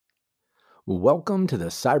Welcome to the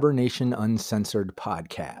Cybernation Uncensored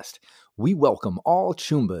podcast. We welcome all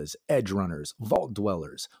Chumbas, Edge Runners, Vault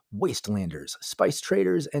Dwellers, Wastelanders, Spice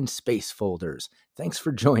Traders, and Space Folders. Thanks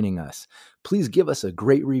for joining us. Please give us a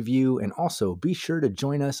great review and also be sure to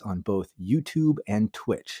join us on both YouTube and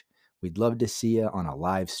Twitch. We'd love to see you on a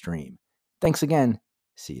live stream. Thanks again.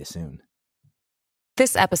 See you soon.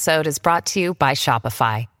 This episode is brought to you by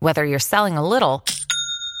Shopify. Whether you're selling a little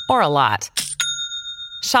or a lot,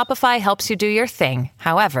 Shopify helps you do your thing,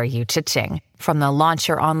 however you cha-ching. From the launch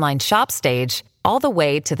your online shop stage, all the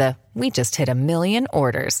way to the we just hit 1 million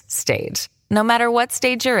orders stage. No matter what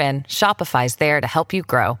stage you're in, Shopify's there to help you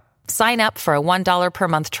grow. Sign up for a $1 per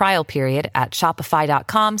month trial period at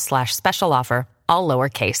shopify.com/special offer, all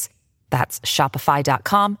lowercase. That's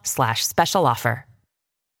shopify.com/special offer.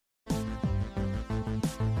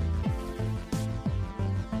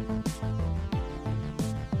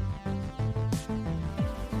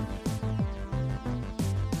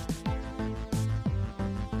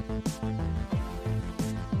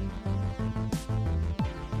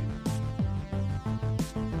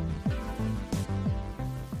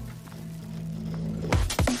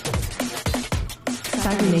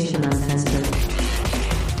 Cybernation Uncensored.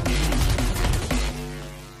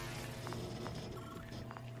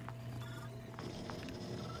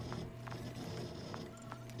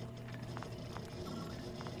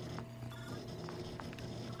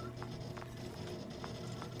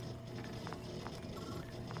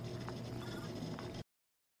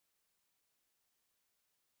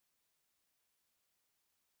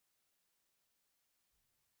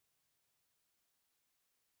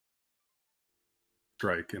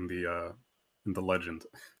 Strike in the legend.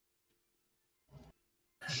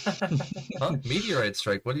 Huh? Meteorite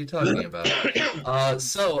strike, what are you talking about?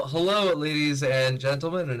 So hello ladies and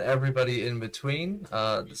gentlemen and everybody in between.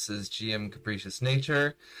 This is GM Capricious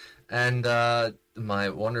Nature and my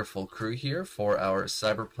wonderful crew here for our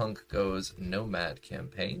Cyberpunk Goes Nomad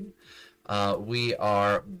campaign. We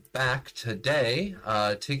are back today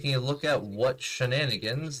taking a look at what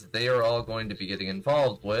shenanigans they are all going to be getting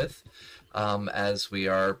involved with as we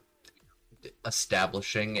are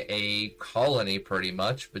establishing a colony pretty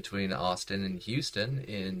much between Austin and Houston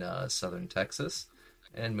in southern Texas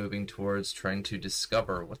and moving towards trying to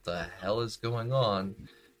discover what the hell is going on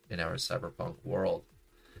in our cyberpunk world.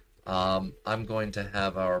 I'm going to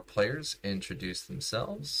have our players introduce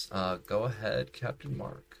themselves. Go ahead, Captain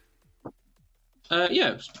Mark.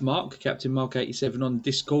 It's Mark, Captain Mark 87 on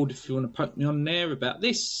Discord if you want to poke me on there about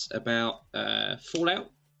this, about Fallout.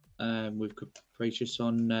 With Capricious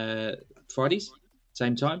on Fridays,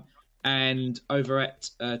 same time, and over at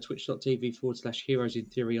twitch.tv/Heroes in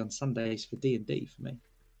Theory on Sundays for D&D for me.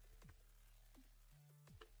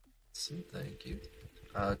 Thank you.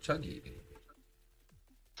 Chuggy.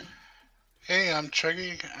 Hey, I'm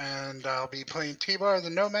Chuggy, and I'll be playing T-Bar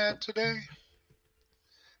the Nomad today,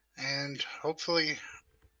 and hopefully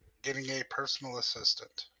getting a personal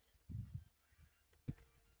assistant.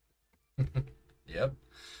 Yep.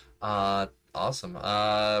 Awesome.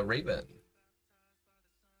 Raven.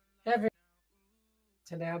 Hey everyone.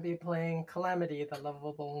 Today I'll be playing Calamity, the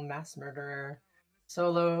lovable mass murderer,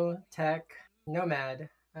 solo tech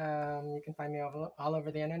nomad. You can find me all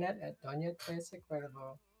over the internet at Doña Teresa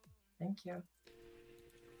Cuervo. Thank you.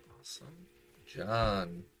 Awesome.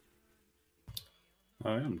 John.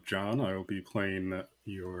 I am John. I will be playing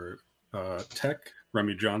your tech,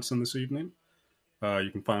 Remy Johnson, this evening.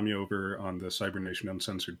 You can find me over on the Cybernation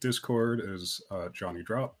Uncensored Discord as Johnny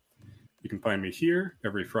Drop. You can find me here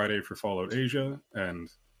every Friday for Fallout Asia and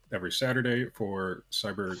every Saturday for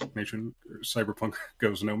Cyberpunk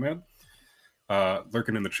Goes Nomad.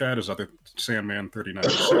 Lurking in the chat is other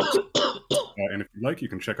Sandman3906. And if you'd like, you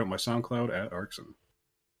can check out my SoundCloud at Arkson.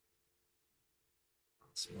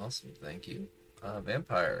 Awesome. Thank you.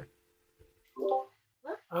 Vampire.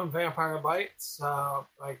 I'm Vampire Bites. You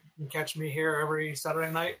can catch me here every Saturday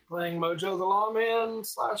night playing Mojo the Lawman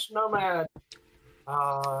 / Nomad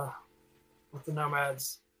with the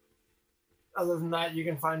Nomads. Other than that, you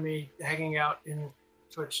can find me hanging out in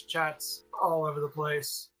Twitch chats all over the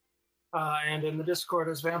place and in the Discord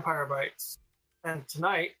as Vampire Bites. And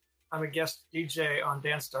tonight, I'm a guest DJ on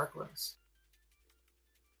Dance Darklands.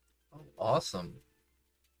 Oh, awesome.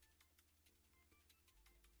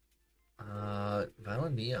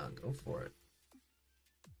 Violent Neon, go for it.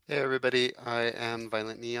 Hey everybody, I am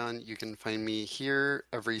Violent Neon. You can find me here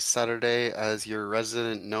every Saturday as your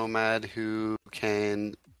resident nomad who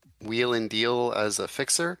can wheel and deal as a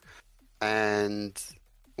fixer. And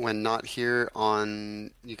when not here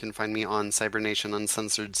you can find me on Cybernation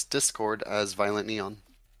Uncensored's Discord as Violent Neon.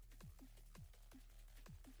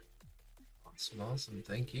 Awesome.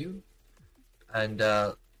 Thank you. And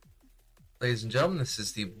ladies and gentlemen, this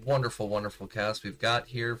is the wonderful, wonderful cast we've got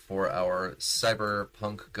here for our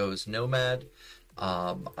Cyberpunk Goes Nomad.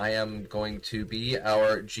 I am going to be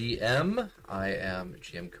our GM. I am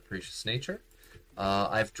GM Capricious Nature.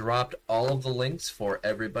 I've dropped all of the links for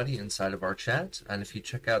everybody inside of our chat, and if you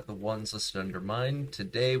check out the ones listed under mine,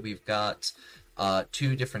 today we've got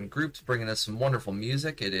 2 different groups bringing us some wonderful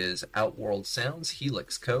music. It is Outworld Sounds,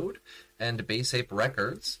 Helix Code, and Base Ape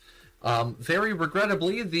Records. Very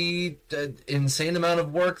regrettably, the insane amount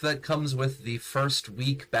of work that comes with the first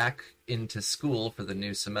week back into school for the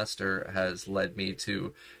new semester has led me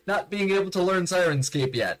to not being able to learn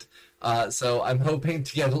Sirenscape yet. So I'm hoping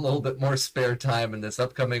to get a little bit more spare time in this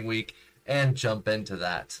upcoming week and jump into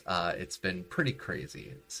that. It's been pretty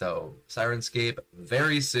crazy. So Sirenscape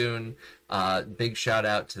very soon. Big shout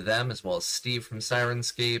out to them as well as Steve from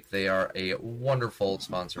Sirenscape. They are a wonderful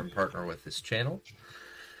sponsor and partner with this channel.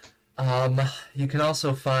 You can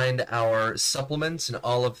also find our supplements and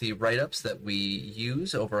all of the write-ups that we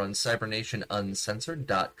use over on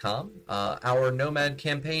CybernationUncensored.com. Our Nomad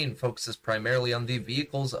campaign focuses primarily on the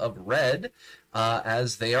vehicles of Red,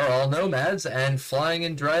 as they are all nomads and flying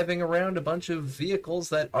and driving around a bunch of vehicles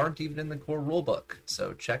that aren't even in the core rulebook.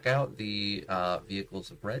 So check out the vehicles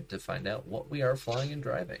of Red to find out what we are flying and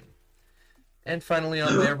driving. And finally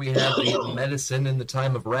on there we have the medicine in the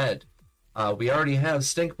time of Red. We already have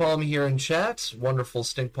Stinkpalm here in chat, wonderful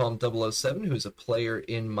Stinkpalm007, who's a player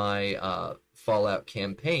in my Fallout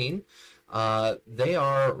campaign. They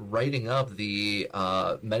are writing up the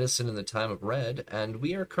Medicine in the Time of Red, and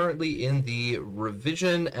we are currently in the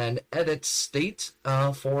revision and edit state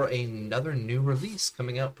for another new release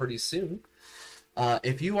coming out pretty soon.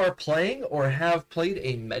 If you are playing or have played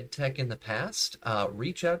a medtech in the past,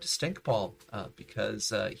 reach out to Stinkpalm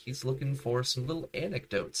because he's looking for some little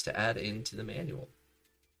anecdotes to add into the manual.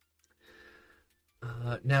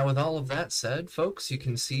 Now, with all of that said, folks, you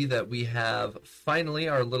can see that we have finally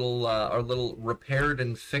our little repaired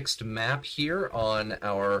and fixed map here on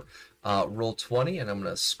our Roll20, and I'm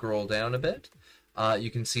going to scroll down a bit.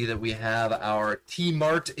 You can see that we have our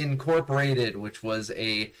T-Mart Incorporated, which was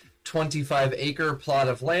a 25-acre plot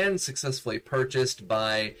of land successfully purchased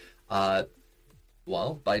by T-Bar's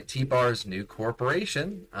new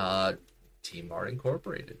corporation, T-Mart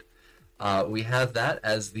Incorporated. We have that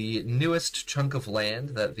as the newest chunk of land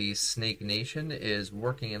that the Snake Nation is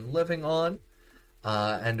working and living on.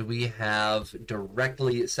 And we have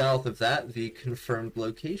directly south of that the confirmed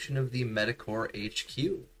location of the Metacore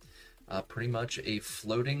HQ. Pretty much a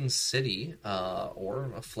floating city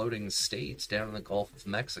or a floating state down in the Gulf of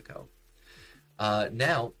Mexico.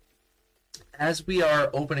 Now, as we are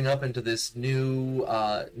opening up into this new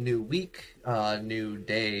week, new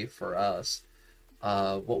day for us,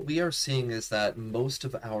 what we are seeing is that most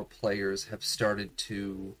of our players have started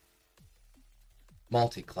to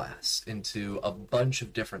multi-class into a bunch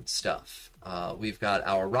of different stuff. We've got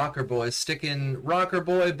our Rocker Boy sticking Rocker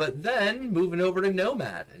Boy, but then moving over to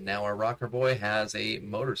Nomad, and now our Rocker Boy has a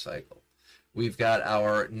motorcycle. We've got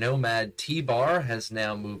our Nomad T-Bar has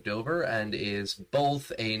now moved over and is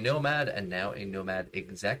both a Nomad and now a Nomad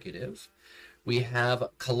Executive. We have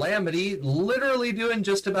Calamity literally doing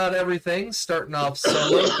just about everything, starting off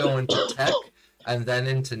solo, going to tech, and then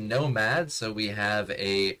into Nomad. So we have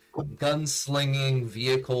a gunslinging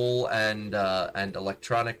vehicle and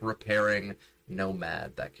electronic repairing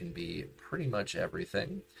Nomad that can be pretty much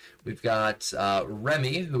everything. We've got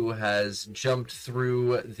Remy, who has jumped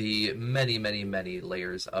through the many, many, many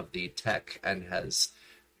layers of the tech and has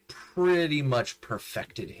pretty much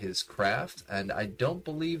perfected his craft. And I don't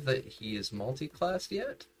believe that he is multi-classed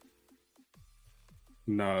yet.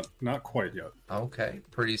 Not quite yet. Okay,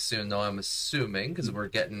 pretty soon though, I'm assuming, because we're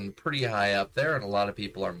getting pretty high up there and a lot of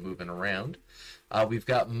people are moving around. We've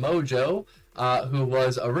got Mojo, who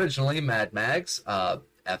was originally Mad Mags.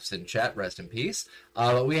 F's in chat, rest in peace.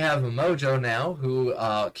 But we have Mojo now, who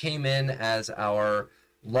came in as our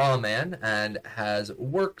lawman and has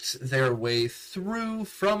worked their way through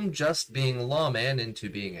from just being lawman into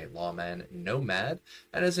being a lawman nomad,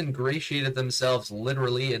 and has ingratiated themselves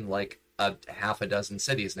literally in like a half a dozen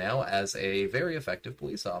cities now as a very effective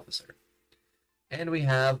police officer. And we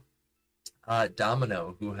have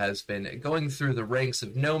Domino, who has been going through the ranks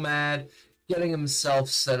of Nomad, getting himself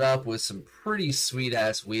set up with some pretty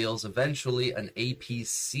sweet-ass wheels, eventually an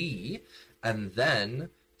APC, and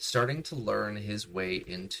then starting to learn his way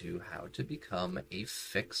into how to become a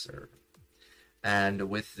fixer. And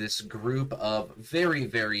with this group of very,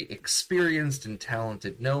 very experienced and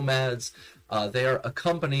talented nomads, they are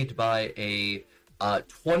accompanied by a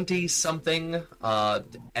 20-something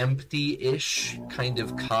empty-ish kind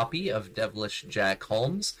of copy of Devilish Jack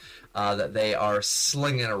Holmes that they are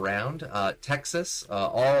slinging around Texas,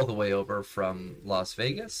 all the way over from Las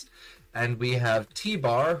Vegas. And we have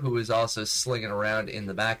T-Bar, who is also slinging around in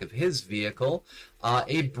the back of his vehicle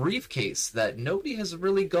a briefcase that nobody has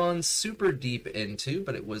really gone super deep into,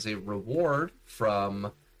 but it was a reward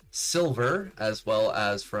from Silver as well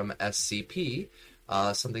as from SCP.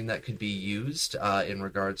 Something that could be used in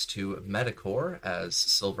regards to Medicore, as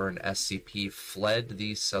Silver and SCP fled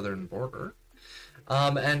the southern border.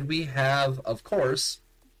 And we have, of course,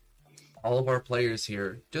 all of our players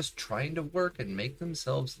here just trying to work and make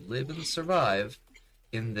themselves live and survive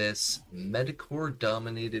in this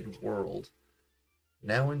Medicore-dominated world,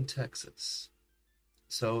 now in Texas.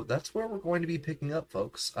 So that's where we're going to be picking up,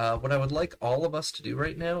 folks. What I would like all of us to do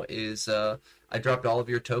right now is, I dropped all of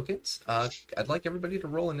your tokens. I'd like everybody to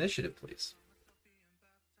roll initiative, please.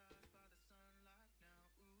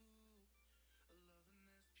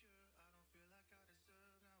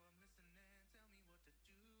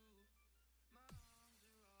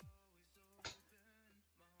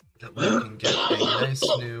 That way we can get a nice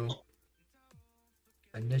new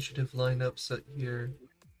initiative lineup set here.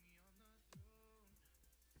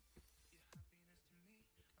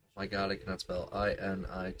 Oh my god, I cannot spell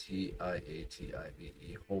INITIATIVE.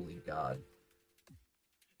 Holy god.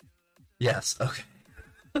 Yes, okay.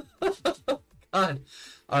 God.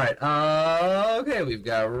 Alright, okay, we've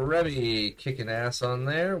got Remy kicking ass on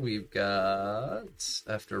there. We've got,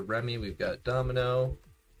 after Remy, we've got Domino.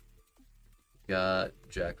 We've got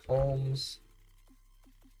Jack Holmes.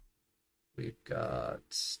 We've got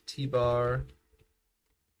T-Bar.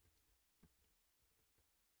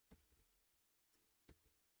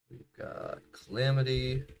 We've got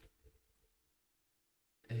Calamity.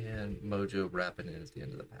 And Mojo wrapping in at the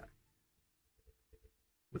end of the pack.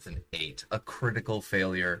 With an 8. A critical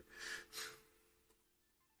failure.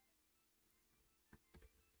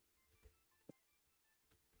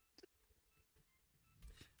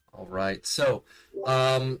 All right, so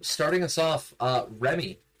starting us off,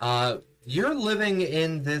 Remy, you're living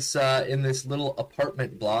in this little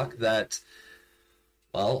apartment block that,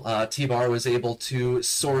 well, T-Bar was able to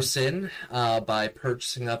source in by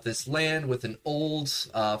purchasing up this land with an old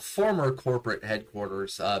former corporate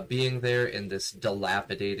headquarters being there in this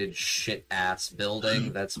dilapidated shit-ass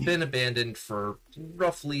building that's been abandoned for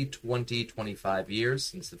roughly 20-25 years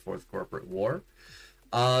since the Fourth Corporate War.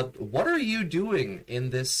 What are you doing in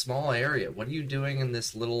this small area? What are you doing in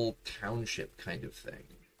this little township kind of thing?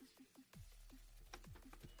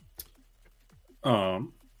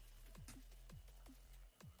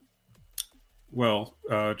 Well,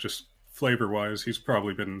 just flavor-wise, he's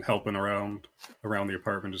probably been helping around the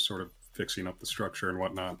apartment, just sort of fixing up the structure and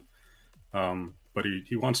whatnot. But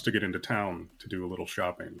he wants to get into town to do a little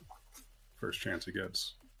shopping. First chance he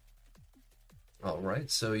gets. All right,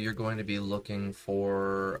 so you're going to be looking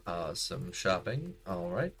for some shopping. All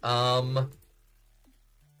right.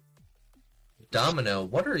 Domino,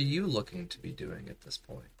 what are you looking to be doing at this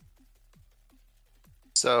point?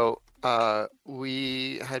 So,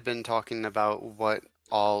 we had been talking about what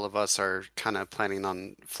all of us are kind of planning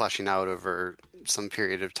on fleshing out over some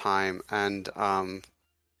period of time, and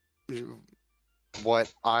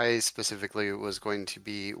what I specifically was going to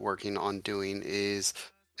be working on doing is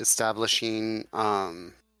establishing,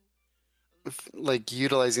 like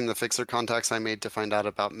utilizing the fixer contacts I made to find out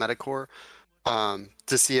about Medicore,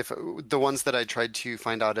 to see if the ones that I tried to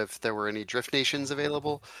find out if there were any drift nations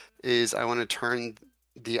available, is I want to turn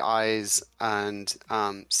the eyes and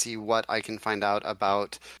see what I can find out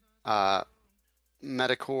about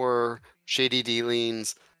Medicore, shady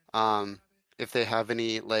dealings, if they have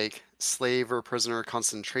any like slave or prisoner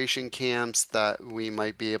concentration camps that we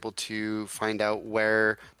might be able to find out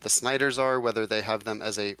where the Snyders are, whether they have them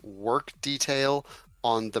as a work detail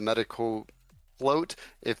on the medical float,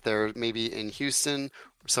 if they're maybe in Houston,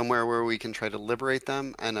 somewhere where we can try to liberate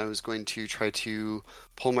them. And I was going to try to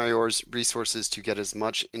pull my resources to get as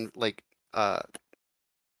much in, like,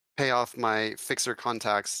 pay off my fixer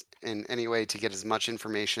contacts in any way to get as much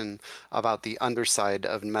information about the underside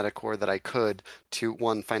of Medicore that I could to,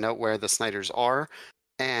 one, find out where the Snyders are,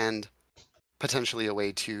 and potentially a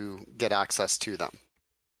way to get access to them.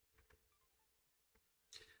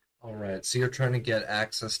 All right, so you're trying to get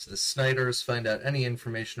access to the Snyders, find out any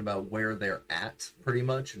information about where they're at, pretty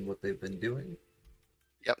much, and what they've been doing?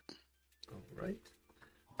 Yep. All right.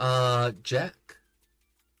 Jack?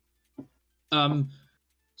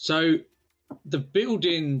 So the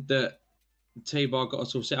building that T-Bar got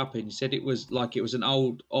us all set up in. He said it was an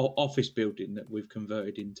old office building that we've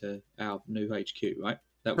converted into our new HQ, right?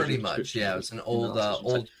 That was Pretty much, yeah. It was an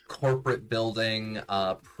old corporate building,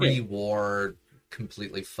 pre-war,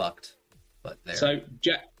 completely fucked. But there. So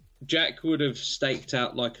Jack would have staked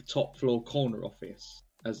out like a top floor corner office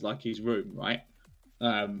as like his room, right?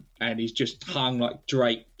 And he's just hung like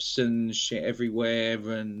drapes and shit everywhere,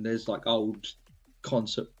 and there's like old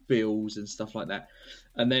concert bills and stuff like that.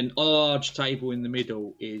 And then a large table in the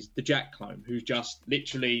middle is the Jack clone, who's just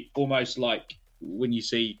literally almost like when you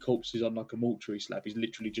see corpses on like a mortuary slab, he's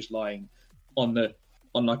literally just lying on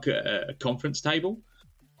like a conference table.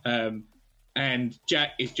 And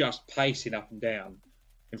Jack is just pacing up and down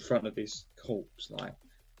in front of this corpse, like.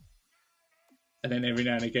 And then every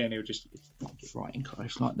now and again he'll just writing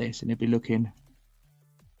close like this, and he'll be looking.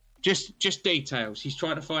 Just details. He's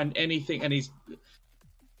trying to find anything, and he's.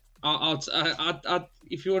 I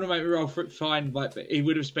if you want to make me roll for it, fine. But he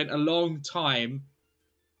would have spent a long time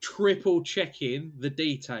triple checking the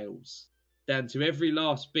details down to every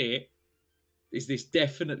last bit. Is this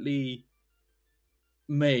definitely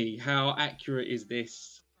me? How accurate is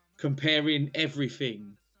this? Comparing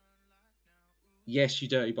everything. Yes, you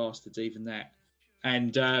dirty bastards, even that.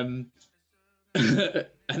 And and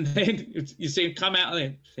then you see him come out of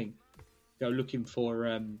the thing, go looking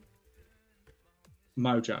for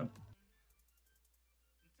Mojo.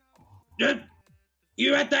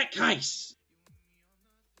 You had that case.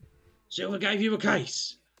 Silver gave you a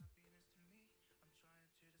case.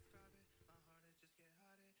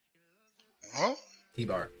 Huh?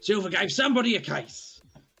 T-Bar. Silver gave somebody a case.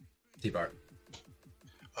 T-Bar.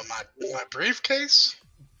 My briefcase?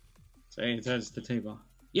 So he turns to T-Bar.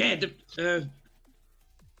 Yeah, have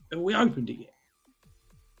we opened it yet?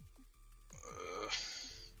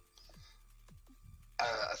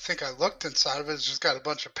 I think I looked inside of it. It's just got a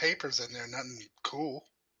bunch of papers in there. Nothing cool.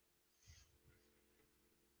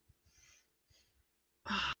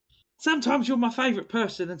 Sometimes you're my favourite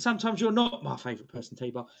person, and sometimes you're not my favourite person,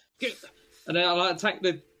 T-Bar. And then I like take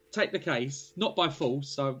the case, not by force.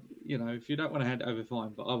 So if you don't want to hand it over,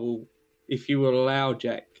 fine. But I will, if you will allow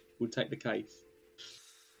Jack, will take the case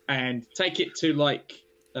and take it to like.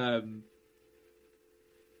 It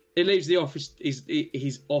leaves the office,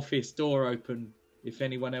 his office door open. If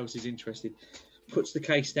anyone else is interested, puts the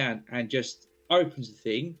case down and just opens the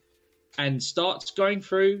thing and starts going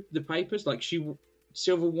through the papers. Like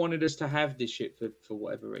Silver wanted us to have this shit for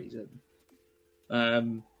whatever reason.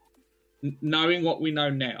 Knowing what we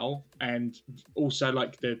know now, and also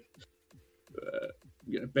like the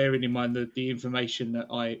bearing in mind the information that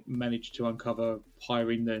I managed to uncover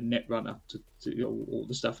hiring the Netrunner to all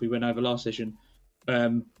the stuff we went over last session,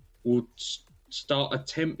 we'll start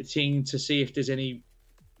attempting to see if there's any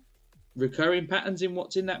recurring patterns in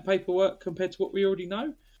what's in that paperwork compared to what we already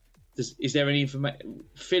know. Is there any information?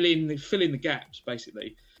 Fill in the gaps,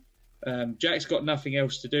 basically. Jack's got nothing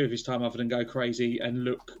else to do with his time other than go crazy and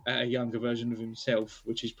look at a younger version of himself,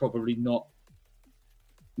 which is probably not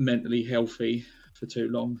mentally healthy for too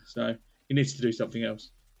long. So he needs to do something else.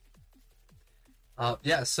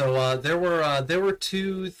 So there were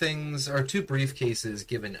two things, or two briefcases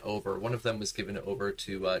given over. One of them was given over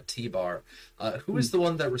to T-Bar. Who was the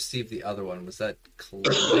one that received the other one? Was that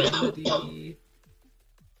Calamity?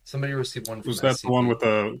 Somebody received one from Was that SCP. the one with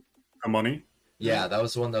the money? Yeah, that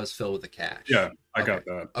was the one that was filled with the cash. Yeah, I got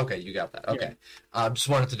that. Okay, you got that. Okay. Just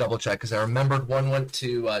wanted to double check because I remembered one went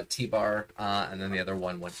to T-Bar and then the other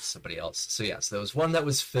one went to somebody else. So yes, there was one that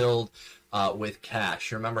was filled with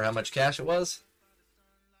cash. You remember how much cash it was?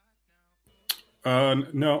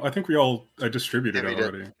 No, I think I distributed it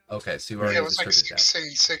already. Okay, so you already it was like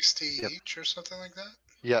distributed 60 each or something like that.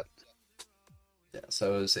 Yep. Yeah,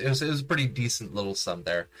 so it was a pretty decent little sum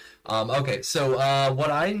there. Okay, so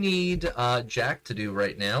what I need Jack to do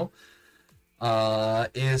right now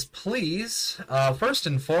is please, first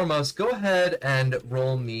and foremost, go ahead and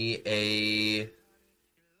roll me a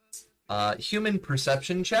human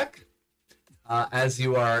perception check. As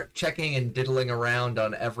you are checking and diddling around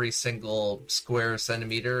on every single square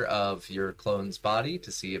centimeter of your clone's body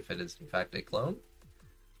to see if it is in fact a clone.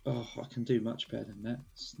 Oh, I can do much better than that.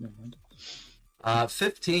 Never mind.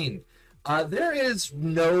 15. There is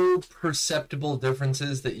no perceptible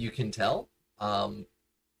differences that you can tell.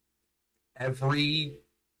 Every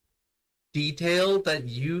detail that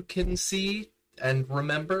you can see and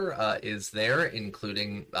remember is there,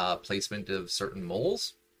 including placement of certain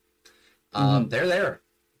moles. They're there.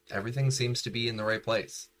 Everything seems to be in the right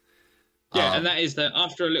place. Yeah, and that is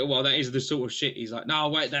after a little while, that is the sort of shit he's like, no,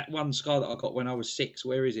 wait, that one scar that I got when I was 6,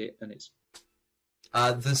 where is it? And it's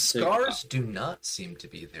The scars do not seem to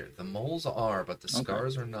be there. The moles are, but the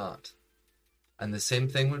scars are not. And the same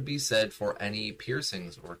thing would be said for any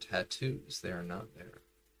piercings or tattoos. They are not there.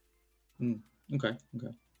 Okay.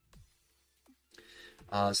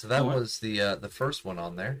 So that was the first one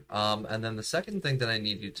on there. And then the second thing that I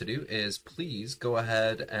need you to do is please go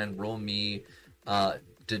ahead and roll me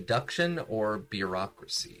deduction or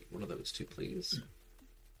bureaucracy. One of those two, please.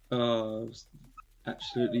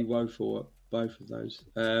 Absolutely woeful at both of those.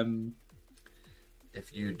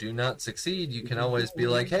 If you do not succeed, you can always be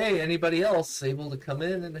like, hey, anybody else able to come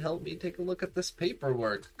in and help me take a look at this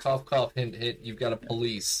paperwork? Cough, cough, hint, hint. You've got a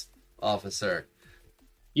police officer.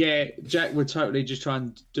 Yeah, Jack would totally just try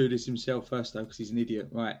and do this himself first, though, because he's an idiot,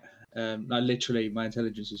 right? No, literally, my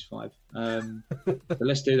intelligence is 5. So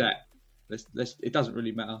let's do that. Let's. It doesn't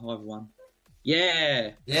really matter, either one.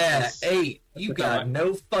 Yeah. Yeah, 8. You got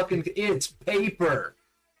no fucking... It's paper.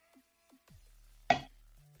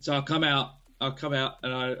 So I'll come out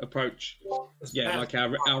and I approach, like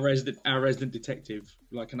our resident detective,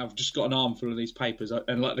 like, and I've just got an arm full of these papers,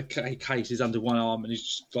 and like the case is under one arm, and he's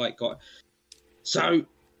just like got. So,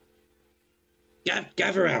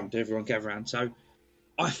 gather around, everyone, gather around. So,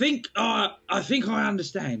 I think I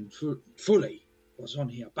understand fully what's on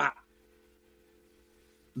here, but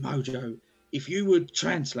Mojo, if you would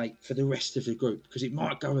translate for the rest of the group, because it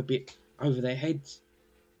might go a bit over their heads,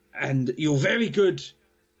 and you're very good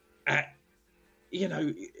at.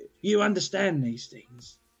 You understand these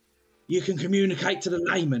things. You can communicate to the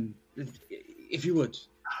layman, if you would.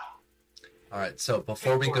 All right, so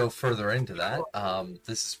before we go further into that,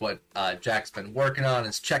 this is what Jack's been working on,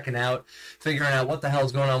 is checking out, figuring out what the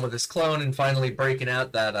hell's going on with his clone, and finally breaking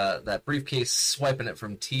out that briefcase, swiping it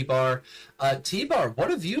from T-Bar. T-Bar, what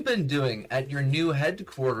have you been doing at your new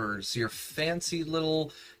headquarters, your fancy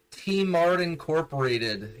little... T-Mart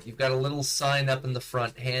Incorporated? You've got a little sign up in the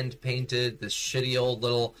front, hand-painted, this shitty old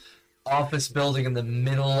little office building in the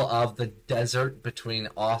middle of the desert between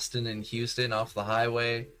Austin and Houston off the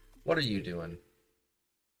highway. What are you doing?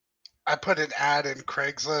 I put an ad in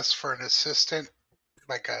Craigslist for an assistant,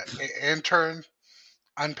 like an intern,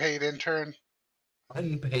 unpaid intern.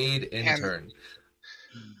 Unpaid intern.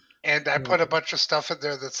 And I put a bunch of stuff in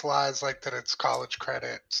there that's lies, like that it's college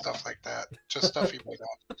credit, stuff like that. Just stuff you made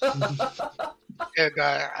up. And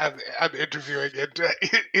I'm interviewing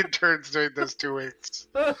interns during those 2 weeks.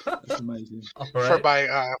 That's amazing.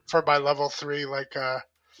 For my level 3, like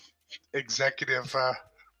executive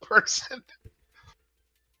person.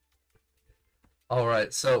 All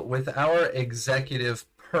right, so with our executive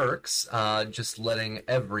perks, just letting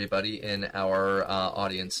everybody in our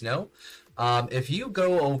audience know, if you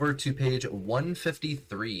go over to page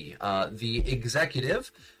 153, the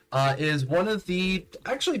executive is one of the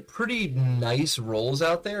actually pretty nice roles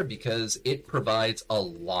out there because it provides a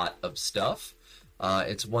lot of stuff.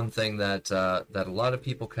 It's one thing that a lot of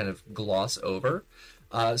people kind of gloss over.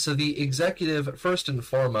 So the executive, first and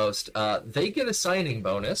foremost, they get a signing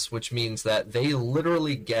bonus, which means that they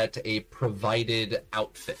literally get a provided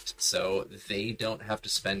outfit. So they don't have to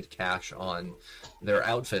spend cash on their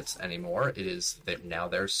outfits anymore. It is now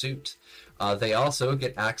their suit. They also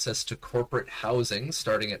get access to corporate housing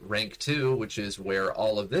starting at rank 2, which is where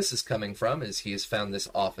all of this is coming from, is he has found this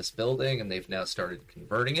office building and they've now started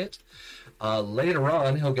converting it. Later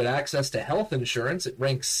on, he'll get access to health insurance at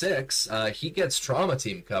rank 6. He gets trauma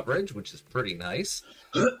team coverage, which is pretty nice.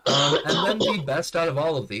 And then the best out of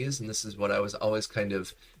all of these, and this is what I was always kind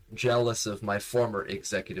of jealous of my former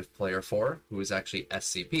executive player for, who was actually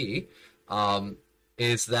SCP,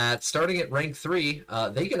 is that starting at rank 3,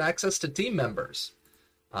 they get access to team members.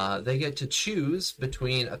 They get to choose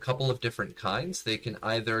between a couple of different kinds. They can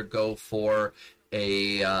either go for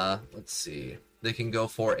a, they can go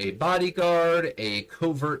for a bodyguard, a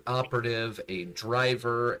covert operative, a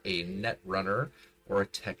driver, a net runner, or a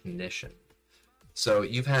technician. So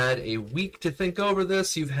you've had a week to think over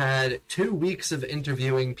this. You've had 2 weeks of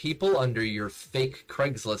interviewing people under your fake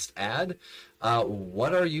Craigslist ad.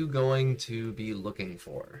 What are you going to be looking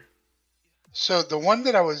for? So the one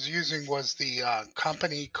that I was using was the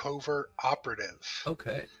company covert operative.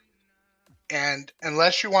 Okay. And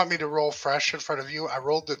unless you want me to roll fresh in front of you, I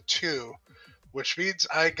rolled a 2, which means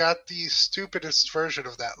I got the stupidest version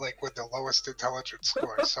of that, like with the lowest intelligence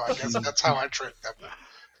score. So I guess that's how I tricked them.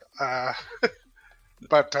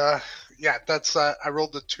 But yeah, that's I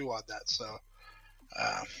rolled a 2 on that. So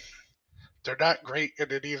they're not great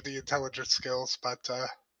in any of the intelligence skills, but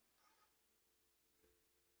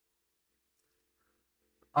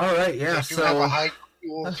all right, yeah. they do have a high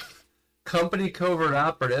Company Covert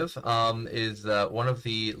Operative is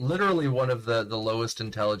literally one of the lowest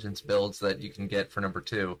intelligence builds that you can get for number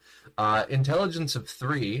 2. Intelligence of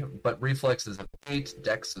 3, but reflexes of 8,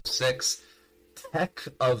 dex of 6, tech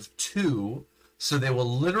of 2. So they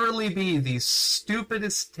will literally be the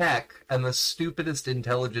stupidest tech and the stupidest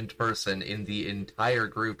intelligent person in the entire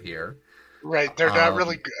group here. Right, they're not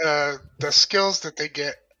really the skills that they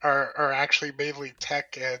get are actually mainly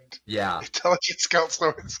tech and intelligence skills,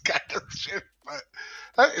 so it's kind of shit. But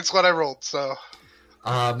it's what I rolled, so.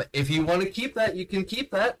 If you want to keep that, you can keep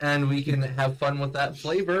that, and we can have fun with that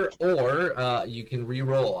flavor, or you can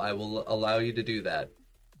re-roll. I will allow you to do that.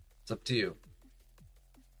 It's up to you.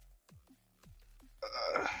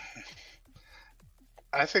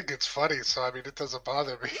 I think it's funny, so I mean, it doesn't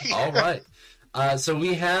bother me. All right. So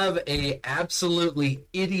we have a absolutely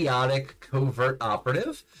idiotic covert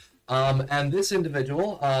operative, and this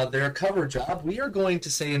individual, their cover job, we are going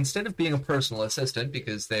to say, instead of being a personal assistant,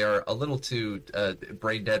 because they are a little too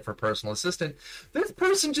brain dead for personal assistant, this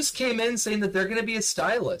person just came in saying that they're going to be a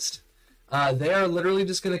stylist. They are literally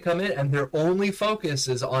just going to come in, and their only focus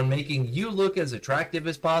is on making you look as attractive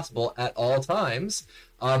as possible at all times,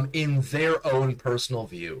 in their own personal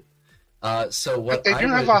view. So what but they do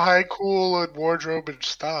have a high cool and wardrobe and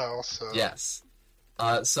style. So yes.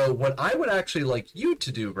 So what I would actually like you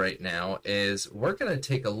to do right now is we're going to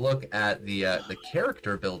take a look at the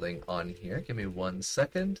character building on here. Give me 1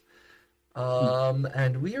 second.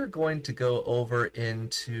 And we are going to go over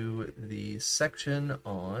into the section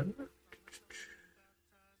on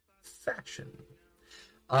fashion.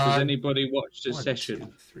 Does anybody watch the 1, session?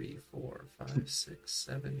 2, 3, 4, 5, 6,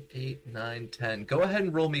 7, 8, 9, 10. Go ahead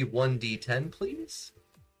and roll me 1d10, please.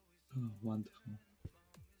 Oh, wonderful.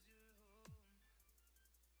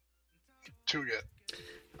 2 yet.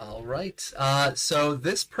 All right. So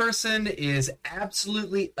this person is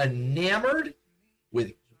absolutely enamored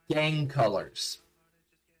with gang colors.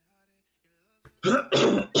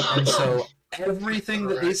 And so everything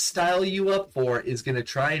that they style you up for is going to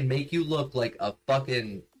try and make you look like a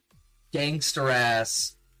fucking gangster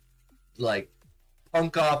ass, like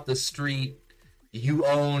punk off the street, you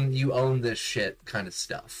own this shit kind of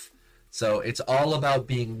stuff. So it's all about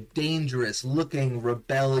being dangerous, looking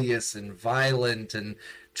rebellious and violent, and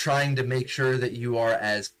trying to make sure that you are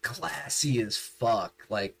as classy as fuck.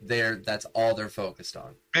 Like that's all they're focused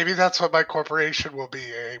on. Maybe that's what my corporation will be,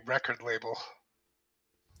 a record label.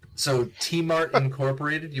 So T-Mart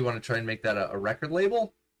Incorporated, you want to try and make that a record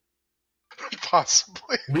label?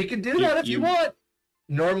 Possibly. We can do that if you want.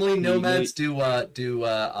 Normally nomads do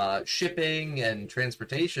shipping and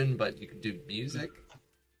transportation, but you can do music.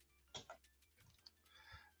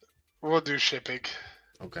 We'll do shipping.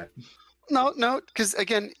 Okay. No, because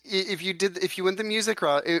again, if you went the music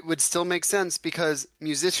route, it would still make sense because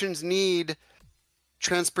musicians need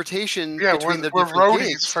transportation between the we're different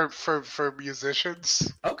roadies gigs. for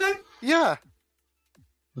musicians. Okay. Yeah.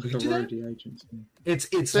 Like a roadie agent.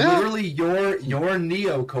 It's literally your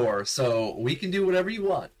neocore, so we can do whatever you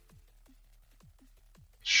want.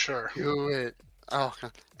 Sure. Do it. Oh,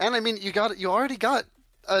 and I mean, you already got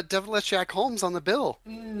Devilish Jack Holmes on the bill.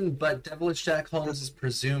 But Devilish Jack Holmes is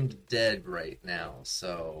presumed dead right now,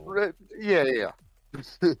 so yeah.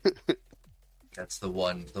 That's the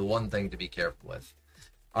one thing to be careful with.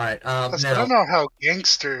 All right. Plus, now, I don't know how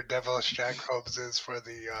gangster Devilish Jack Holmes is for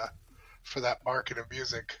that market of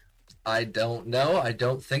music. I don't know. I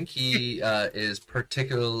don't think he is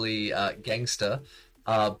particularly gangsta,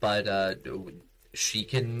 but she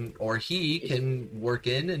can or he can work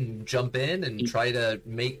in and jump in and try to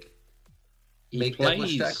make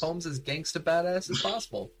Devilish Jack Holmes as gangsta badass as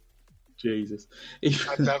possible. Jesus,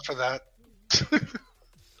 I'm down for that.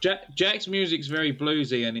 Jack's music's very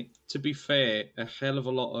bluesy, and to be fair, a hell of a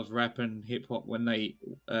lot of rap and hip hop when they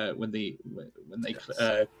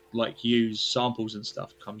like use samples and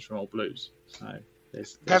stuff comes from old blues. So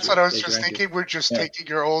that's what I was just thinking. We're just taking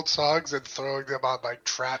your old songs and throwing them on like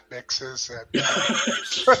trap mixes and.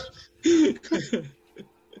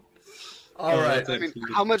 All right. I mean,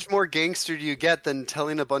 how much more gangster do you get than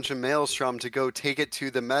telling a bunch of Maelstrom to go take it to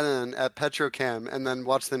the Menon at Petrochem and then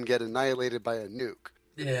watch them get annihilated by a nuke?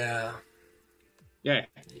 Yeah.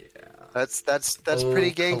 That's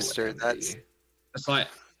pretty gangster. Calamity.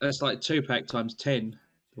 That's like 2-pack times 10.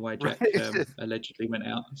 The way Jack allegedly went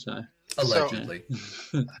out. So allegedly.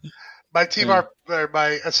 My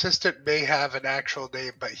my assistant may have an actual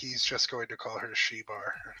name, but he's just going to call her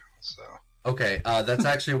Shebar. So. Okay, that's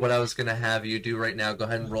actually what I was going to have you do right now. Go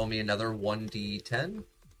ahead and roll me another 1d10.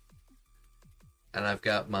 And I've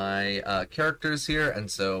got my characters here,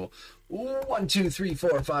 and so 1, 2, 3,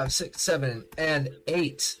 4, 5, 6, 7, and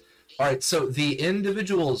 8 All right, so the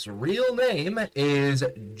individual's real name is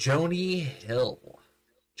Joni Hill.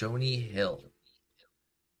 Joni Hill.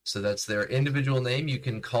 So that's their individual name. You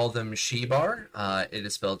can call them Shebar. It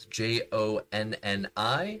is spelled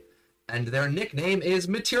Jonni. And their nickname is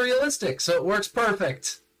Materialistic, so it works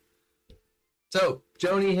perfect. So,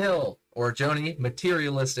 Joni Hill, or Joni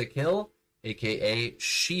Materialistic Hill, a.k.a.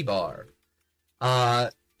 Shebar.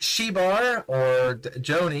 Shebar, or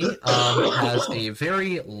Joni, has a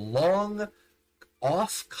very long,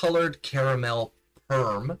 off-colored caramel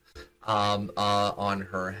perm on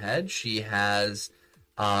her head. She has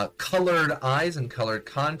colored eyes and colored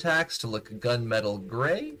contacts to look gunmetal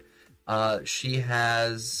gray. She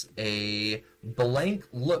has a blank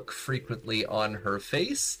look frequently on her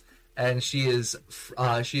face, and she is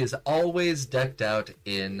always decked out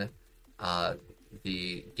in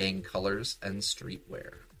the gang colors and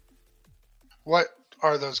streetwear. What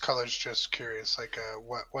are those colors? Just curious. Like,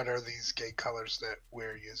 what are these gang colors that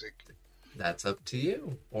we're using? That's up to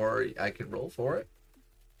you, or I could roll for it.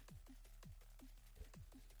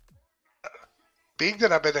 Being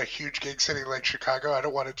that I'm in a huge gang city like Chicago, I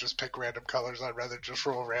don't want to just pick random colors. I'd rather just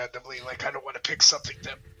roll randomly. Like, I don't want to pick something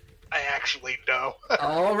that I actually know.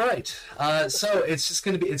 All right. So it's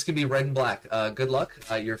gonna be red and black. Good luck.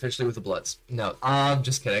 You're officially with the Bloods. No, I'm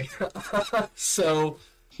just kidding. So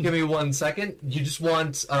give me 1 second. You just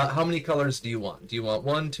want how many colors do you want? Do you want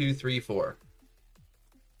 1, 2, 3, 4?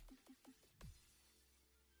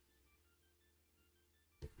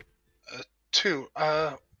 Two.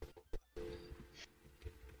 I'll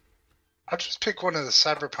just pick one of the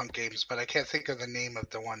Cyberpunk games, but I can't think of the name of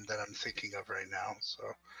the one that I'm thinking of right now. So,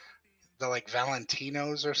 the like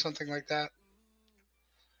Valentinos or something like that.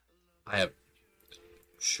 I have.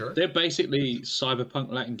 Sure. They're basically Cyberpunk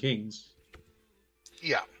Latin Kings.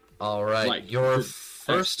 Yeah. All right. Like, Your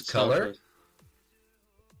first color. Starfield.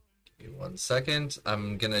 Give me 1 second.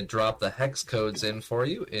 I'm gonna drop the hex codes in for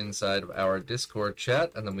you inside of our Discord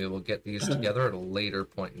chat, and then we will get these together at a later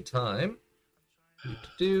point in time.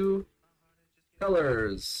 Do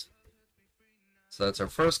colors. So that's our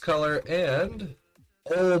first color, and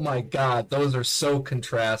oh my god, those are so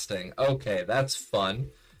contrasting. Okay, that's fun.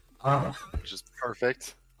 Which is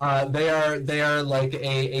perfect. They are like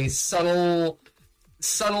a subtle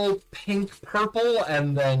pink purple,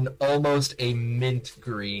 and then almost a mint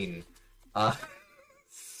green.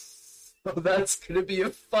 So that's gonna be a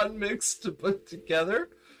fun mix to put together.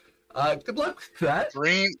 Good luck with that.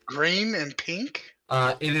 Green and pink.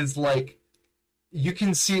 It is like you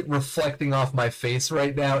can see it reflecting off my face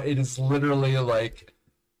right now. It is literally like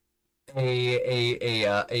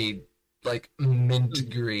a like mint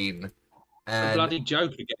green. And a bloody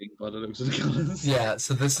Joker getting by the looks of the colours. yeah,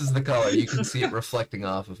 so this is the color. You can see it reflecting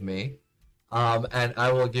off of me. And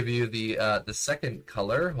I will give you the second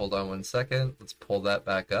color. Hold on 1 second. Let's pull that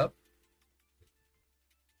back up.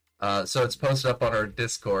 So it's posted up on our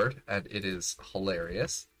Discord, and it is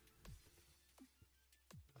hilarious.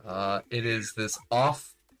 It is this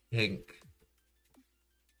off pink.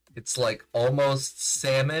 It's like almost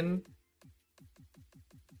salmon.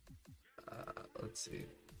 Let's see.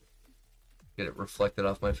 Get it reflected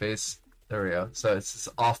off my face. There we go. So it's this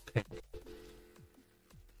off pink.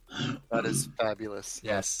 That is fabulous.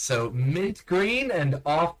 Yes. So mint green and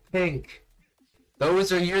off pink.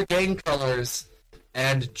 Those are your gang colors.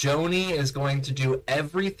 And Joni is going to do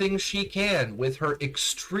everything she can with her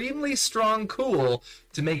extremely strong cool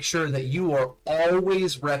to make sure that you are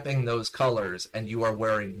always repping those colors and you are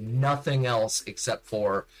wearing nothing else except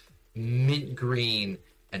for mint green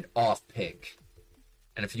and off pink.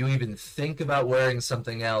 And if you even think about wearing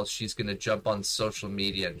something else, she's going to jump on social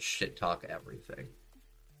media and shit talk everything.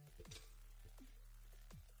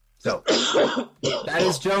 So, that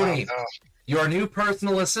is Joni. Your new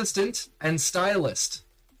personal assistant and stylist.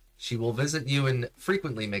 She will visit you and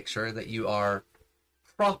frequently make sure that you are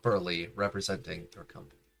properly representing your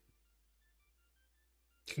company.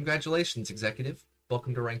 Congratulations, executive.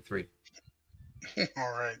 Welcome to rank 3.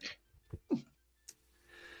 All right.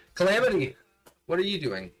 Calamity, what are you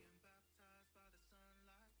doing?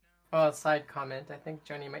 Well, side comment. I think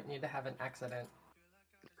Joni might need to have an accident.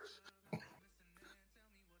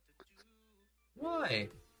 Why?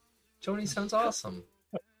 Joni sounds awesome.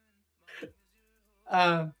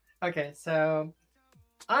 Okay, so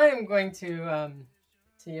I'm going to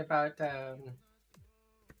see about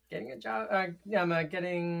getting a job.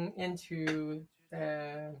 Getting into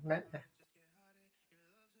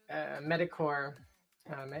Medicore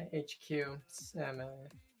HQ. See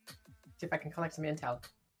if I can collect some intel.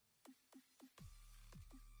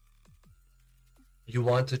 You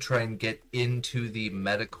want to try and get into the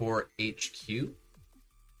Medicore HQ?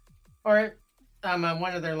 Or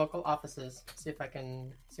one of their local offices. See if I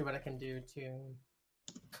can see what I can do to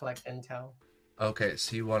collect intel. Okay,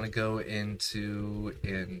 so you want to go into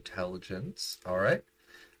intelligence. All right.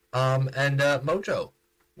 And Mojo,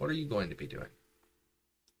 what are you going to be doing?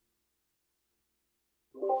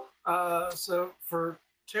 So for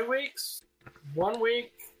 2 weeks, 1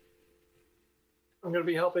 week, I'm going to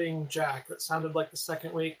be helping Jack. That sounded like the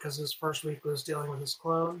second week because his first week was dealing with his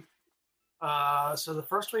clone. So the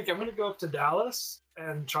first week, I'm going to go up to Dallas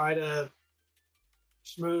and try to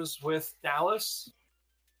schmooze with Dallas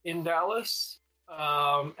in Dallas,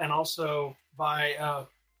 and also buy a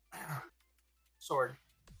sword.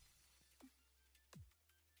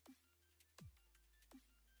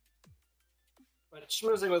 But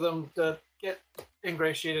schmoozing with them to get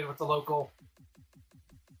ingratiated with the local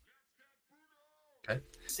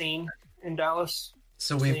scene in Dallas.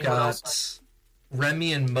 So we've got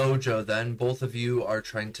Remy and Mojo then. Both of you are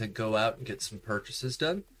trying to go out and get some purchases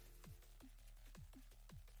done.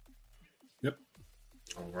 Yep.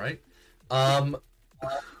 All right.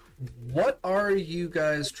 What are you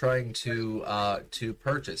guys trying to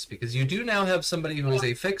purchase? Because you do now have somebody who is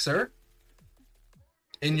a fixer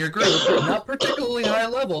in your group, not particularly high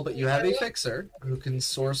level, but you have a fixer who can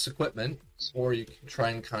source equipment, or you can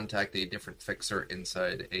try and contact a different fixer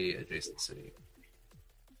inside a adjacent city.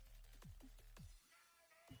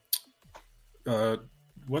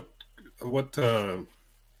 What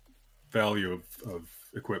value of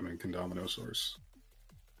equipment can Domino source?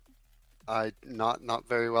 Not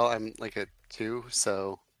very well. I'm like a 2,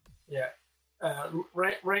 so Yeah.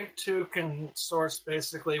 Rank 2 can source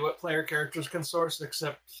basically what player characters can source,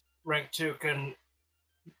 except rank 2 can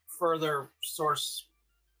further source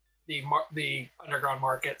the underground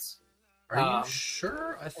markets. Are you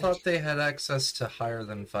sure? I thought they had access to higher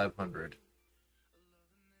than 500.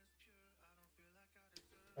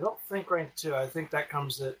 I don't think rank 2. I think that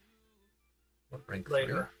comes at rank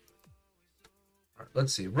later. 3? All right,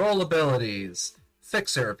 let's see. Roll abilities.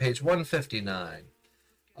 Fixer, page 159.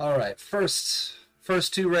 All right, first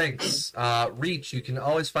 2 ranks. Reach, you can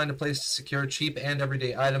always find a place to secure cheap and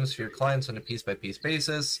everyday items for your clients on a piece-by-piece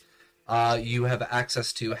basis. You have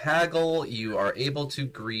access to haggle, you are able to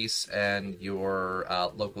grease, and your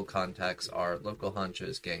local contacts are local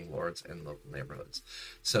hunches, gang lords, and local neighborhoods.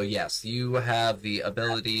 So yes, you have the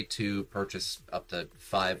ability to purchase up to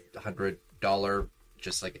 $500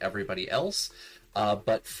 just like everybody else.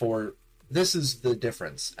 But this is the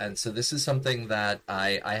difference. And so this is something that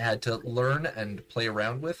I had to learn and play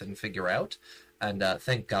around with and figure out. And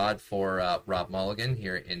thank God for Rob Mulligan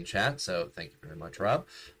here in chat. So thank you very much, Rob,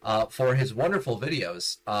 for his wonderful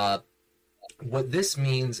videos. What this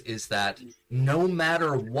means is that no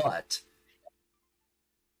matter what,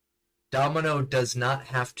 Domino does not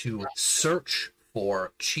have to search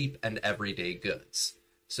for cheap and everyday goods.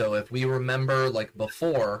 So if we remember, like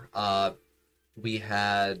before, we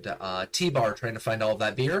had T-Bar trying to find all of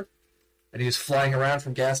that beer, and he was flying around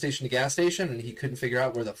from gas station to gas station, and he couldn't figure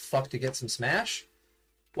out where the fuck to get some Smash.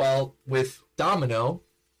 Well, with Domino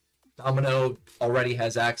already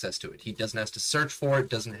has access to it. He doesn't have to search for it,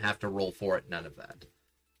 doesn't have to roll for it, none of that.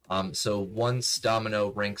 So once Domino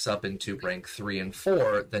ranks up into rank 3 and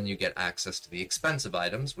 4, then you get access to the expensive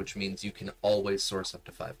items, which means you can always source up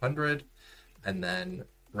to 500, and then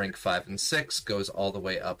rank 5 and 6 goes all the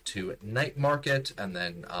way up to night market, and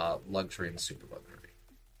then luxury and super luxury.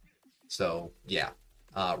 So yeah,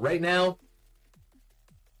 right now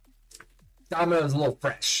Domino is a little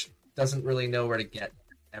fresh, doesn't really know where to get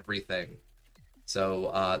everything.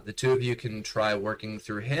 So the two of you can try working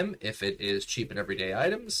through him if it is cheap and everyday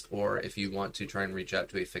items, or if you want to try and reach out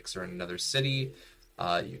to a fixer in another city,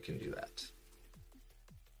 you can do that.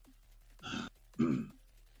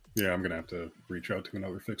 Yeah, I'm gonna have to reach out to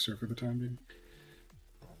another fixer for the time being.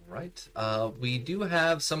 All right. We do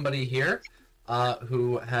have somebody here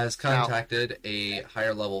who has contacted a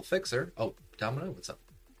higher level fixer. Oh, Domino, what's up?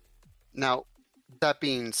 Now, that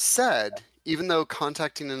being said, even though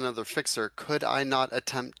contacting another fixer, could I not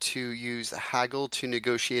attempt to use haggle to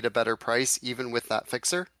negotiate a better price even with that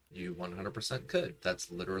fixer? You 100% could.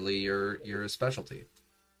 That's literally your specialty.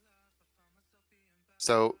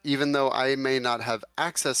 So even though I may not have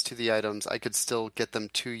access to the items, I could still get them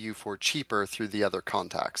to you for cheaper through the other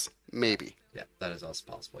contacts. Maybe. Yeah, that is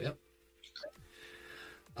also possible, yep.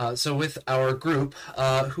 So with our group,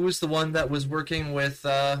 who was the one that was working with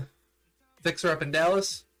Fixer up in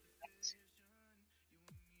Dallas?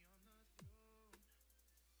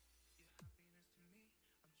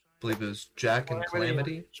 I believe it was Jack and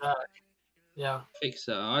Calamity. Jack. Yeah.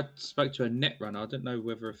 Fixer. I spoke to a net runner. I don't know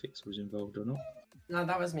whether a fixer was involved or not. No,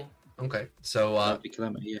 that was me. Okay, so That'd be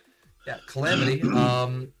Calamity, yeah. Yeah, Calamity.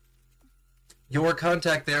 Your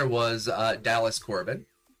contact there was Dallas Corbin.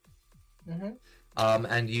 Mm-hmm.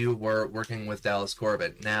 And you were working with Dallas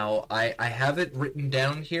Corbin. Now, I have it written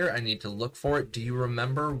down here. I need to look for it. Do you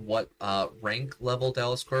remember what rank level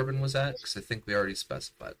Dallas Corbin was at? Because I think we already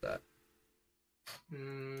specified that.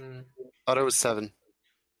 Thought it was 7.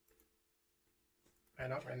 I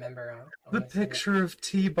don't remember. The picture of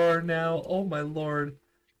T-Bar now. Oh, my lord.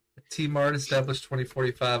 T-Mart established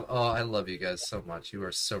 2045. Oh, I love you guys so much. You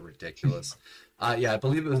are so ridiculous. Yeah, I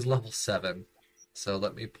believe it was level 7. So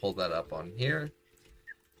let me pull that up on here.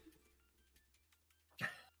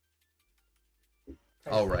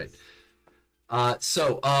 All right.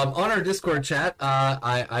 So on our Discord chat,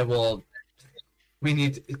 I will. We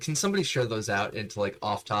need. Can somebody share those out into like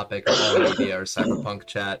off-topic or all media or cyberpunk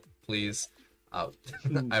chat, please? I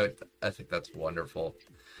think that's wonderful.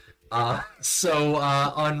 So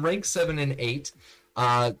on rank 7 and 8,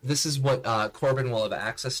 this is what Corbin will have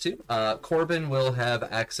access to. Corbin will have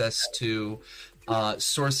access to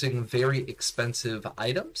sourcing very expensive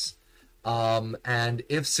items. And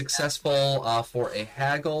if successful for a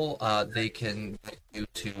haggle, they can get you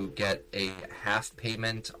to get a half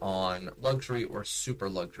payment on luxury or super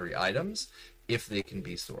luxury items if they can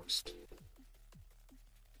be sourced.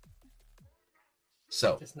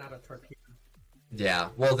 So Just not a torpedo. Yeah,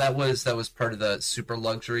 well, that was part of the super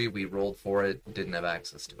luxury. We rolled for it, didn't have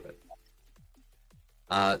access to it.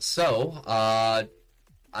 So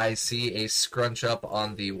I see a scrunch up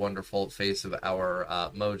on the wonderful face of our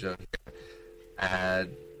Mojo here.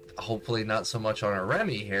 And hopefully not so much on our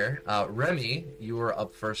Remy here. Remy, you were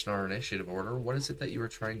up first in our initiative order. What is it that you were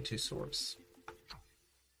trying to source?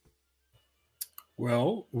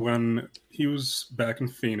 Well, when he was back in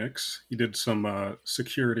Phoenix, he did some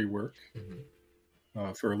security work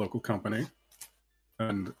for a local company.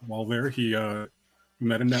 And while there, he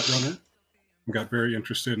met a netrunner and got very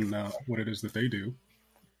interested in what it is that they do.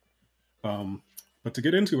 But to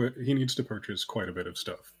get into it, he needs to purchase quite a bit of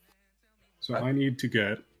stuff. So I need to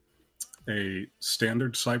get a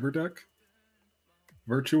standard cyber deck,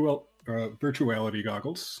 virtuality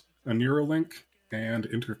goggles, a Neuralink, and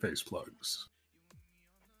interface plugs.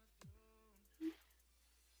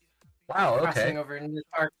 Wow, okay. Crossing over into the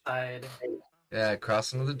dark side. Yeah,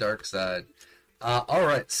 crossing to the dark side. All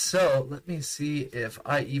right, so let me see if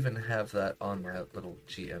I even have that on my little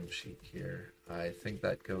GM sheet here. I think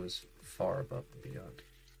that goes far above and beyond.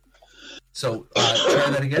 So try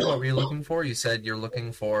that again. What were you looking for? You said you're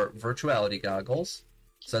looking for virtuality goggles.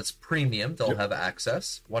 So that's premium. They'll have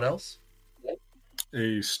access. What else?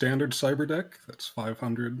 A standard cyber deck, that's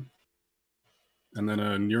 500. And then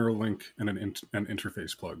a Neuralink and an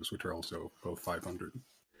interface plugs, which are also both 500.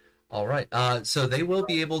 All right. So they will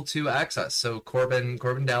be able to access. So Corbin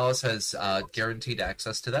Dallas has guaranteed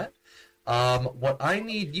access to that. What I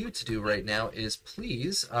need you to do right now is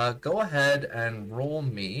please go ahead and roll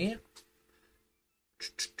me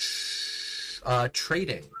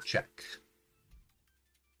trading check.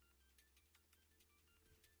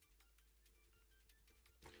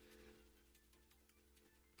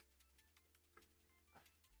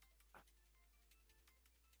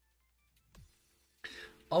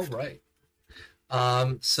 All right.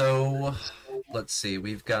 So let's see.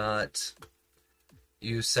 We've got.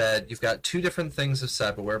 You said you've got 2 different things of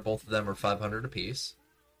cyberware. Both of them are 500 apiece.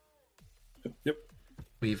 Yep.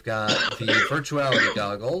 We've got the virtuality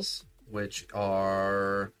goggles, which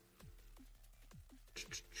are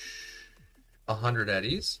 100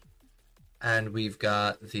 eddies, and we've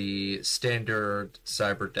got the standard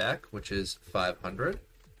cyber deck, which is 500.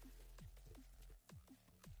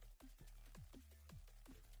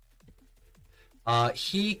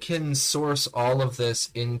 He can source all of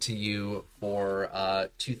this into you for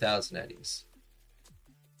 2,000 eddies.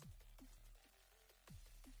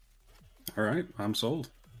 All right, I'm sold.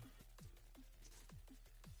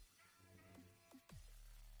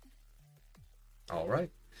 All right.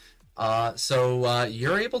 So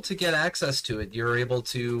you're able to get access to it. You're able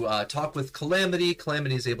to talk with Calamity.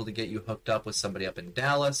 Calamity is able to get you hooked up with somebody up in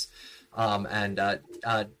Dallas. And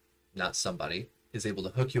not somebody, is able to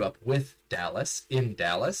hook you up with Dallas, in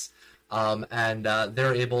Dallas. And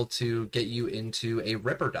they're able to get you into a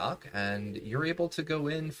Ripper dock, and you're able to go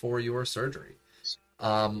in for your surgery.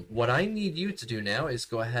 What I need you to do now is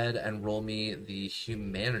go ahead and roll me the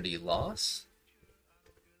humanity loss.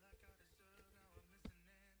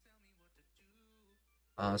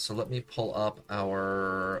 So let me pull up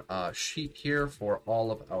our sheet here for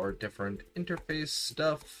all of our different interface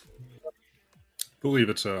stuff. I believe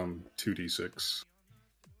it's 2d6.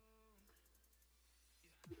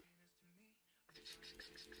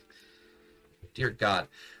 Dear God.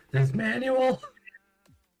 This manual.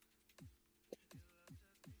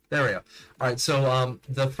 There we go. All right, so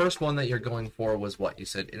the first one that you're going for was what? You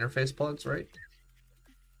said interface plugs, right?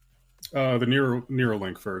 The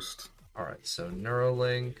Neuralink first. All right, so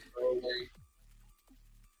Neuralink.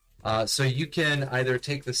 So you can either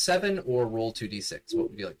take the 7 or roll 2d6. What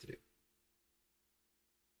would you like to do?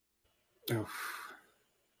 Oh.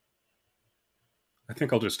 I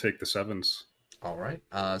think I'll just take the 7s. All right,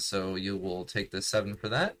 so you will take the 7 for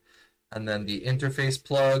that. And then the interface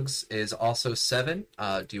plugs is also 7.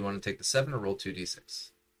 Do you want to take the 7 or roll 2d6?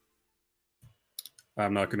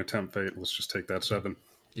 I'm not going to tempt fate. Let's just take that 7.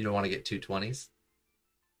 You don't want to get 2 20s?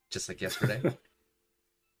 Just like yesterday?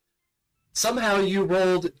 Somehow you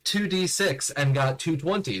rolled 2d6 and got 2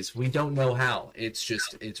 20s. We don't know how.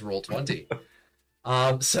 It's roll 20.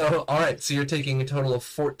 So, all right. So you're taking a total of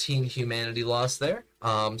 14 humanity loss there.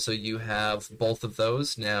 So you have both of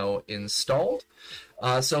those now installed.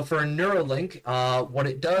 So for a Neuralink, what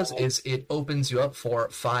it does is it opens you up for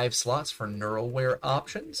 5 slots for NeuralWear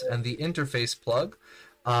options, and the interface plug,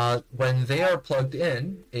 when they are plugged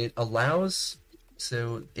in, it plugs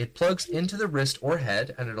into the wrist or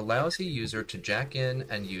head, and it allows a user to jack in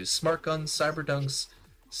and use smart guns,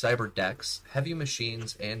 cyber decks, heavy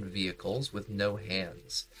machines, and vehicles with no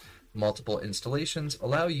hands. Multiple installations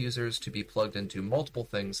allow users to be plugged into multiple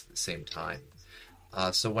things at the same time.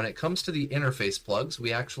 So when it comes to the interface plugs,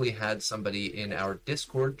 we actually had somebody in our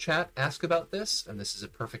Discord chat ask about this, and this is a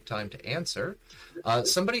perfect time to answer.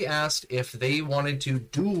 Somebody asked if they wanted to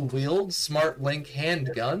dual-wield SmartLink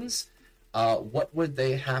handguns, what would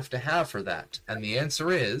they have to have for that? And the answer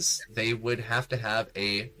is they would have to have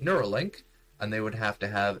a Neuralink, and they would have to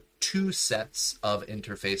have 2 sets of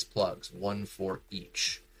interface plugs, 1 for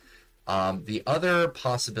each. The other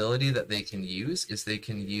possibility that they can use is they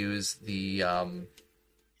can use the,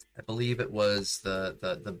 I believe it was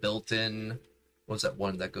the built-in, what was that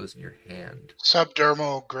one that goes in your hand?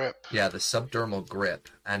 Subdermal grip. Yeah, the subdermal grip.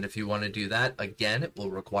 And if you want to do that, again, it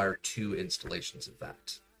will require 2 installations of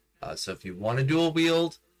that. So if you want to dual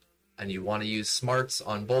wield and you want to use smarts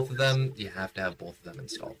on both of them, you have to have both of them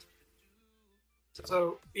installed.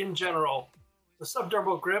 So in general, the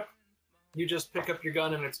subdermal grip, you just pick up your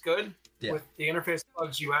gun and it's good. Yeah. With the interface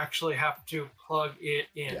plugs, you actually have to plug it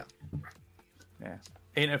in. Yeah.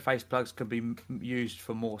 Interface plugs can be used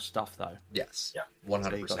for more stuff, though. Yes. Yeah.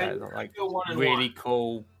 100%. So like really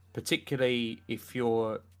cool, particularly if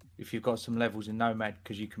you've got some levels in Nomad,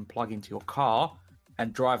 because you can plug into your car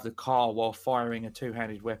and drive the car while firing a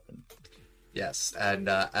 2-handed weapon. Yes, and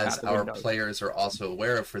as our players are also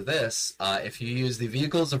aware of for this, if you use the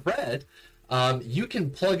Vehicles of Red, you can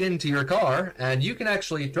plug into your car, and you can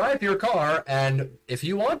actually drive your car, and if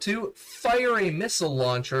you want to, fire a missile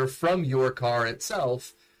launcher from your car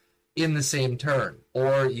itself in the same turn.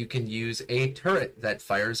 Or you can use a turret that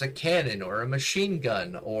fires a cannon or a machine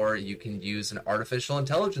gun, or you can use an artificial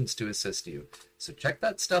intelligence to assist you. So check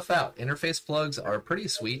that stuff out. Interface plugs are pretty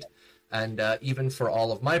sweet. And even for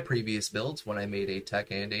all of my previous builds, when I made a Tech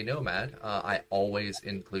and a Nomad, I always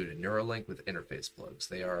included Neuralink with interface plugs.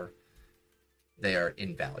 They are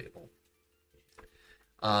invaluable.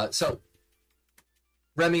 So,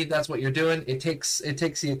 Remy, that's what you're doing. It takes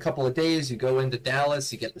you a couple of days. You go into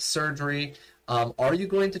Dallas, you get the surgery. Are you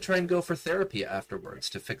going to try and go for therapy afterwards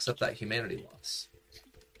to fix up that humanity loss?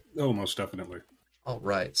 Oh, most definitely. All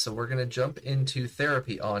right, so we're going to jump into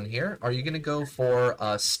therapy on here. Are you going to go for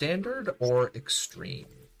standard or extreme?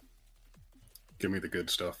 Give me the good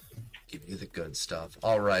stuff. Give you the good stuff.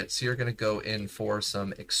 All right, so you're going to go in for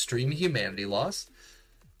some extreme humanity loss.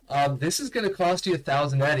 This is going to cost you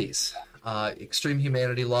 1,000 eddies. Extreme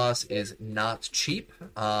humanity loss is not cheap.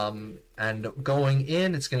 And going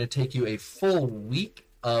in, it's going to take you a full week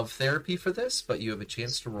of therapy for this, but you have a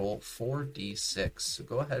chance to roll 4d6. So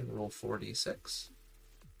go ahead and roll 4d6.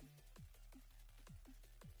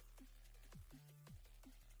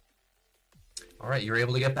 All right, you're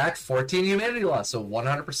able to get back 14 humanity loss. So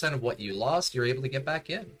 100% of what you lost, you're able to get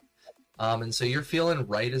back in. And so you're feeling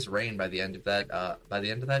right as rain by the end of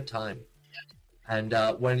that time. And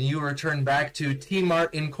when you return back to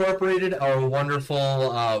T-Mart Incorporated, our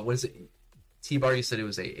wonderful, was it T-Bar? You said it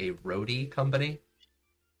was a roadie company.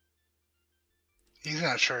 He's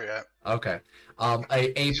not sure yet. Okay.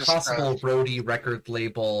 A possible roadie record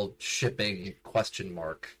label shipping ?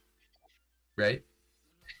 Right?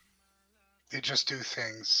 They just do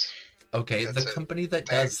things. Okay, That's the it. company that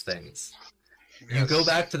Thanks. does things. Yes. You go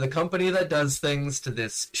back to the company that does things, to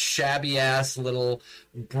this shabby-ass little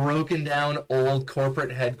broken-down old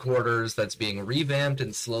corporate headquarters that's being revamped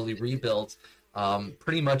and slowly rebuilt.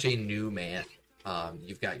 Pretty much a new man.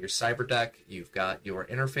 You've got your cyber deck, you've got your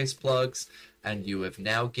interface plugs, and you have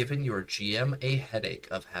now given your GM a headache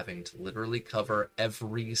of having to literally cover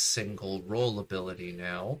every single role ability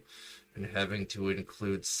now, and having to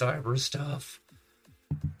include cyber stuff.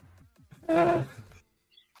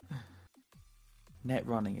 Net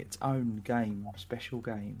running its own game, special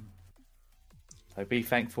game. So be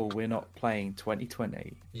thankful we're not playing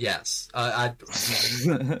 2020. Yes. I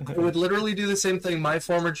would literally do the same thing my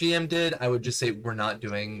former GM did. I would just say, we're not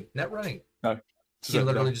doing net running. No. He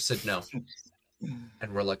literally just said no.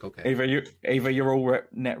 And we're like, okay. Either you're all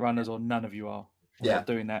net runners or none of you are. We're not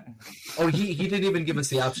doing that. Oh, he didn't even give us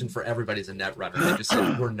the option for everybody's a net runner. They just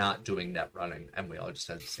said, we're not doing net running. And we all just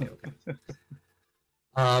had to say, okay.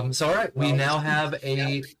 So, all right. We now have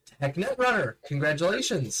a tech net runner.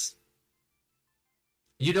 Congratulations.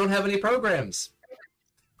 You don't have any programs.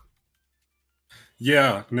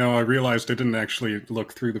 Yeah, no, I realized I didn't actually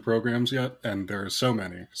look through the programs yet, and there are so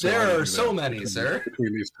many. So there are so many, sir.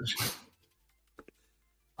 Between these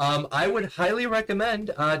I would highly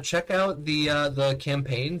recommend check out the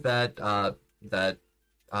campaign that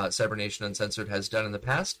Cybernation Uncensored has done in the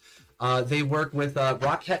past. They work with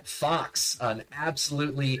Rocket Fox, an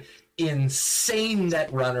absolutely insane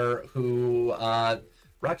net runner who...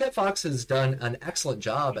 Rocket Fox has done an excellent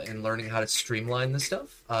job in learning how to streamline this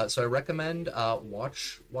stuff, so I recommend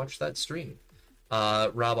watch that stream.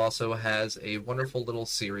 Rob also has a wonderful little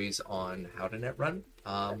series on how to net run,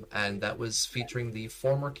 and that was featuring the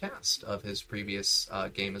former cast of his previous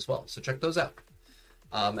game as well. So check those out.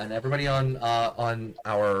 And everybody on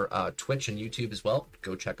our Twitch and YouTube as well,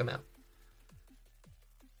 go check them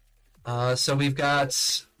out. So we've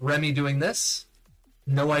got Remy doing this.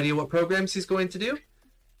 No idea what programs he's going to do.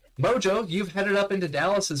 Mojo, you've headed up into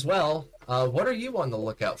Dallas as well. What are you on the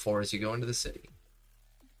lookout for as you go into the city?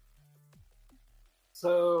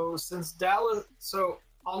 So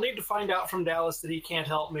I'll need to find out from Dallas that he can't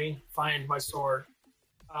help me find my sword.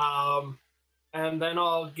 And then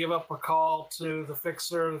I'll give up a call to the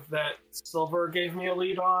fixer that Silver gave me a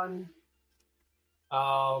lead on.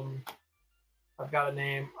 I've got a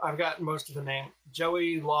name. I've got most of the name.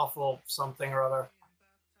 Joey Lawful something or other.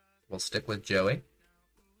 We'll stick with Joey.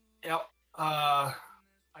 Yep. I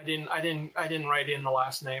didn't write in the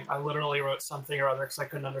last name. I literally wrote something or other because I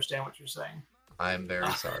couldn't understand what you're saying. I'm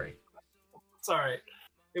very sorry. It's all right.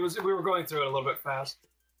 We were going through it a little bit fast.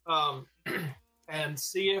 And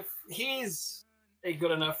see if he's a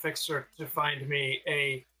good enough fixer to find me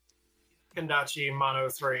a Kendachi Mono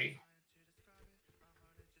 3.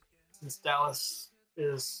 Since Dallas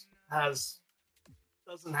doesn't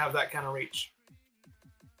have that kind of reach.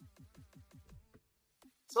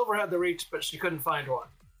 Silver had the reach, but she couldn't find one.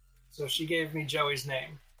 So she gave me Joey's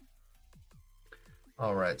name.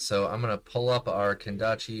 All right, so I'm going to pull up our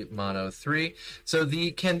Kendachi Mono 3. So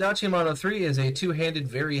the Kendachi Mono 3 is a two-handed,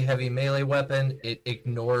 very heavy melee weapon. It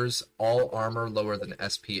ignores all armor lower than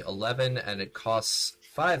SP 11, and it costs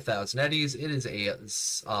 5,000 eddies. It is a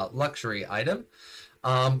luxury item.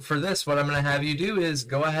 For this, what I'm going to have you do is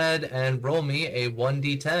go ahead and roll me a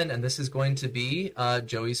 1d10, and this is going to be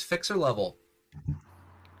Joey's fixer level.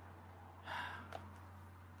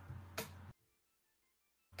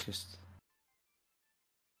 Just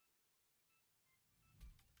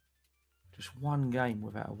one game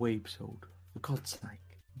without a weeb sword. For God's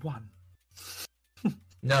sake. One.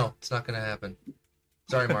 No, it's not going to happen.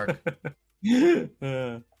 Sorry, Mark.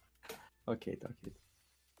 Okay.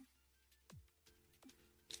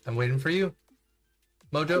 I'm waiting for you.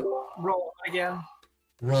 Mojo? Roll again.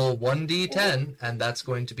 Roll 1d10, and that's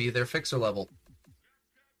going to be their fixer level.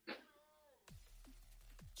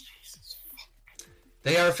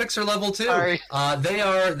 They are fixer level too. Sorry. They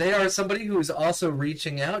are somebody who is also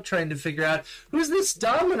reaching out, trying to figure out who's this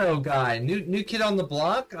Domino guy. New kid on the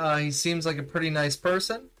block. He seems like a pretty nice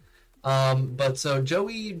person. But so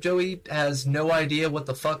Joey has no idea what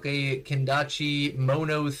the fuck a Kendachi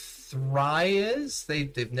Mono 3 is.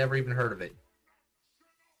 They've never even heard of it.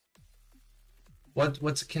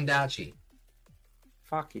 What's a Kendachi?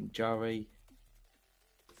 Fucking Joey.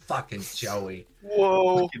 Fucking Joey.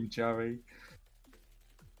 Whoa. Fucking Joey.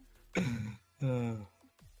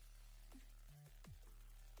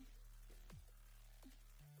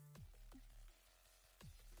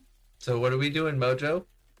 So what are we doing, Mojo?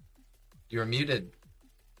 You're muted.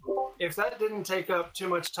 If that didn't take up too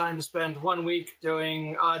much time to spend 1 week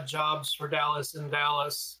doing odd jobs for Dallas in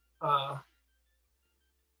Dallas, I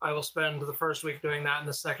will spend the first week doing that and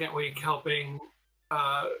the second week helping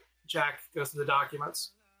Jack go through the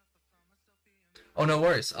documents. Oh, no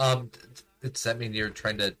worries. Does that mean you're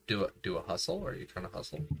trying to do a hustle, or are you trying to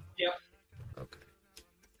hustle? Yep. Okay.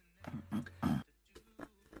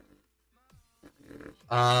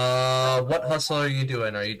 What hustle are you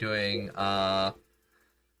doing? Are you doing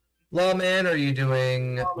lawman, or are you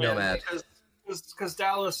doing nomad? Because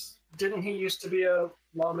Dallas, didn't he used to be a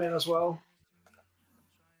lawman as well?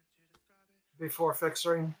 Before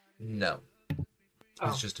fixering? No.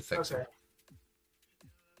 He's just a fixer. Okay.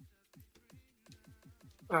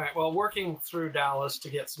 All right, well, working through Dallas to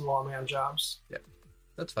get some lawman jobs. Yeah,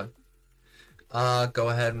 that's fine. Go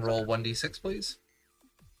ahead and roll 1d6, please.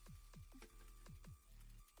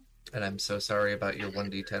 And I'm so sorry about your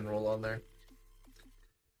 1d10 roll on there.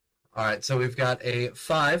 All right, so we've got a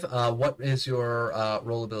 5. What is your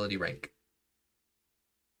rollability rank?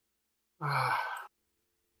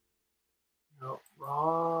 No,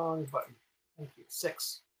 wrong button. Thank you.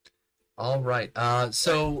 6. All right.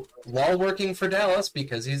 So while working for Dallas,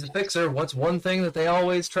 because he's a fixer, what's one thing that they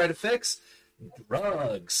always try to fix?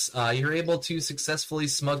 Drugs. You're able to successfully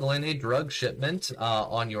smuggle in a drug shipment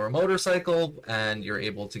on your motorcycle, and you're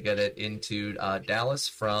able to get it into Dallas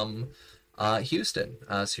from Houston.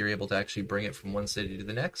 So you're able to actually bring it from one city to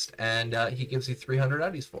the next, and he gives you 300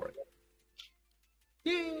 eddies for it.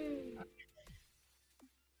 Yay!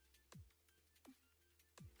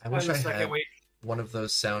 I wish I had one of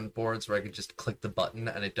those soundboards where I could just click the button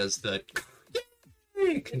and it does the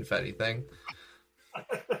confetti thing.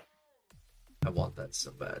 I want that so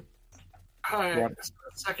bad. All right. So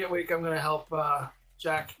the second week, I'm going to help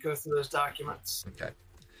Jack go through those documents. Okay.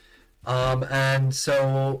 And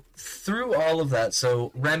so through all of that,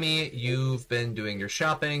 so Remy, you've been doing your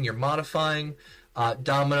shopping, you're modifying.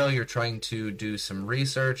 Domino, you're trying to do some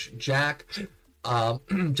research. Jack's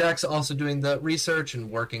also doing the research and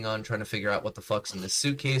working on trying to figure out what the fuck's in this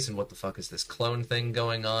suitcase and what the fuck is this clone thing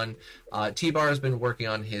going on. T-Bar has been working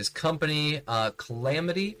on his company,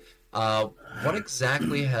 Calamity. What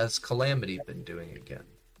exactly has Calamity been doing again?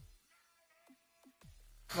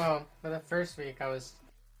 Well, for the first week, I was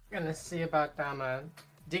gonna see about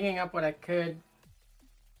digging up what I could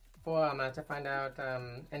for to find out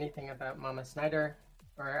anything about Mama Snyder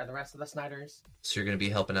or the rest of the Snyders. So you're gonna be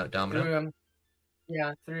helping out Domino?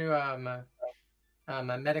 Through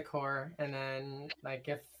Medicore, and then like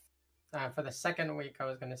if for the second week, I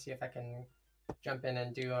was gonna see if I can jump in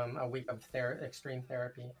and do a week of extreme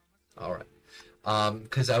therapy. All right.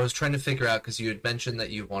 Because I was trying to figure out, because you had mentioned that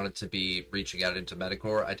you wanted to be reaching out into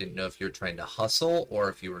Medicore. I didn't know if you were trying to hustle or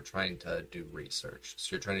if you were trying to do research.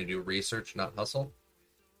 So you're trying to do research, not hustle?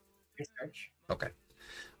 Research. Okay.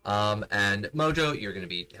 And Mojo, you're going to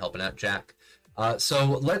be helping out Jack.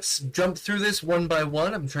 So let's jump through this one by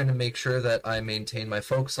one. I'm trying to make sure that I maintain my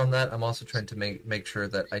focus on that. I'm also trying to make sure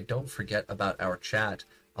that I don't forget about our chat.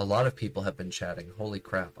 A lot of people have been chatting. Holy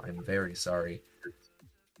crap, I'm very sorry.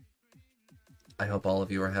 I hope all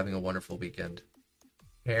of you are having a wonderful weekend.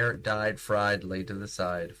 Hair dyed, fried, laid to the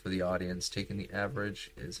side. For the audience, taking the average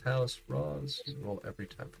is house. Raws roll every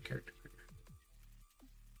time for character creation.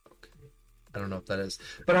 Okay. I don't know if that is.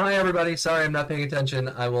 But hi, everybody. Sorry, I'm not paying attention.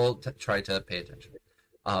 I will try to pay attention.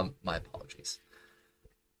 My apologies.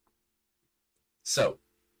 So,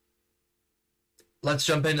 let's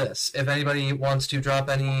jump into this. If anybody wants to drop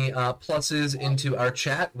any pluses into our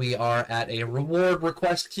chat, we are at a reward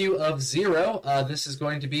request queue of 0. This is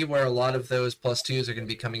going to be where a lot of those +2s are going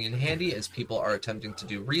to be coming in handy as people are attempting to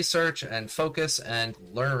do research and focus and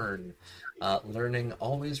learn. Learning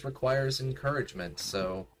always requires encouragement,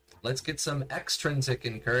 so let's get some extrinsic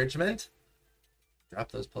encouragement.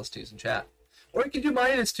 Drop those +2s in chat. Or you can do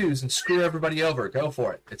 -2s and screw everybody over. Go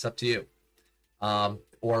for it. It's up to you.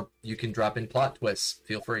 Or you can drop in plot twists.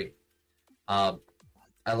 Feel free. I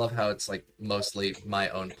love how it's like mostly my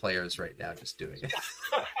own players right now just doing it.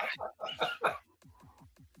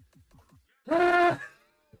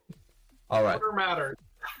 All right. Order matters.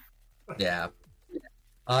 Yeah.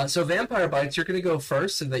 So Vampire Bites, you're going to go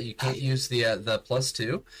first so that you can't use the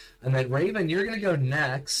 +2. And then Raven, you're going to go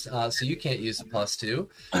next so you can't use the +2.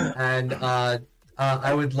 And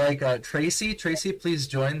I would like Tracy. Tracy, please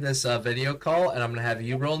join this video call, and I'm going to have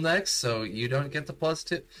you roll next so you don't get the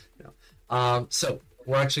 +2. No. So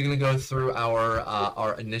we're actually going to go through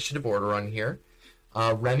our initiative order on here.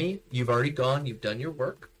 Remy, you've already gone. You've done your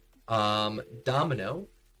work. Domino,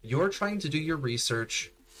 you're trying to do your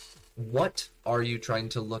research. What are you trying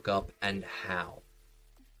to look up and how?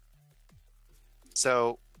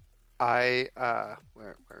 So, where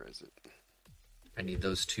is it? I need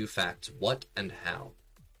those 2 facts. What and how?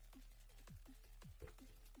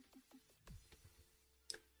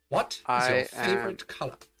 What is your favorite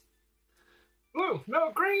color? Blue,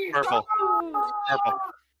 no, green. Purple. Oh! Purple.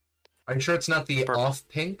 Are you sure it's not the Purple. off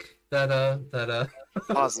pink that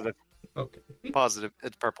Positive. Okay. Positive.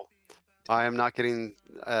 It's purple. I am not getting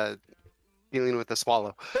dealing with a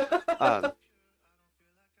swallow.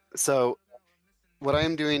 So what I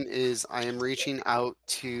am doing is I am reaching out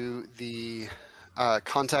to the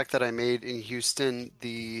contact that I made in Houston.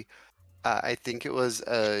 I think it was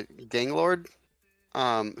a gang lord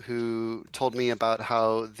who told me about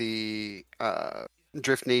how the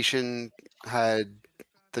Drift Nation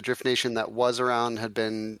that was around had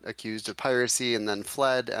been accused of piracy and then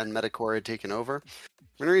fled, and Metacore had taken over.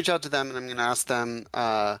 I'm going to reach out to them and I'm going to ask them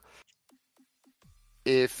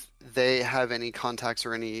if they have any contacts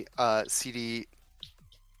or any CD,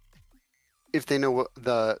 if they know what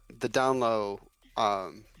the down low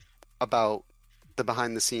about the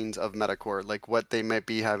behind the scenes of Metacore, like what they might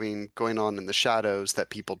be having going on in the shadows that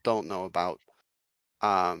people don't know about,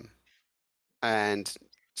 and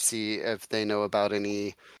see if they know about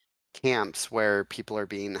any camps where people are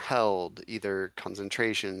being held, either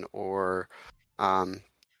concentration or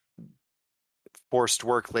forced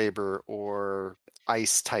work labor or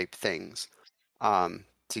ICE type things, to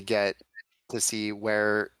see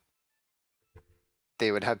where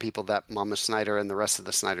they would have people that Mama Snyder and the rest of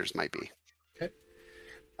the Snyders might be. Okay.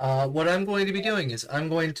 What I'm going to be doing is I'm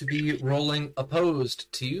going to be rolling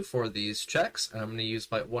opposed to you for these checks, and I'm going to use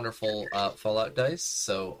my wonderful Fallout dice,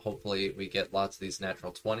 so hopefully we get lots of these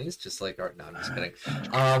natural 20s, just like our... No, I'm just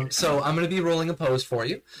kidding. So I'm going to be rolling opposed for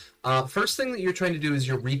you. First thing that you're trying to do is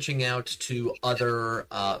you're reaching out to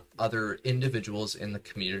other individuals in the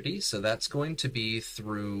community, so that's going to be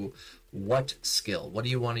through... What skill? What do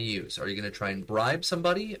you want to use? Are you going to try and bribe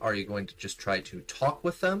somebody? Are you going to just try to talk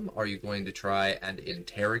with them? Are you going to try and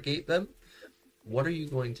interrogate them? What are you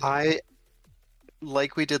going to do?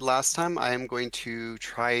 Like we did last time, I am going to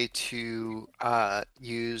try to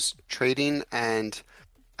use trading and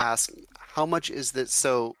ask how much is this.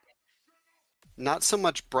 So not so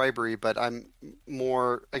much bribery, but I'm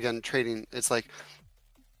more, again, trading. It's like,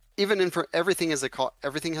 even everything has a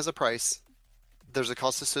price. There's a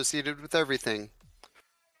cost associated with everything.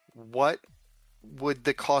 What would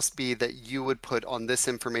the cost be that you would put on this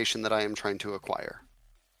information that I am trying to acquire?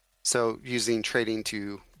 So using trading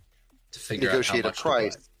to figure negotiate out a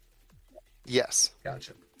price. Yes.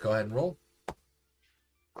 Gotcha. Go ahead and roll.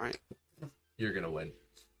 All right. You're going to win.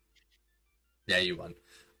 Yeah, you won.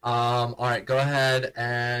 All right, go ahead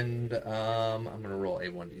and I'm going to roll a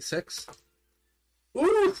 1d6.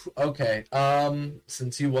 Oof. Okay.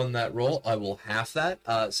 Since you won that roll, I will half that.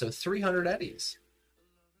 So 300 eddies.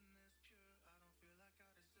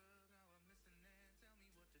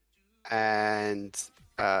 And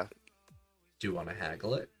do you want to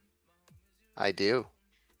haggle it? I do.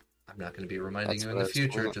 I'm not going to be reminding you in the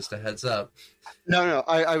future. Just a heads up. No.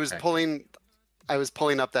 I was pulling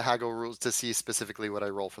up the haggle rules to see specifically what I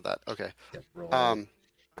roll for that. Okay. Yep, roll.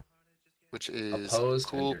 Which is opposed,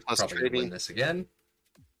 cool. and you're Plus probably trading. Win this again.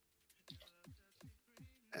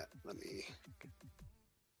 Let me.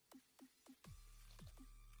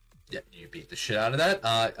 Yeah, you beat the shit out of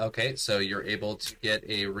that. Okay, so you're able to get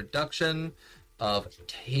a reduction of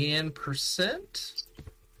 10%.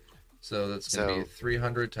 So that's going to be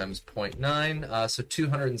 300 times 0.9, so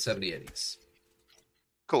 270 eddies.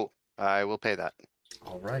 Cool. I will pay that.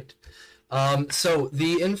 All right. So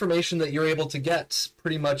the information that you're able to get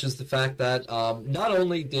pretty much is the fact that not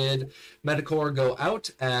only did Metacore go out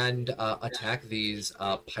and attack these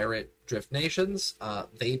pirate drift nations,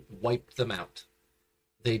 they wiped them out.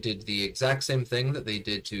 They did the exact same thing that they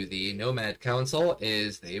did to the Nomad Council,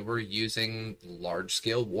 is they were using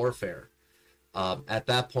large-scale warfare. At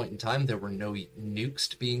that point in time, there were no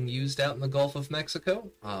nukes being used out in the Gulf of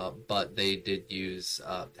Mexico, but they did use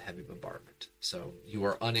heavy bombardment. So you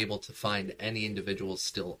are unable to find any individuals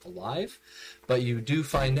still alive, but you do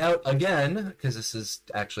find out again, because this is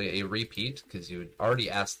actually a repeat, because you had already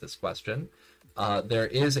asked this question, there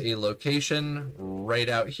is a location right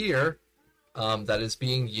out here that is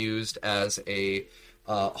being used as a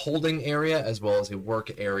holding area as well as a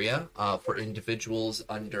work area for individuals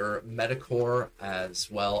under Metacore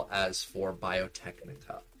as well as for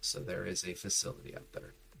Biotechnica. So there is a facility up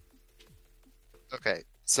there. Okay,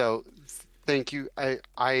 so thank you.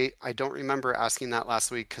 I don't remember asking that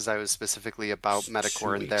last week because I was specifically about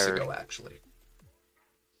Metacore and their... 2 weeks ago, actually.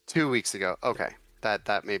 2 weeks ago. Okay,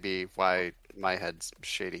 that may be why my head's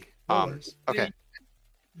shady. Okay.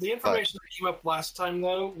 The information that came up last time,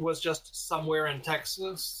 though, was just somewhere in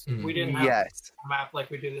Texas. Mm-hmm. We didn't have a map like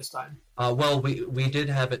we do this time. Well, we did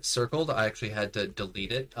have it circled. I actually had to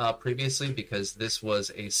delete it previously because this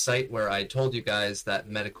was a site where I told you guys that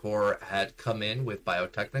Metacore had come in with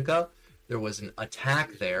Biotechnica. There was an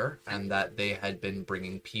attack there, and that they had been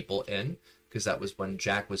bringing people in, because that was when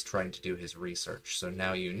Jack was trying to do his research. So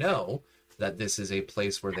now you know that this is a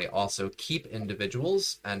place where they also keep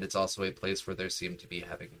individuals, and it's also a place where they seem to be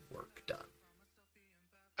having work done.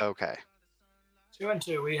 Okay. 2 and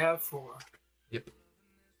 2, we have 4. Yep.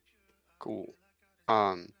 Cool.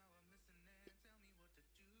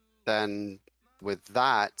 Then with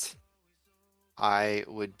that, I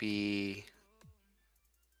would be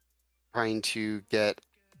trying to get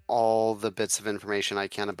all the bits of information I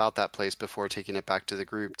can about that place before taking it back to the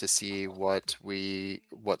group to see what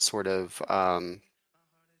sort of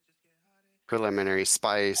preliminary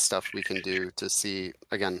spy stuff we can do to see.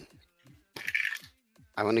 Again,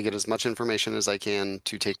 I want to get as much information as I can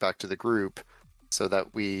to take back to the group so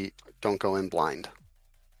that we don't go in blind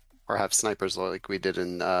or have snipers like we did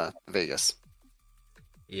in Vegas.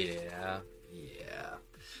 Yeah.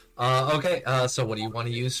 Okay, so what do you want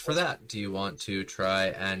to use for that? Do you want to try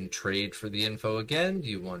and trade for the info again? Do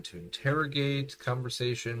you want to interrogate,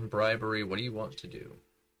 conversation, bribery? What do you want to do?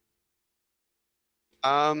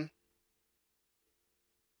 Yeah,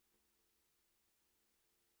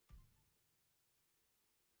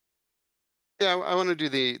 I want to do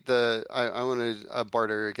I want to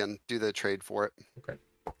barter again, do the trade for it. Okay.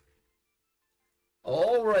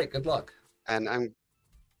 All right, good luck. And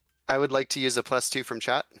I would like to use a +2 from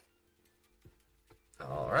chat.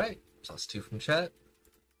 All right, +2 from chat.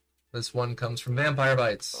 This one comes from Vampire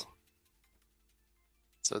Bites.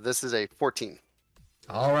 So this is a 14.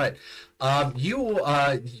 All right. You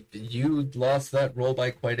lost that roll by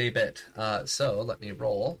quite a bit. So let me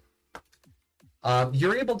roll.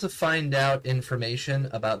 You're able to find out information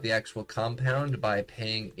about the actual compound by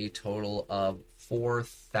paying a total of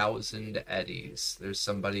 4,000 eddies. There's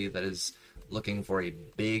somebody that is looking for a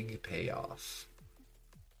big payoff.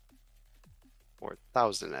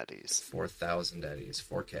 4,000 eddies. 4,000 eddies,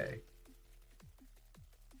 4K.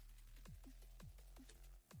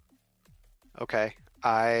 Okay.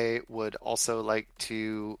 I would also like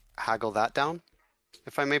to haggle that down,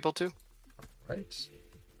 if I'm able to. Right.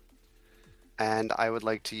 And I would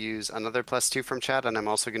like to use another +2 from chat, and I'm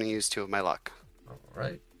also going to use 2 of my luck. All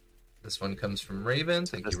right. This one comes from Raven.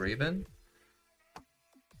 Thank you, Raven.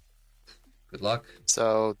 Good luck.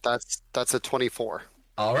 So that's a 24.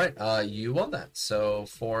 All right. You won that. So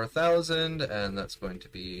 4,000, and that's going to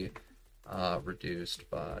be reduced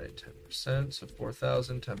by 10%. So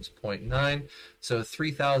 4,000 times 0.9. So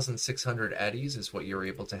 3,600 eddies is what you're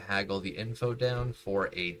able to haggle the info down for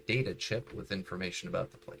a data chip with information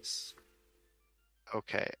about the place.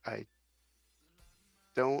 Okay, I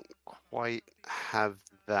don't quite have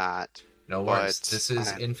that. No worries. This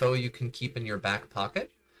is info you can keep in your back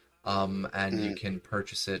pocket, and you can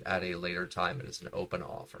purchase it at a later time. It is an open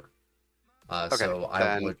offer. So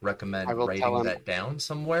I would recommend writing that down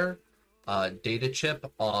somewhere. Data chip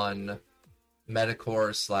on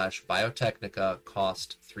Medicore/Biotechnica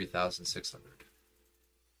cost 3,600.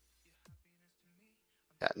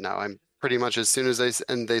 Yeah, no, I'm pretty much as soon as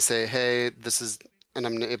they say, hey, this is, and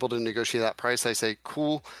I'm able to negotiate that price, I say,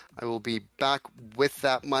 cool, I will be back with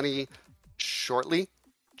that money shortly.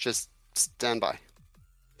 Just stand by.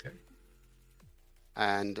 Okay.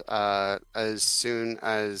 And as soon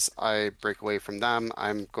as I break away from them,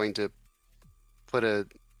 I'm going to put a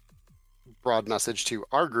broad message to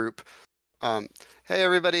our group. Hey,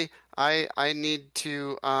 everybody, I need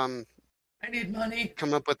to I need money.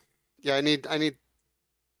 Come up with, yeah, I need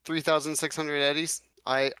 3,600 eddies.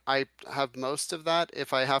 I have most of that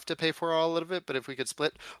if I have to pay for all of it, but if we could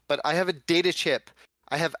split. But I have a data chip.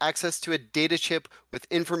 I have access to a data chip with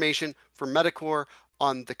information for Medicore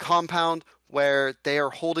on the compound where they are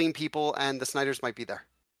holding people and the Snyders might be there.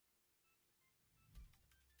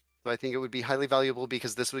 So I think it would be highly valuable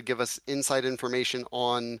because this would give us inside information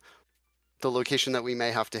on the location that we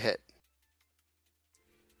may have to hit.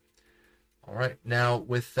 All right. Now,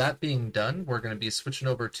 with that being done, we're going to be switching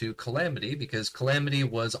over to Calamity because Calamity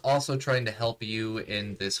was also trying to help you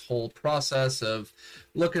in this whole process of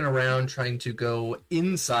looking around, trying to go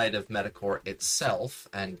inside of Medicore itself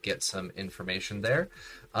and get some information there.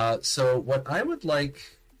 So what I would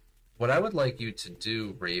like you to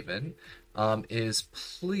do, Raven, is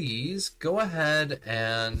please go ahead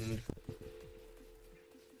and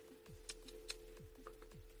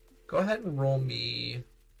roll me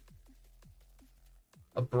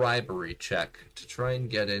a bribery check to try and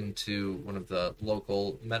get into one of the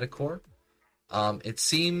local Medicore. It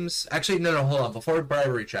seems... Actually, no, hold on. Before a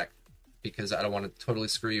bribery check, because I don't want to totally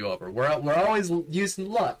screw you over. We're always using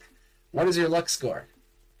luck. What is your luck score?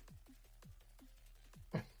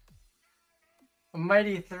 A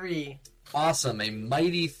mighty 3. Awesome, a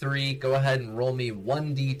mighty 3. Go ahead and roll me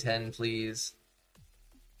 1d10, please.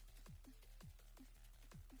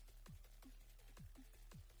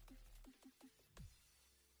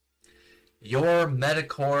 Your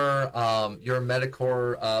Metacore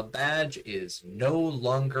badge is no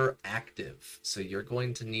longer active, so you're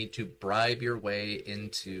going to need to bribe your way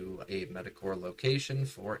into a Metacore location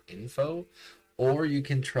for info, or you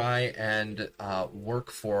can try and work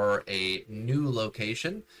for a new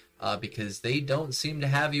location because they don't seem to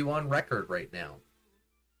have you on record right now.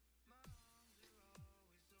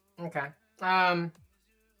 Okay.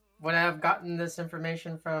 Would I have gotten this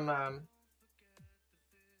information from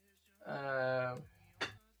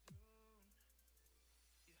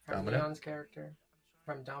Domino? Leon's character?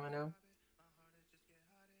 From Domino?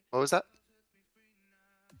 What was that?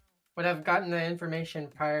 Would I have gotten the information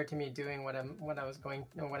prior to me doing what I was doing?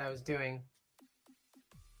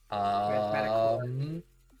 With Metacore?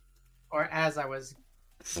 Or as I was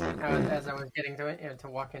getting to it, to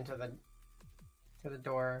walk into the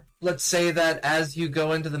door. Let's say that as you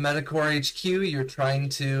go into the Metacore HQ, you're trying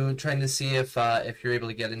to see if you're able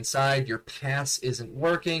to get inside. Your pass isn't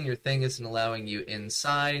working. Your thing isn't allowing you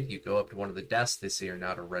inside. You go up to one of the desks. They say you're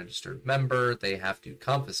not a registered member. They have to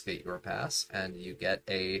confiscate your pass, and you get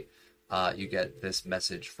this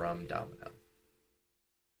message from Domino.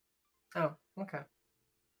 Oh, okay.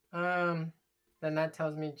 Then that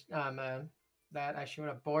tells me that I should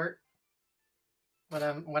abort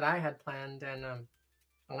what I had planned, and I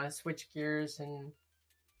want to switch gears and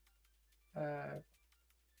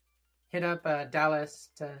hit up Dallas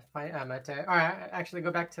to find or actually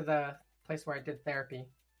go back to the place where I did therapy.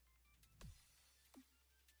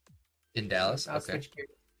 In Dallas, I'll okay. switch gears.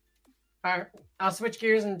 All right, I'll switch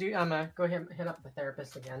gears and go ahead and hit up the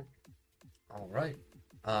therapist again. All right.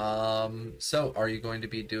 So are you going to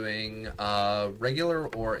be doing regular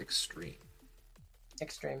or extreme?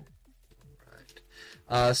 Extreme.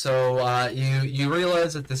 So you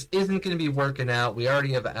realize that this isn't going to be working out. We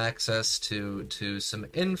already have access to some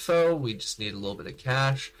info. We just need a little bit of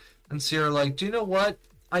cash. And so you're like, do you know what?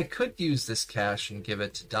 I could use this cash and give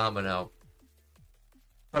it to Domino,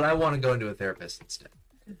 but I want to go into a therapist instead.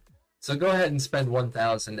 So go ahead and spend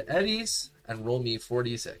 1,000 eddies and roll me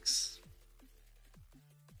 46.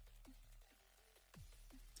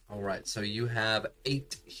 All right, so you have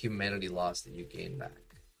 8 humanity loss that you gain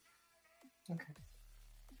back. Okay.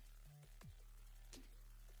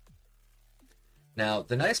 Now,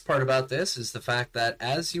 the nice part about this is the fact that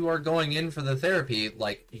as you are going in for the therapy,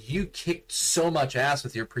 like, you kicked so much ass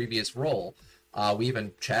with your previous roll. We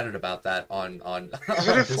even chatted about that on Is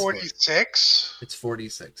it a 46? It's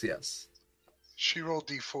 46, yes. She rolled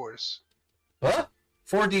d4s. What?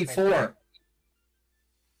 4d4.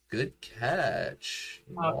 Good catch.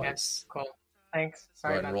 Okay, Nice. cool. Thanks. Go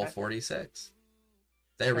Sorry ahead and about roll that. 46.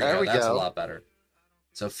 There we There go. we That's go. a lot better.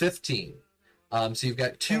 So 15. So you've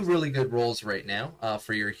got 2 really good rolls right now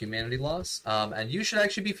for your humanity loss, and you should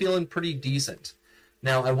actually be feeling pretty decent.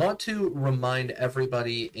 Now, I want to remind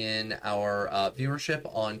everybody in our viewership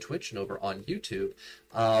on Twitch and over on YouTube,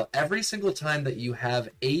 every single time that you have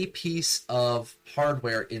a piece of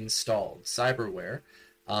hardware installed, cyberware,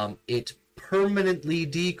 it permanently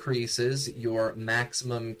decreases your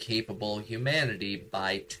maximum capable humanity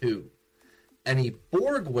by 2. Any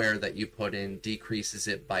Borgware that you put in decreases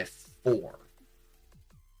it by 4.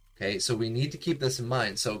 Okay, so we need to keep this in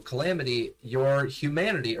mind. So, Calamity, your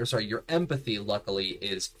empathy, luckily,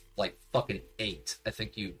 is like fucking 8. I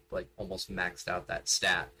think you like almost maxed out that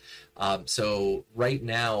stat. So right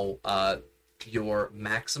now, your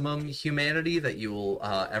maximum humanity that you will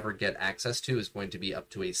ever get access to is going to be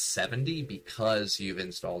up to a 70 because you've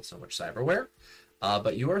installed so much cyberware.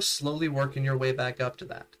 But you are slowly working your way back up to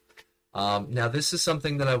that. Now, this is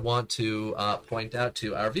something that I want to point out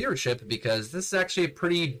to our viewership because this is actually a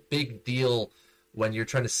pretty big deal when you're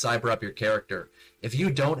trying to cyber up your character. If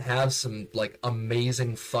you don't have some like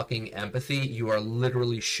amazing fucking empathy, you are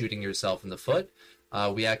literally shooting yourself in the foot.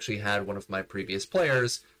 We actually had one of my previous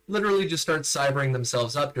players literally just start cybering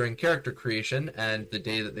themselves up during character creation, and the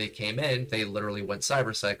day that they came in, they literally went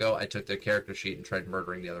cyber psycho. I took their character sheet and tried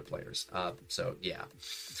murdering the other players. So yeah.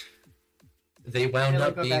 They wound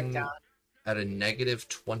up being at a negative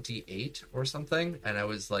 28 or something, and I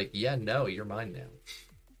was like, yeah, no, you're mine now.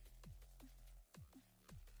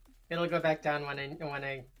 It'll go back down when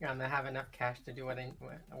I have enough cash to do what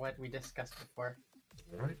we discussed before.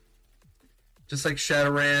 All right. Just like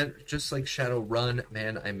Shadowrun,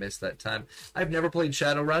 man, I missed that time. I've never played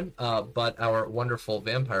Shadowrun, but our wonderful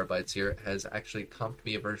Vampire Bites here has actually comped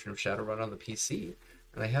me a version of Shadowrun on the PC,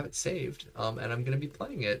 and I have it saved, and I'm going to be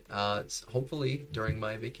playing it, hopefully during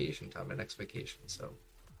my vacation time, my next vacation. So,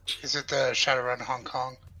 is it the Shadowrun Hong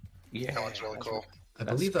Kong? Yeah, that one's really cool. I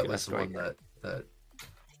believe that was the one that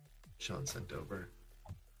Sean sent over.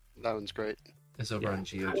 That one's great. It's over on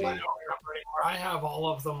GOG. I have all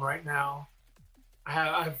of them right now.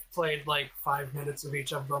 I've played like 5 minutes of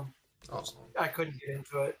each of them. Oh. I couldn't get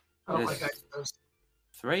into it. I don't like ISOs.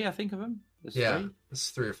 3, I think, of them. There's Yeah, 3. it's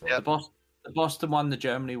 3 or 4. The Boston one, the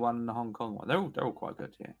Germany one, and the Hong Kong one. They're all quite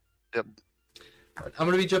good. Yeah. Yep. I'm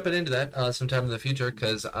going to be jumping into that sometime in the future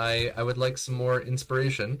because I would like some more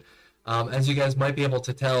inspiration. As you guys might be able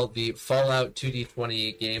to tell, the Fallout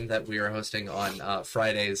 2D20 game that we are hosting on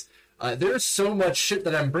Fridays, there's so much shit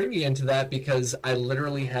that I'm bringing into that because I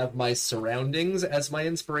literally have my surroundings as my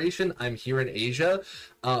inspiration. I'm here in Asia,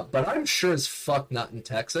 but I'm sure as fuck not in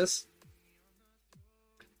Texas.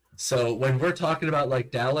 So when we're talking about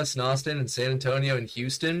like Dallas and Austin and San Antonio and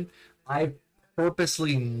Houston, I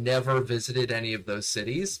purposely never visited any of those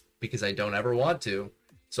cities because I don't ever want to.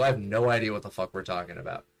 So I have no idea what the fuck we're talking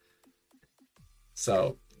about.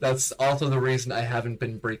 So that's also the reason I haven't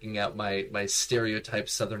been breaking out my stereotype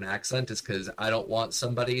Southern accent, is because I don't want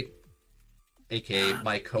somebody, aka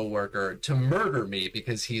my coworker, to murder me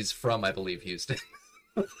because he's from, I believe, Houston.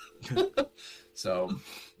 So,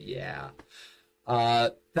 yeah.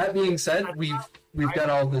 That being said, we've got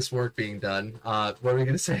all this work being done. What are we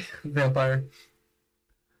gonna say, Vampire?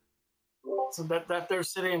 So that there's a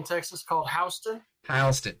city in Texas called Houston.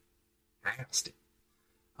 Houston.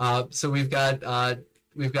 So we've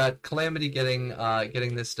got Calamity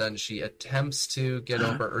getting this done. She attempts to get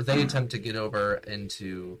over, or they attempt to get over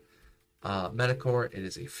into Metacore. It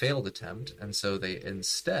is a failed attempt, and so they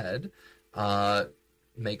instead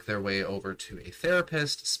make their way over to a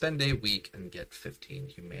therapist, spend a week, and get 15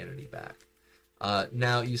 humanity back.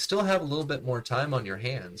 Now, you still have a little bit more time on your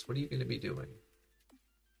hands. What are you going to be doing?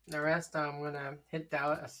 The rest, I'm going to hit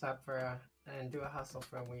Dallas up and do a hustle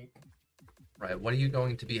for a week. Right, what are you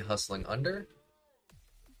going to be hustling under?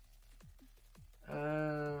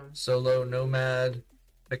 Solo, Nomad,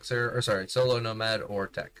 Fixer, or sorry, Solo, Nomad, or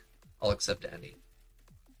Tech. I'll accept any.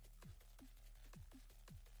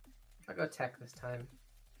 I'll go Tech this time.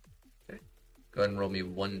 Okay. Go ahead and roll me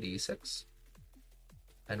 1d6.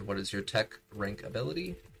 And what is your Tech rank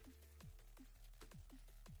ability?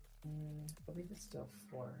 I believe it's still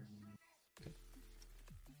 4.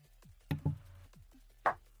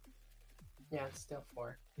 Yeah, it's still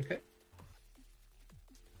 4. Okay.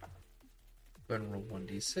 Go ahead and roll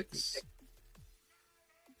 1d6.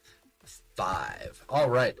 5. All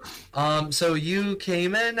right. So you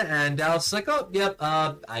came in, and Dallas is like, "Oh, yep.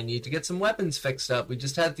 I need to get some weapons fixed up. We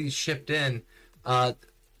just had these shipped in.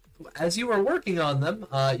 As you were working on them,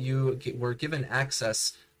 you were given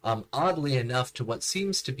access, oddly enough, to what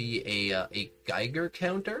seems to be a Geiger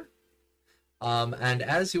counter. And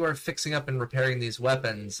as you are fixing up and repairing these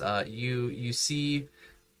weapons, you see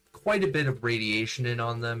quite a bit of radiation in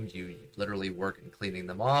on them. You literally work in cleaning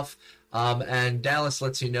them off. And Dallas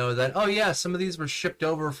lets you know that, oh yeah, some of these were shipped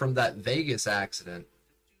over from that Vegas accident.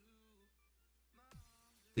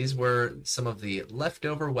 These were some of the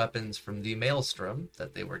leftover weapons from the Maelstrom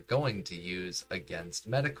that they were going to use against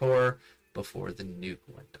Metacore before the nuke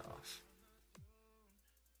went off.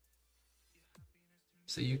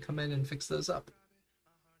 So you come in and fix those up.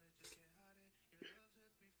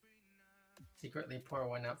 Secretly pour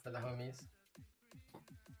one out for the homies.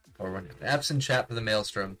 Pour one out. Absent chat for the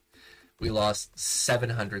Maelstrom. We lost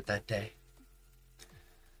 700 that day.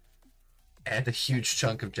 And a huge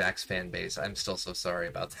chunk of Jack's fan base. I'm still so sorry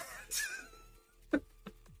about that.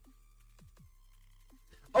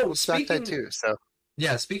 Oh, speaking too. So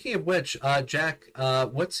yeah, speaking of which, Jack,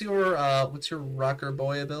 what's your rocker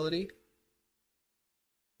boy ability?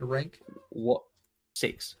 Your rank? What?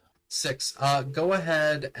 6. 6. Go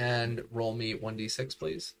ahead and roll me 1d6,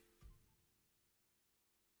 please.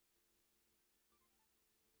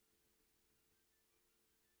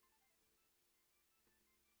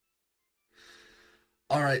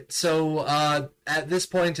 All right, so at this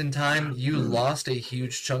point in time, you lost a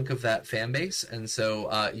huge chunk of that fan base, and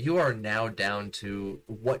so you are now down to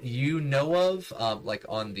what you know of, like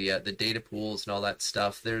on the data pools and all that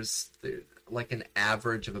stuff. There's like an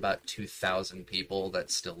average of about 2,000 people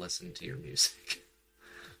that still listen to your music.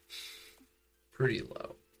 Pretty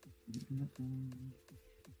low.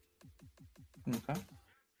 Okay.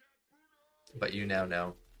 But you now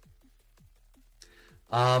know.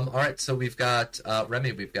 All right, so we've got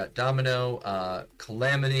Remy, we've got Domino,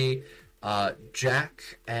 Calamity,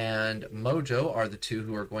 Jack, and Mojo are the two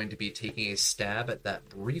who are going to be taking a stab at that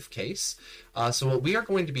briefcase. So what we are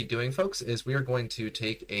going to be doing, folks, is we are going to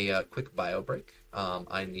take a quick bio break.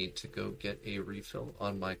 I need to go get a refill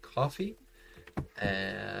on my coffee,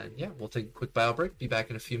 And yeah, we'll take a quick bio break, be back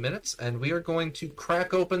in a few minutes, and we are going to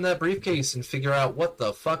crack open that briefcase and figure out what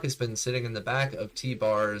the fuck has been sitting in the back of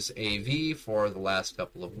T-Bar's AV for the last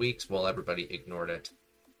couple of weeks while everybody ignored it.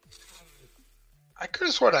 I could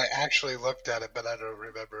have sworn I actually looked at it, but I don't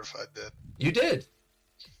remember if I did. You did!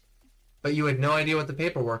 But you had no idea what the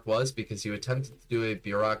paperwork was because you attempted to do a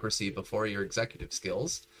bureaucracy before your executive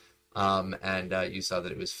skills. And you saw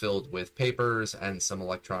that it was filled with papers and some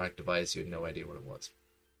electronic device. You had no idea what it was.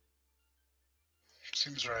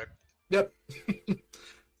 Seems right. Yep.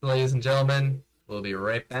 Ladies and gentlemen, we'll be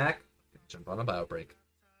right back. Jump on a bio break.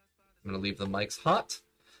 I'm going to leave the mics hot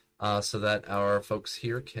so that our folks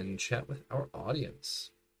here can chat with our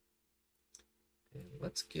audience. And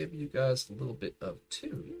let's give you guys a little bit of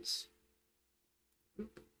tunes.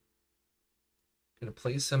 Oop. Gonna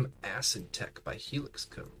play some Acid Tech by Helix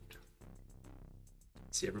Code.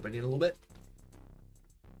 See everybody in a little bit.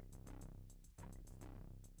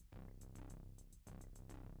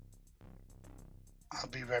 I'll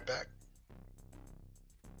be right back.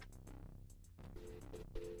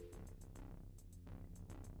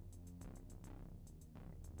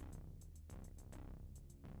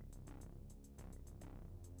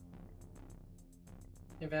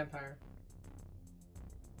 A vampire.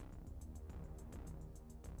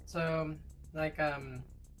 So, like, I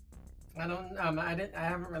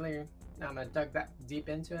haven't really, dug that deep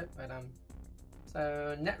into it, but,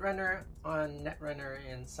 so Netrunner on Netrunner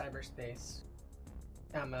in cyberspace,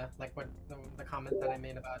 like what the comment that I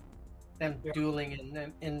made about them dueling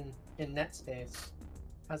in net space,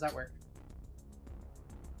 how's that work?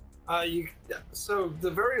 So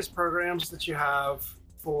the various programs that you have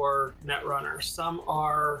for Netrunner, some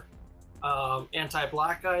are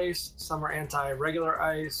anti-black ice, some are anti-regular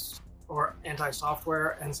ice or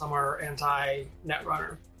anti-software, and some are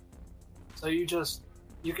anti-Netrunner. So you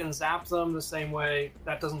can zap them the same way.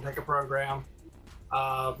 That doesn't take a program.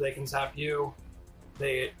 They can zap you.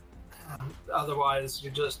 Otherwise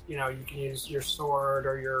you just, you can use your sword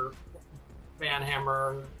or your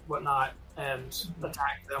banhammer and whatnot and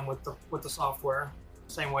attack them with the software.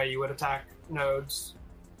 Same way you would attack nodes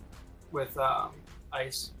with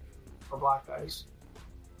ice or black ice.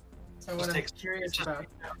 So what I'm curious about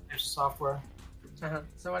software.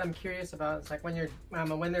 So what I'm curious about is like when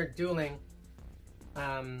they're dueling,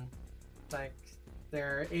 like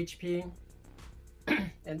their HP,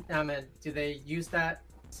 and do they use that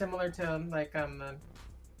similar to like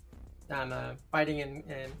fighting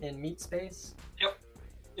in meat space?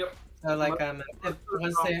 Yep. So like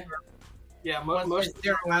once they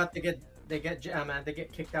zero out, they get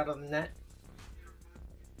kicked out of the net.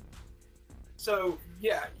 So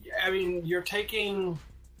yeah, I mean, you're taking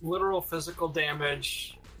literal physical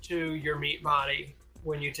damage to your meat body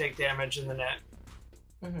when you take damage in the net.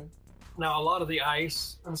 Mm-hmm. Now, a lot of the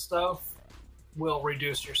ice and stuff will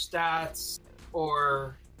reduce your stats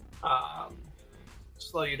or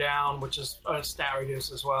slow you down, which is a stat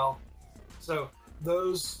reduce as well. So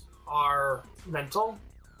those are mental,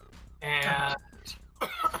 and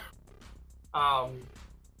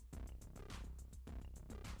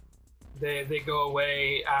they go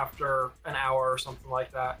away after an hour or something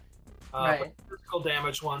like that. Right. But physical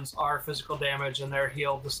damage ones are physical damage, and they're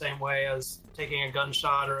healed the same way as taking a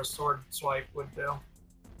gunshot or a sword swipe would do.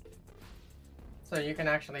 So you can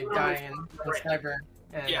actually die in cyber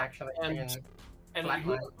and actually and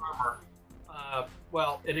ignore armor.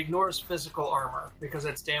 Well, it ignores physical armor because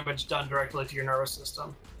it's damage done directly to your nervous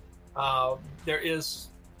system. There is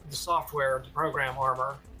the software to program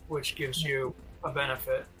armor, which gives you a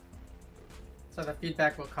benefit. So the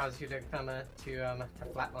feedback will cause you to come to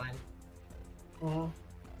flatline.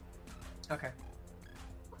 Mm-hmm. Okay.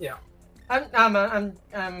 Yeah. I'm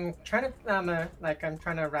trying to I'm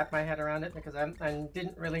trying to wrap my head around it because I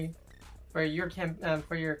didn't really for your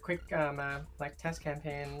quick like test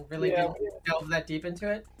campaign really didn't delve that deep into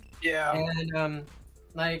it. Yeah. And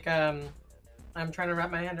I'm trying to wrap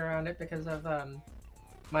my head around it because of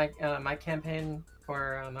my campaign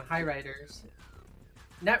for High Riders.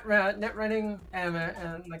 Net running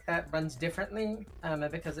like that runs differently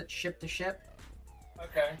because it's ship to ship.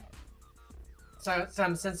 Okay. So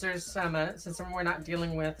since we're not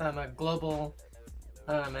dealing with a global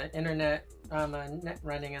internet net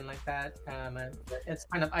running and like that, it's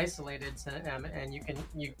kind of isolated. So, and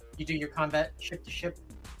you do your combat ship to ship,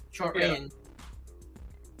 short range.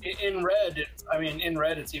 In red,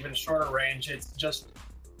 it's even shorter range. It's just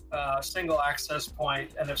a single access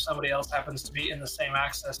point, and if somebody else happens to be in the same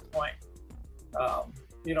access point,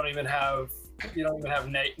 you don't even have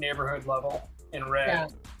neighborhood level in red. Yeah.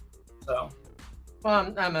 So.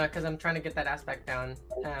 Well, because I'm trying to get that aspect down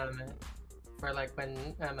for like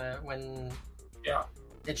when Yeah.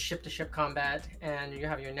 it's ship-to-ship combat, and you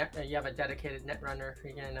have you have a dedicated net runner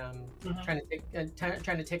who can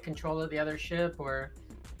trying to take control of the other ship,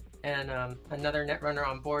 and another net runner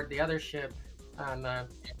on board the other ship,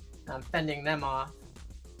 fending them off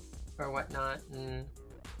or whatnot, and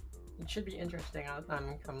it should be interesting.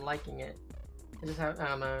 I'm liking it. I just have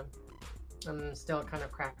I'm still kind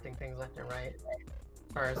of crafting things left and right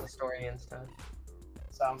as far as the story and stuff.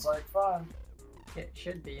 Sounds like fun. It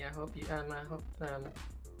should be. I hope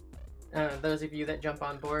those of you that jump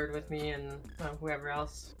on board with me and whoever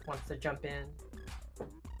else wants to jump in.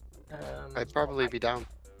 I'd probably be down.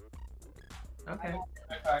 Okay.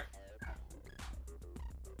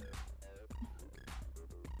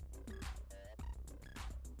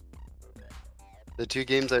 The 2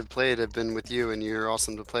 games I've played have been with you, and you're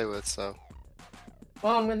awesome to play with. So.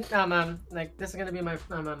 Well, I'm gonna like this is gonna be my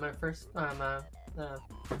my first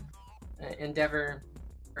endeavor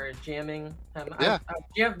for jamming. Yeah.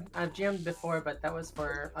 I've jammed before, but that was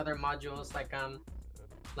for other modules like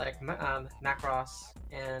Macross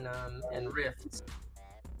and Rifts.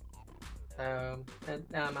 So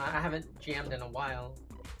I haven't jammed in a while.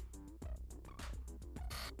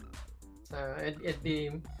 So it'd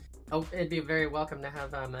be very welcome to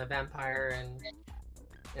have a vampire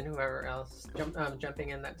and whoever else jumping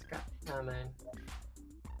in that's got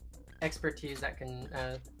expertise that can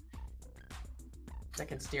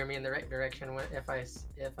steer me in the right direction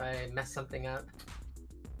if I mess something up.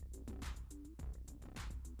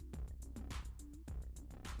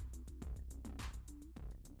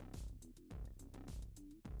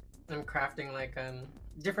 I'm crafting like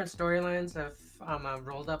different storylines. I've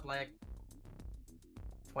rolled up like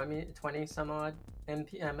 20 some odd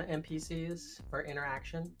NPCs for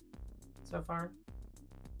interaction so far.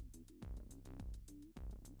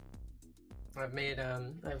 I've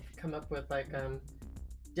come up with like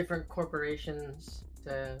different corporations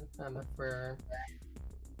for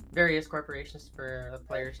various corporations for the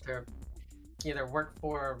players to either work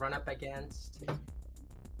for or run up against.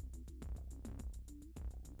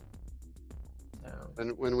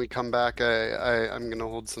 When we come back, I'm gonna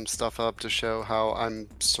hold some stuff up to show how I'm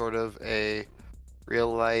sort of a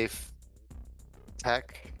real life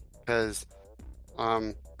tech, because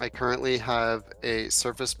I currently have a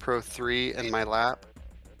Surface Pro 3 in my lap,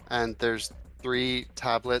 and there's 3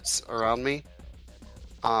 tablets around me,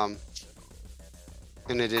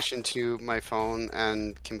 in addition to my phone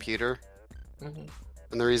and computer. Mm-hmm.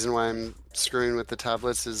 And the reason why I'm screwing with the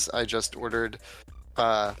tablets is I just ordered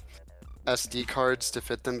SD cards to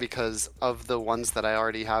fit them, because of the ones that I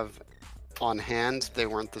already have on hand, they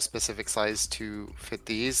weren't the specific size to fit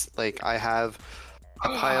these. Like, I have a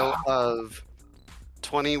pile of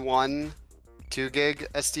 21 2GB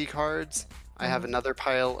SD cards. I have another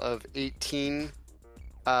pile of 18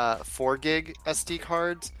 4GB SD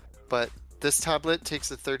cards, but this tablet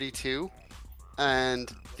takes a 32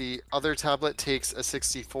 and the other tablet takes a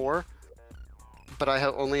 64, but I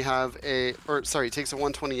only have it takes a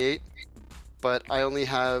 128, but I only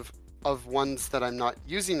have, of ones that I'm not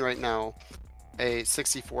using right now, a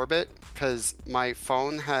 64-bit, because my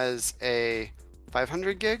phone has a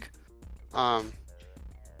 500 gig.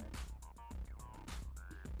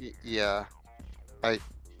 Yeah,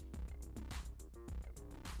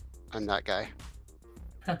 I'm that guy.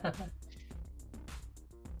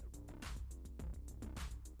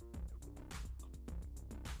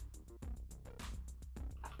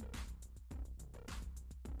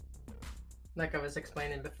 Like I was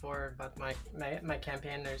explaining before about my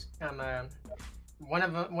campaign, there's one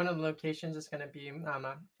of the locations is going to be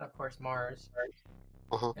of course Mars,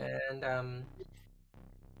 and I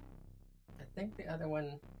think the other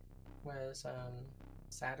one was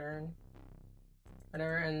Saturn,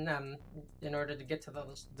 whatever. And in order to get to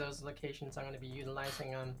those locations, I'm going to be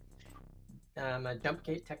utilizing a jump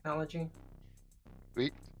gate technology.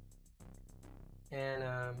 Sweet. And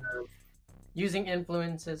using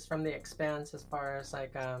influences from the Expanse as far as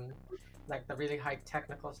like the really high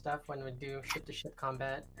technical stuff when we do ship-to-ship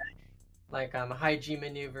combat, like high G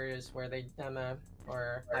maneuvers where they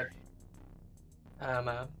or like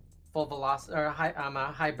full velocity or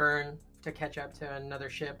high burn to catch up to another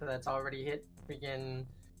ship that's already hit freaking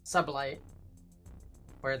sublight,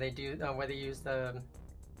 where they use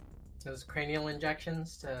those cranial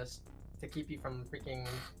injections to keep you from freaking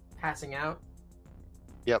passing out.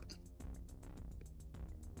 Yep.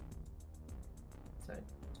 So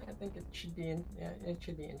I think it should be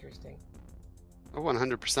interesting. Oh,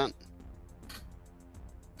 100%.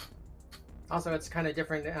 Also, it's kind of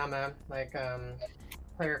different,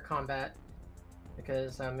 player combat,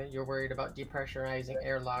 because you're worried about depressurizing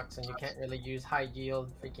airlocks and you can't really use high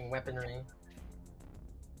yield freaking weaponry.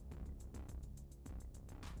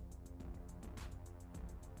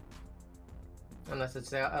 Unless it's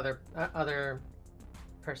the other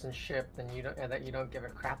person's ship, then that you don't give a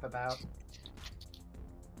crap about.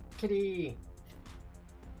 Kitty.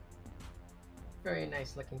 Very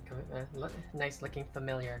nice looking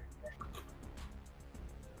familiar.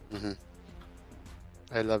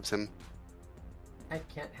 I loves him. I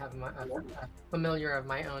can't have a familiar of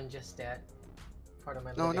my own just yet. Part of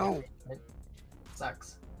my No. arrangement.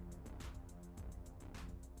 Sucks.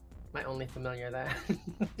 My only familiar that.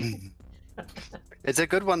 It's a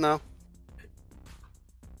good one though.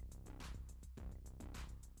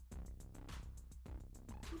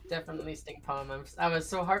 Definitely Stink Palm. I was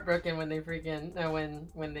so heartbroken when they freaking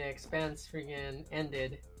when the Expanse freaking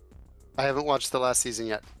ended. I haven't watched the last season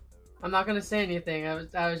yet. I'm not gonna say anything. I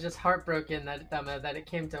was just heartbroken that it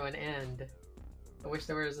came to an end. I wish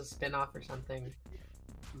there was a spin-off or something.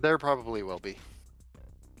 There probably will be.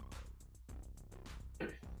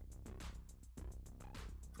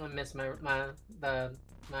 I miss my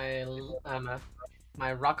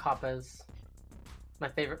rock hoppers. My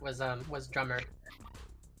favorite was Drummer.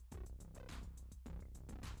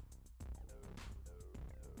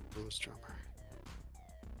 Who was Drummer?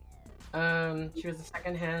 She was the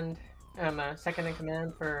second in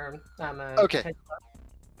command for Okay.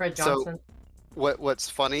 Fred Johnson. So what's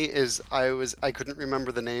funny is I couldn't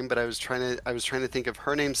remember the name, but I was trying to think of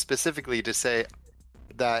her name specifically to say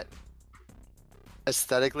that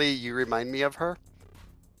aesthetically you remind me of her.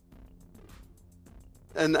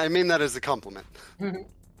 And I mean that as a compliment.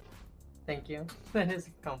 Thank you. That is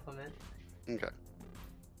a compliment. Okay.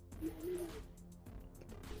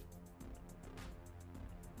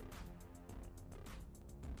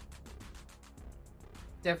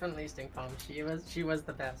 Definitely Stink Palm. She was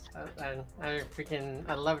the best.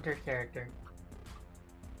 I loved her character.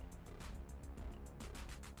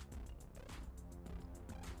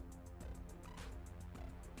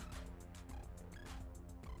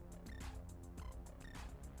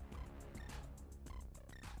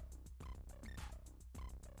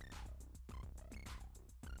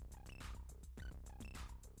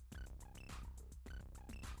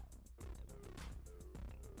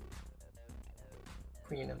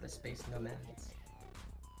 Queen of the Space Nomads.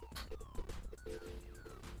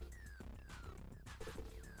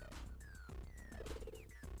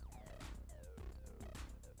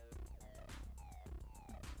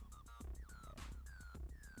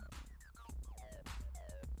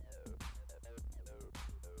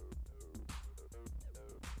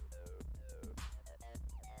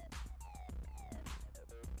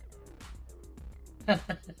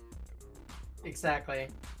 Exactly.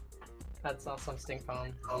 That's awesome, Stink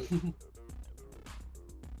Palm.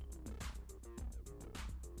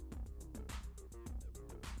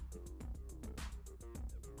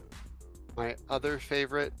 My other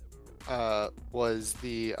favorite was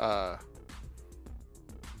the I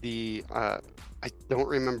don't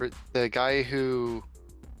remember the guy who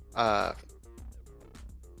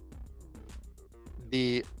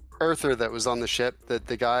the Earther that was on the ship,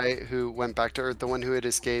 the guy who went back to Earth, the one who had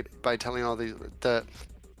escaped by telling all the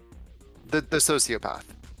sociopath,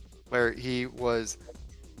 where he was,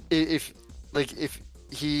 if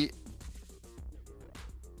he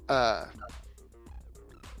the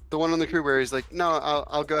one on the crew where he's like, no,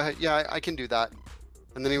 I'll go ahead, yeah, I can do that,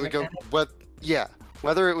 and then he would go,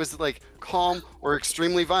 whether it was like calm or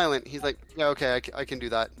extremely violent, he's like, yeah, okay, I can do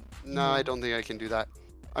that. No, I don't think I can do that.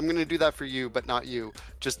 I'm gonna do that for you, but not you.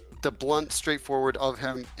 Just the blunt, straightforward of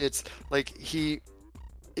him. It's like it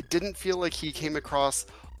didn't feel like he came across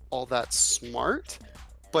all that smart,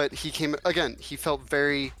 but he felt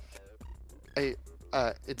very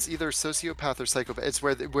it's either sociopath or psychopath. It's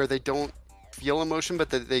where they don't feel emotion, but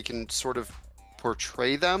that they can sort of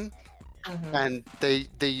portray them. And they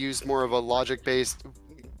use more of a logic-based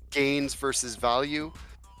gains versus value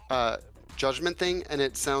judgment thing, and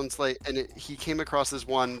it sounds like, he came across as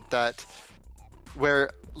one that where,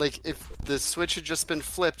 like, if the switch had just been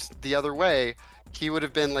flipped the other way, he would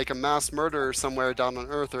have been like a mass murderer somewhere down on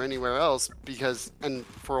Earth or anywhere else, and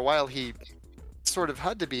for a while he sort of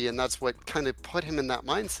had to be, and that's what kind of put him in that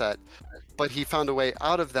mindset. But he found a way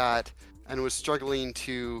out of that and was struggling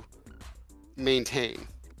to maintain.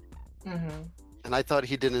 And I thought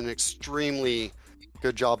he did an extremely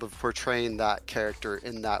good job of portraying that character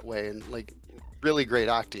in that way, and like really great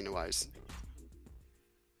acting wise.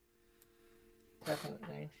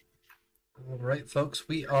 Definitely. All right, folks,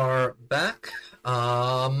 we are back.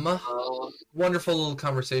 Wonderful little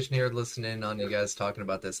conversation here. Listening on you guys talking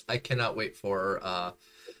about this. I cannot wait for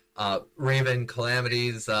Raven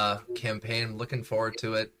Calamity's campaign. I'm looking forward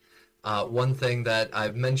to it. One thing that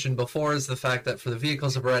I've mentioned before is the fact that for the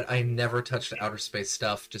Vehicles of Bread, I never touched outer space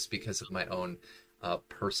stuff just because of my own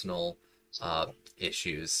personal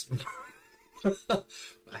issues.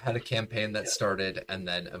 I had a campaign that started and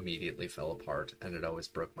then immediately fell apart, and it always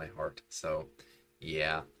broke my heart. So,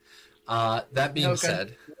 yeah. That being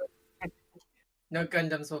said... No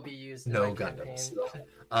Gundams will be used in No my Gundams.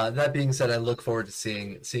 campaign. That being said, I look forward to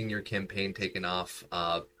seeing your campaign taken off.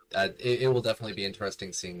 It will definitely be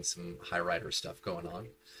interesting seeing some High Rider stuff going on.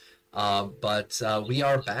 But we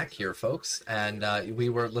are back here, folks, and we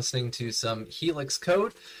were listening to some Helix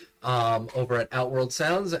Code over at Outworld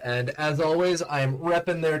Sounds, and as always, I'm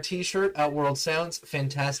repping their t-shirt. Outworld Sounds,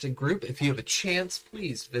 fantastic group. If you have a chance,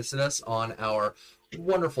 please visit us on our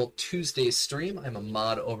wonderful Tuesday stream. I'm a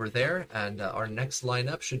mod over there, and our next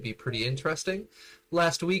lineup should be pretty interesting.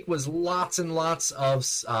 Last week was lots and lots of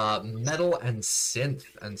metal and synth,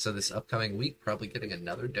 and so this upcoming week, probably getting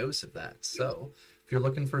another dose of that. So, if you're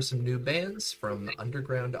looking for some new bands from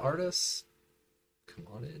underground artists, come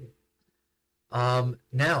on in.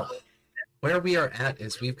 Now, where we are at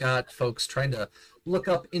is we've got folks trying to look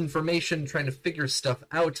up information, trying to figure stuff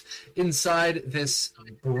out inside this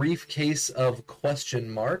briefcase of question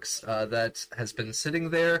marks that has been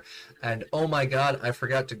sitting there. And oh my god, I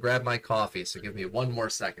forgot to grab my coffee, so give me one more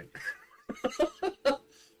second.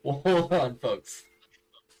 Well, hold on, folks.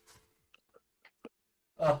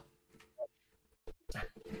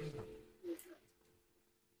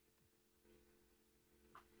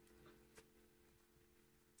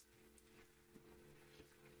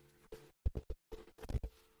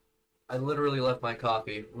 I literally left my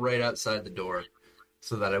coffee right outside the door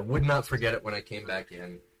so that I would not forget it when I came back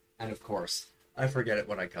in. And of course, I forget it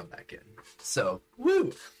when I come back in. So,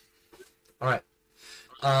 woo! Alright.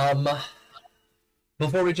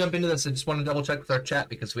 Before we jump into this, I just want to double check with our chat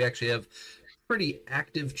because we actually have pretty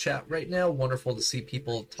active chat right now. Wonderful to see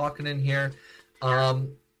people talking in here.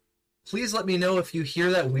 Please let me know if you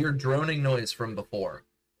hear that weird droning noise from before.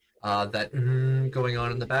 That going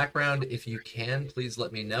on in the background. If you can, please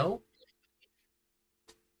let me know.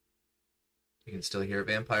 You can still hear a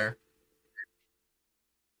vampire.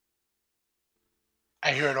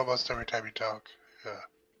 I hear it almost every time you talk. Yeah.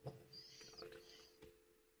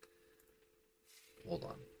 Hold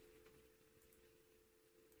on.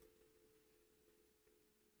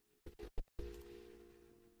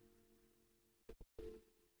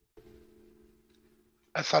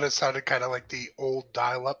 I thought it sounded kind of like the old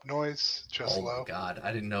dial-up noise, just low. Oh god,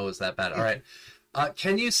 I didn't know it was that bad. All right.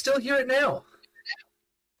 Can you still hear it now?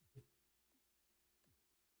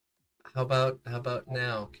 How about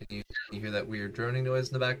now? Can you hear that weird droning noise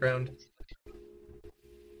in the background?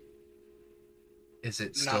 Is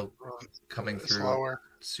it still coming through lower.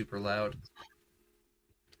 Super loud?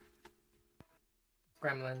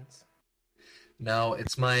 Gremlins. No,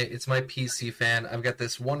 it's my PC fan. I've got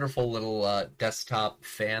this wonderful little desktop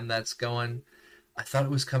fan that's going. I thought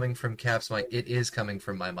it was coming from Cap's mic. It is coming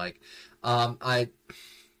from my mic.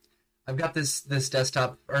 I've got this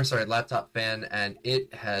laptop fan, and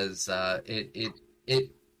it has it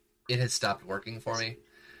has stopped working for me,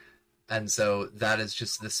 and so that is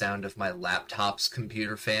just the sound of my laptop's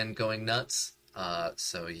computer fan going nuts.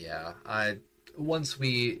 So yeah, once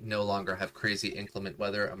we no longer have crazy inclement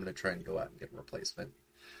weather, I'm gonna try and go out and get a replacement.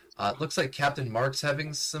 Looks like Captain Mark's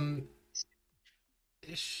having some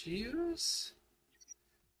issues.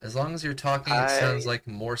 As long as you're talking, it sounds like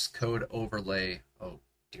Morse code overlay. Oh,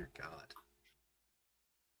 dear God.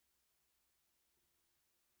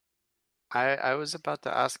 I was about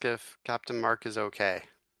to ask if Captain Mark is okay.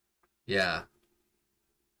 Yeah.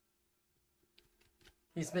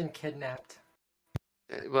 He's been kidnapped.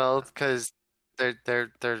 Well, because there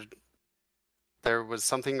was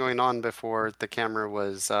something going on before the camera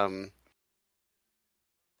was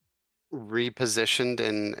repositioned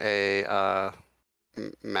in a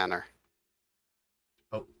manner.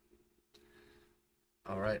 Oh.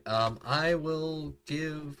 All right. I will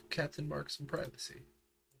give Captain Mark some privacy.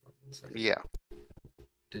 Yeah.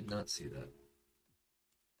 Did not see that.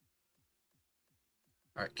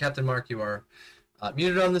 All right, Captain Mark, you are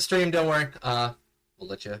muted on the stream. Don't worry. We'll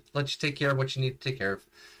let you take care of what you need to take care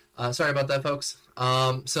of. Sorry about that, folks.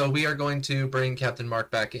 So we are going to bring Captain Mark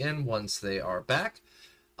back in once they are back.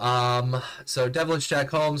 So Devilish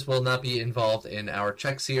Jack Holmes will not be involved in our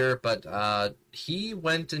checks here, but he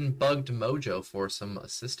went and bugged Mojo for some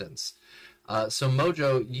assistance. So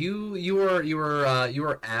Mojo, you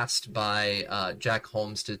were asked by Jack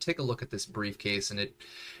Holmes to take a look at this briefcase, and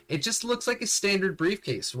it just looks like a standard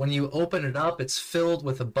briefcase. When you open it up, it's filled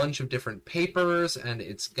with a bunch of different papers, and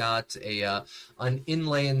it's got an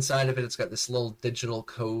inlay inside of it. It's got this little digital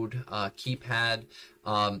code keypad.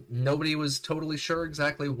 Nobody was totally sure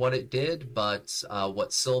exactly what it did, but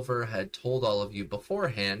what Silver had told all of you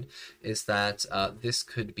beforehand is that this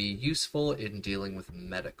could be useful in dealing with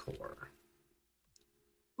Metacore.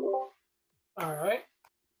 All right.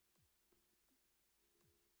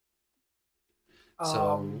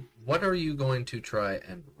 So, what are you going to try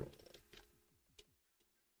and roll?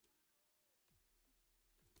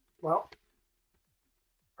 Well,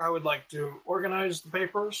 I would like to organize the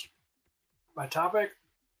papers by topic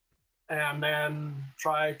and then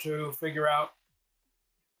try to figure out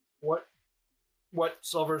what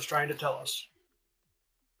Silver's trying to tell us.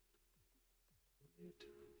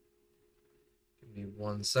 Give me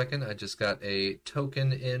 1 second. I just got a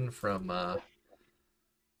token in from let's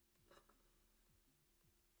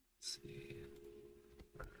see.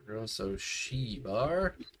 So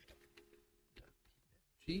Shebar.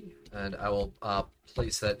 And I will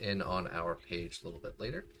place that in on our page a little bit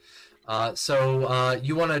later. So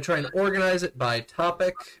you want to try and organize it by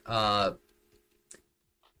topic.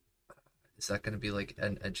 Is that going to be like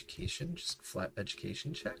an education, just flat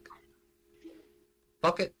education check?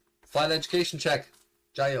 Fuck it. Flat education check.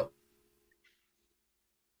 Jayo.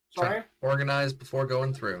 Sorry? Organize before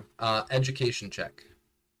going through. Education check.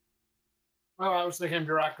 Well, I was thinking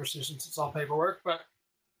bureaucracy since it's all paperwork, but...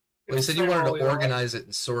 Well, you said you wanted to organize it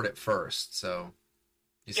and sort it first, so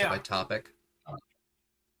you said by topic.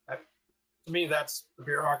 To me, that's the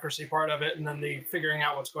bureaucracy part of it, and then the figuring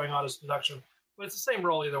out what's going on is deduction. But it's the same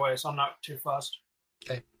roll either way, so I'm not too fussed.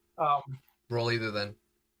 Okay. Roll either then.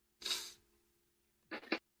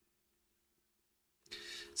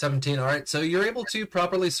 17. All right. So you're able to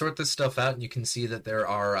properly sort this stuff out, and you can see that there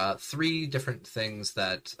are 3 different things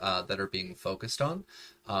that are being focused on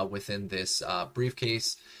within this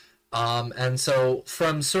briefcase. And so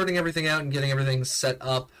from sorting everything out and getting everything set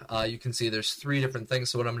up, you can see there's 3 different things.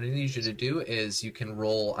 So what I'm going to need you to do is you can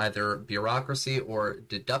roll either bureaucracy or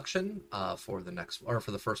deduction for the next or for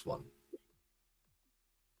the first one.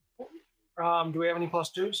 Do we have any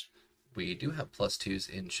 +2s? We do have +2s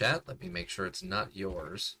in chat. Let me make sure it's not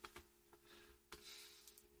yours.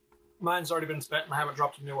 Mine's already been spent and I haven't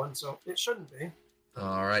dropped a new one, so it shouldn't be.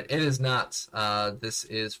 All right. It is not. This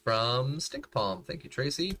is from Stinkpalm. Thank you,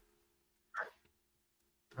 Tracy.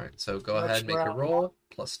 All right, so go ahead and make your roll.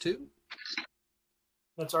 +2.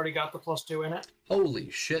 That's already got the +2 in it. Holy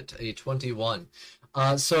shit, a 21.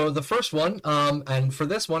 So the first one, and for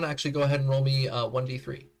this one, actually go ahead and roll me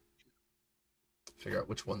 1d3. Figure out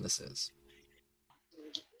which one this is.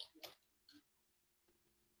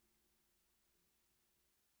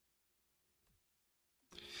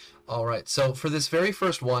 All right, so for this very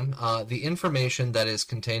first one, the information that is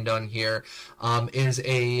contained on here is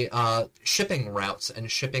a shipping routes and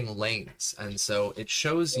shipping lanes. And so it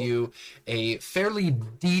shows you a fairly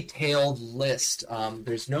detailed list.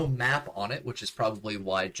 There's no map on it, which is probably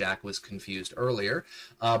why Jack was confused earlier.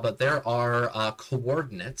 But there are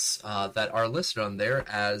coordinates that are listed on there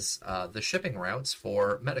as the shipping routes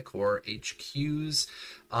for Metacore HQ's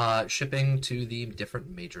shipping to the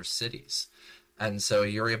different major cities. And so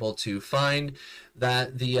you're able to find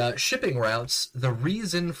that the shipping routes, the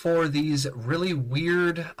reason for these really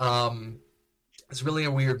weird, marks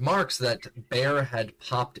that Bear had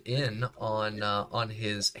popped in on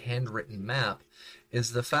his handwritten map,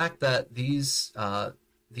 is the fact that these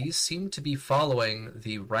seem to be following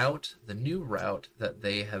the new route that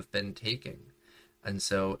they have been taking, and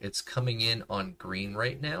so it's coming in on green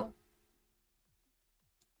right now.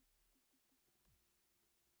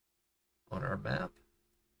 On our map.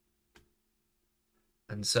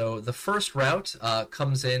 And so the first route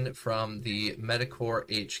comes in from the Metacore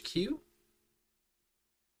HQ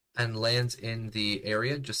and lands in the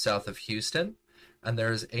area just south of Houston. And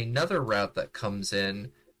there's another route that comes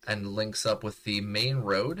in and links up with the main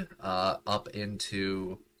road up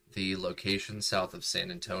into the location south of San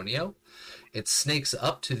Antonio. It snakes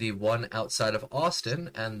up to the one outside of Austin,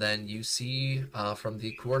 and then you see from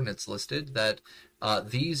the coordinates listed that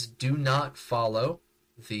these do not follow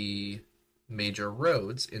the major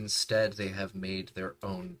roads. Instead, they have made their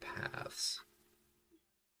own paths.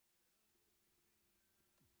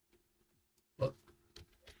 Whoop.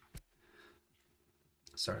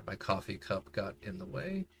 Sorry, my coffee cup got in the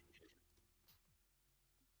way.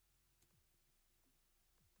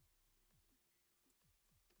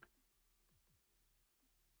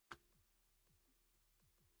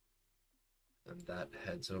 and that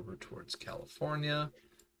heads over towards California,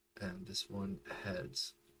 and this one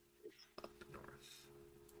heads up north.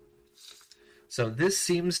 So this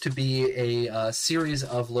seems to be a series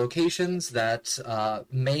of locations that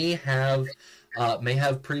may have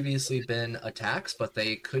previously been attacks, but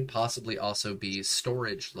they could possibly also be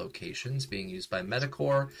storage locations being used by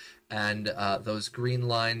Medicore, and those green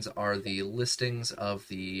lines are the listings of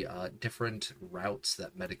the different routes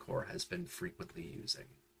that Medicore has been frequently using.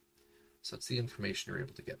 So it's the information you're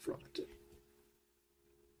able to get from it.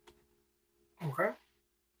 Okay.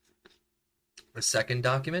 The second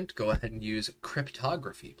document, go ahead and use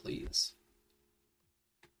cryptography, please.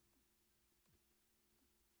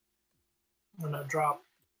 I'm going to drop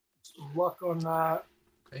some luck on that.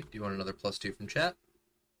 Okay, do you want another +2 from chat?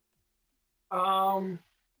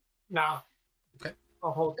 Nah. Okay.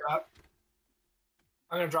 I'll hold that.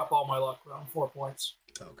 I'm going to drop all my luck around 4 points.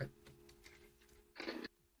 Okay.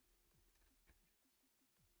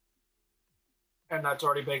 And that's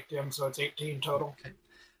already baked in, so it's 18 total. Okay.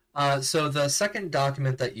 So the second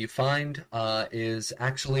document that you find is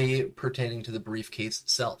actually pertaining to the briefcase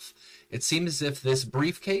itself. It seems as if this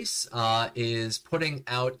briefcase is putting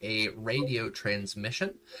out a radio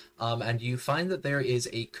transmission, and you find that there is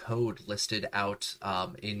a code listed out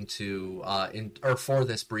for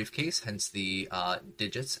this briefcase, hence the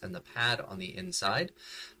digits and the pad on the inside,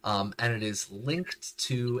 and it is linked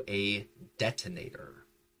to a detonator.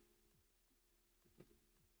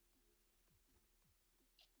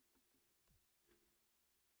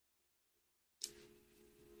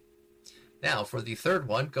 Now, for the third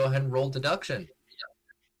one, go ahead and roll deduction.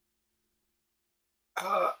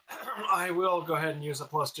 I will go ahead and use a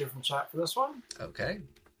 +2 from chat for this one. Okay.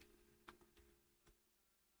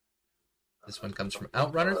 This one comes from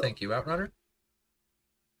Outrunner. Thank you, Outrunner.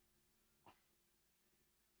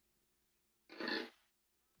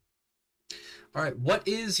 All right. What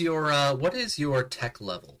is your tech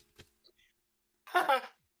level?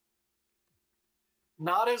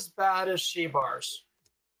 Not as bad as She-Bars.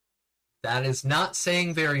 That is not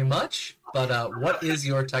saying very much, but what is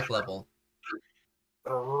your tech level?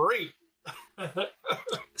 3.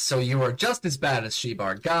 So you are just as bad as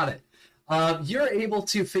She-Bar. Got it. You're able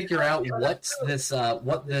to figure out what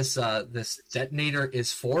this detonator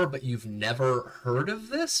is for, but you've never heard of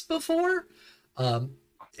this before.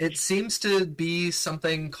 It seems to be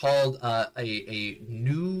something called a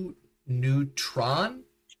neutron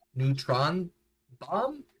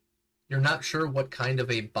bomb. You're not sure what kind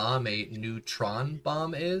of a bomb a neutron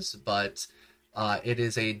bomb is, but it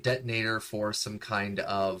is a detonator for some kind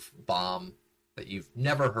of bomb that you've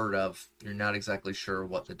never heard of. You're not exactly sure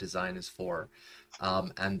what the design is for.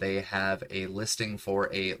 And they have a listing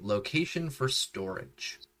for a location for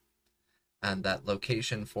storage. And that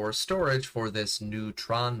location for storage for this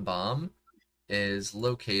neutron bomb is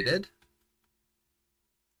located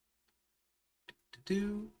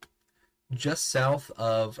just north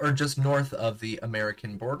of the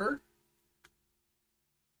American border,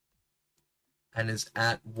 and is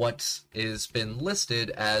at what is been listed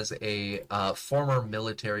as a former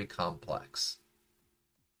military complex.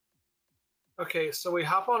 Okay, so we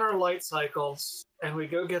hop on our light cycles and we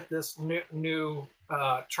go get this new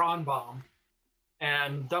Tron bomb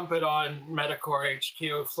and dump it on Medicore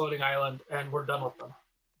HQ floating island, and we're done with them.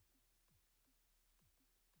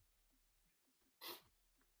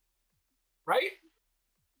 Right?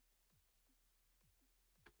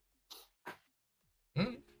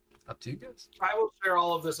 Up to you guys. I will share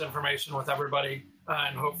all of this information with everybody,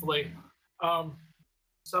 and hopefully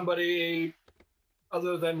somebody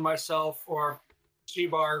other than myself or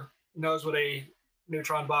She-Bar knows what a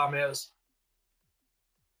neutron bomb is.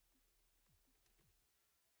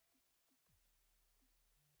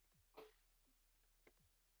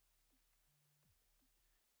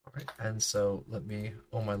 All right, and so let me,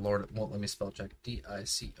 oh my lord, it won't let me spell check.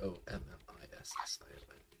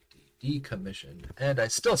 D-I-C-O-M-M-I-S-S-I-O-N-D. Decommissioned. And I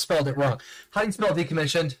still spelled it wrong. How do you spell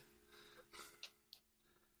decommissioned?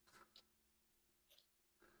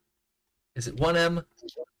 Is it one M?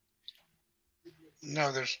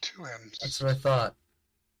 No, there's 2 M's. That's what I thought.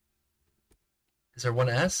 Is there one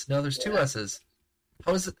S? No, there's 2 S's.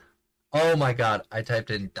 How is it? Oh my god, I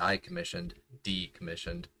typed in decommissioned.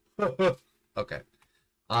 Decommissioned. Okay.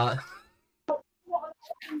 I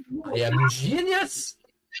am genius!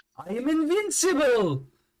 I am invincible!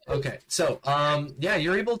 Okay, so, yeah,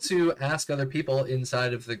 you're able to ask other people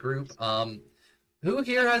inside of the group, who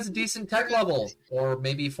here has a decent tech level? Or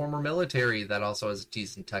maybe former military that also has a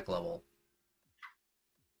decent tech level?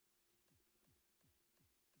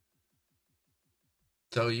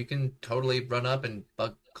 So you can totally run up and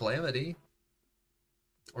bug Calamity.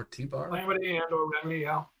 Or T-Bar. Calamity and or Remy,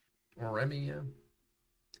 yeah. Or Remy, yeah.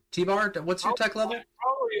 T-Bar, what's your tech level?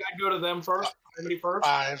 Probably I'd go to them first. Calamity first.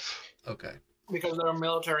 5. Okay. Because they're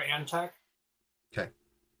military and tech. Okay.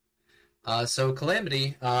 So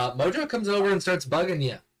Calamity, Mojo comes over and starts bugging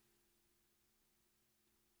you.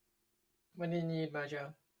 What do you need,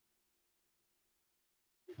 Mojo?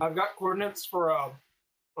 I've got coordinates for a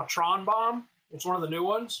Tron bomb. It's one of the new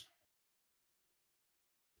ones.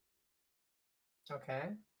 Okay.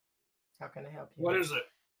 How can I help you? What is it?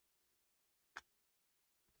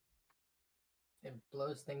 It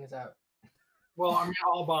blows things up. Well, I mean,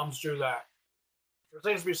 all bombs do that. There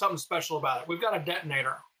seems to be something special about it. We've got a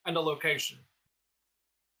detonator and a location.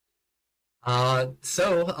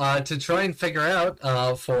 To try and figure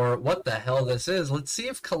out for what the hell this is, let's see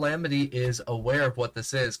if Calamity is aware of what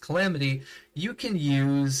this is. Calamity, you can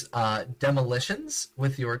use demolitions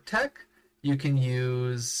with your tech. You can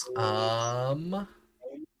use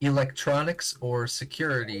electronics or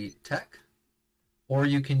security tech, or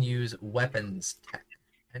you can use weapons tech.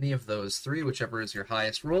 Any of those three, whichever is your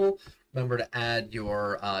highest roll. Remember to add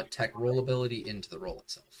your tech roll ability into the roll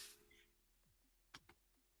itself.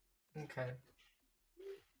 Okay.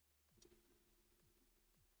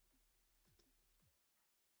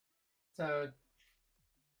 So,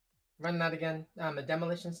 run that again. A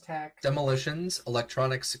demolitions tech. Demolitions,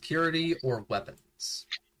 electronic security, or weapons.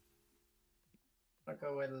 I'll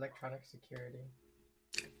go with electronic security.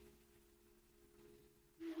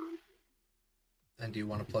 And do you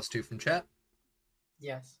want a +2 from chat?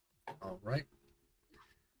 Yes. All right.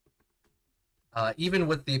 Even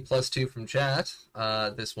with the +2 from chat,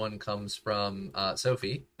 this one comes from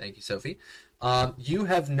Sophie. Thank you, Sophie. You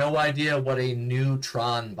have no idea what a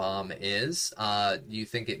neutron bomb is. You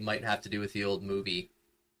think it might have to do with the old movie.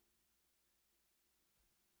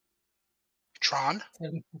 Tron?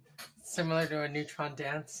 Similar to a neutron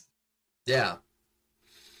dance. Yeah.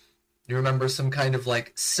 You remember some kind of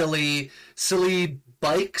like silly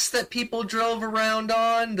bikes that people drove around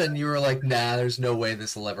on? Then you were like, nah, there's no way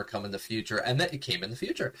this will ever come in the future. And then it came in the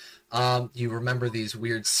future. You remember these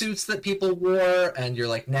weird suits that people wore, and you're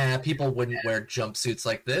like, nah, people wouldn't wear jumpsuits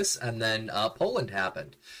like this. And then Poland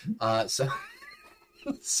happened. So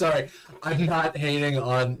sorry, I'm not hating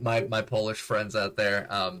on my Polish friends out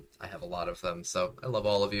there. I have a lot of them, so I love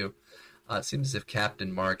all of you. It seems as if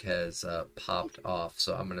Captain Mark has popped off,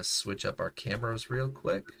 so I'm going to switch up our cameras real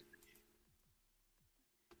quick.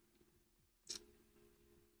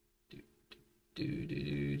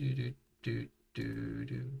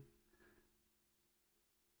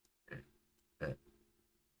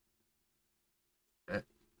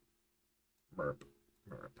 Merp.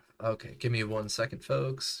 Okay, give me 1 second,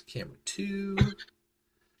 folks. Camera 2.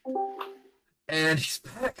 And he's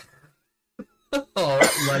back. Oh,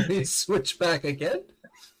 let me switch back again.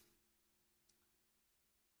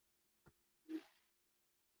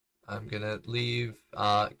 I'm gonna leave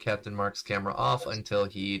Captain Mark's camera off until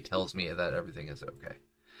he tells me that everything is okay.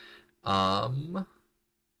 All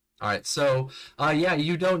right, so yeah,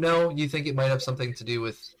 you don't know. You think it might have something to do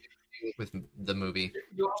with the movie.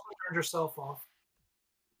 You also turned yourself off.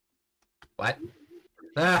 What?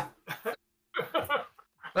 Ah!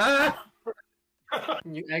 Ah!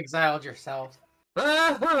 You exiled yourself.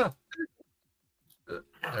 Ah!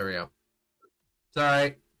 There we go. It's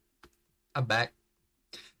alright. I'm back.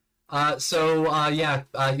 Yeah,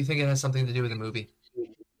 you think it has something to do with the movie?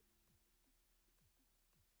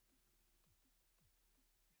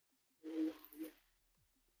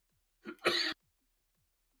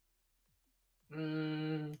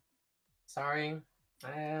 Sorry.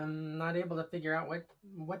 I am not able to figure out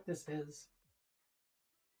what this is.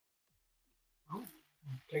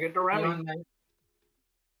 Take it to Remy.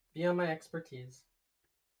 Beyond my expertise.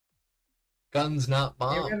 Guns, not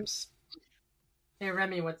bombs. Hey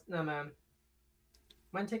Remy, what's mind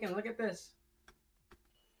taking a look at this?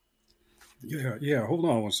 Yeah. Hold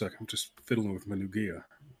on 1 second. I'm just fiddling with my new gear.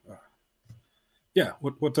 Yeah.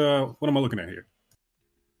 What am I looking at here?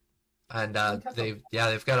 And they've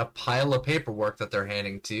got a pile of paperwork that they're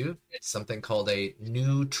handing to you. It's something called a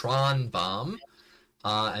neutron bomb.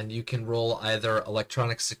 And you can roll either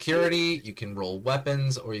electronic security, you can roll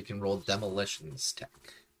weapons, or you can roll demolitions tech.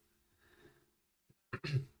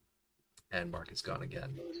 And Mark is gone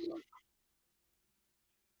again.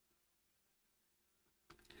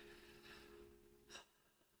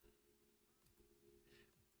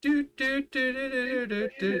 Give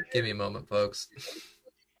me a moment, folks.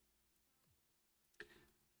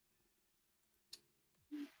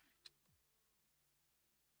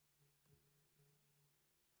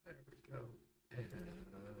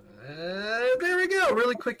 There we go. wow,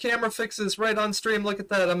 really quick camera fixes right on stream. Look at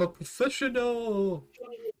that. I'm a professional.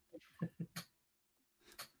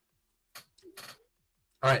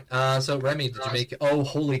 All right, so Remy, did you make... Oh,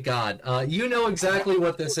 holy God. You know exactly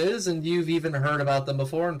what this is, and you've even heard about them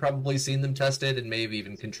before and probably seen them tested and maybe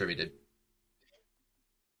even contributed.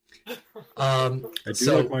 I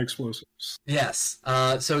do like my explosives. Yes.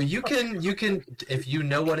 So you can, if you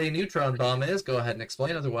know what a neutron bomb is, go ahead and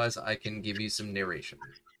explain. Otherwise, I can give you some narration.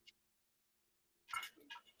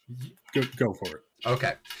 Go for it.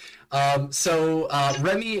 Okay. So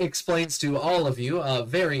Remy explains to all of you,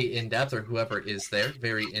 very in-depth, or whoever is there,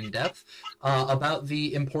 very in-depth, about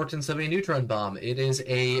the importance of a neutron bomb. It is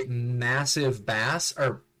a massive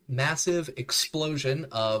massive explosion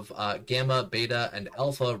of gamma, beta, and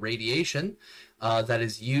alpha radiation that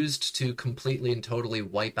is used to completely and totally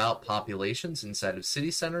wipe out populations inside of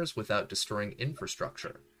city centers without destroying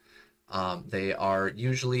infrastructure. They are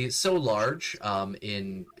usually so large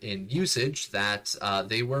in usage that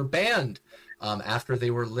they were banned after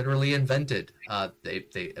they were literally invented.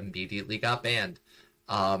 They immediately got banned.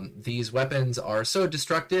 These weapons are so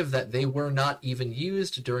destructive that they were not even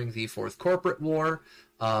used during the Fourth Corporate War,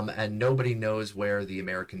 and nobody knows where the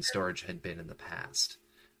American storage had been in the past.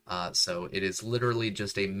 So it is literally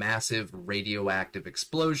just a massive radioactive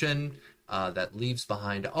explosion that leaves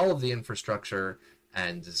behind all of the infrastructure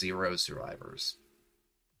and 0 survivors.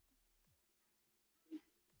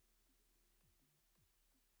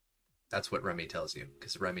 That's what Remy tells you,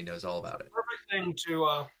 because Remy knows all about it. Perfect thing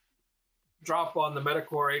to drop on the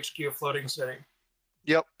Metacore HQ floating city.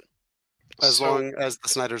 Yep. As long as the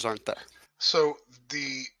Snyders aren't there. So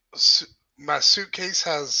my suitcase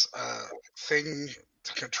has a thing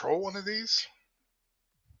to control one of these?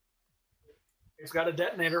 It's got a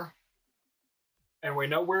detonator. And we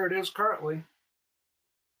know where it is currently.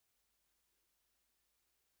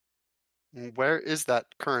 Where is that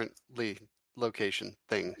currently location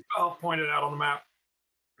thing? I'll point it out on the map.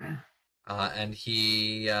 And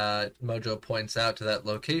Mojo points out to that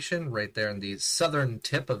location right there in the southern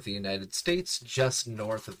tip of the United States, just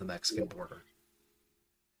north of the Mexican border.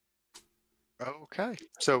 Okay.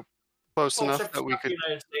 So close enough that we could...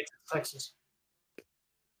 United States, it's Texas.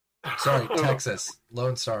 Sorry, Texas.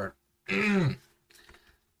 Lone Star.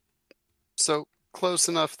 So close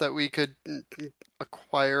enough that we could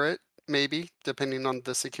acquire it, maybe, depending on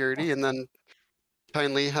the security, and then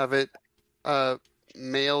kindly have it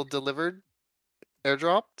mail delivered,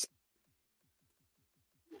 airdropped.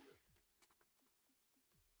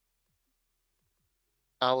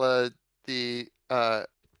 A la the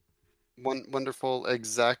wonderful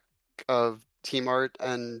exec of Team Art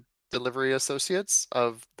and Delivery Associates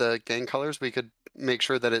of the gang colors. We could make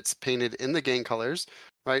sure that it's painted in the gang colors,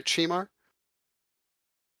 right, Shimar?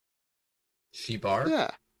 Shibar? Yeah.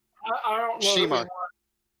 I don't know. Shima.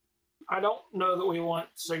 I don't know that we want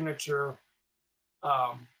signature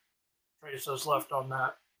traces left on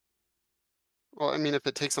that. Well, I mean, if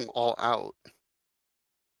it takes them all out.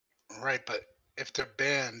 Right, but if they're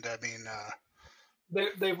banned, I mean...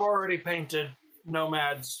 They've already painted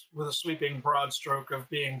nomads with a sweeping broad stroke of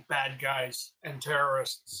being bad guys and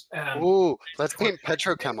terrorists. And ooh, let's paint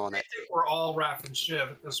Petrochem on it. We're all Raph and Shiv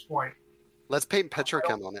at this point. Let's paint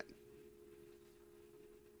Petrochem on it.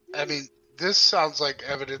 I mean, this sounds like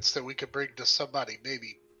evidence that we could bring to somebody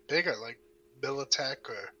maybe bigger, like Militech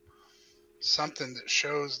or something that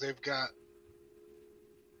shows they've got...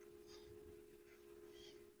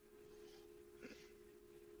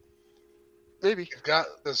 Maybe. They've got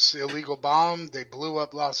this illegal bomb. They blew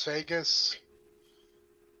up Las Vegas.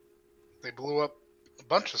 They blew up a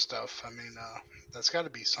bunch of stuff. I mean, that's got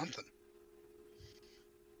to be something.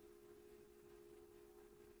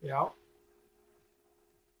 Yeah.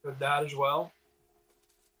 With that as well.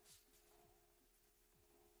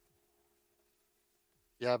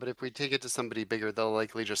 Yeah, but if we take it to somebody bigger, they'll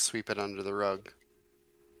likely just sweep it under the rug.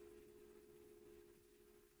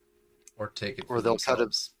 Or take it for or they'll themselves. kind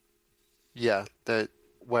of... Yeah, that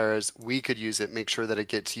whereas we could use it, make sure that it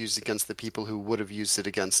gets used against the people who would have used it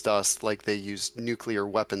against us, like they used nuclear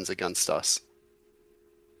weapons against us.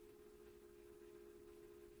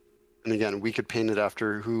 And again, we could paint it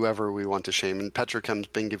after whoever we want to shame. And Petrochem's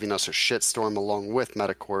been giving us a shitstorm along with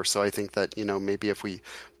Metacore, so I think that, you know, maybe if we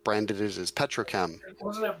branded it as Petrochem.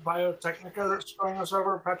 Wasn't it Biotechnica that's screwing us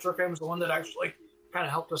over? Petrochem's the one that actually kind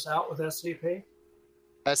of helped us out with SCP?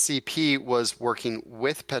 SCP was working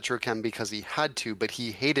with Petrochem because he had to, but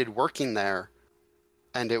he hated working there.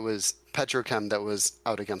 And it was Petrochem that was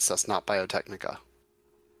out against us, not Biotechnica.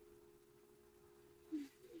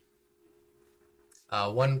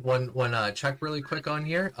 One check really quick on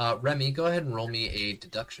here. Remy, go ahead and roll me a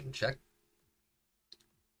deduction check.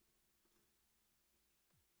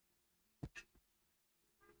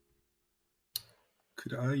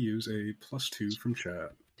 Did I use a +2 from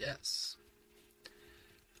chat? Yes.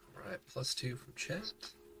 All right, +2 from chat.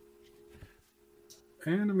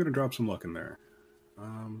 And I'm going to drop some luck in there.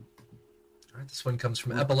 All right, this one comes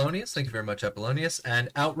from Apollonius. Thank you very much, Apollonius.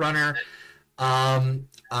 And Outrunner,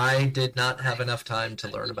 I did not have enough time to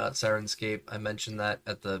learn about Sirenscape. I mentioned that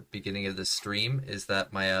at the beginning of this stream, is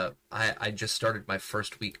that my I just started my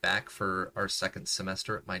first week back for our second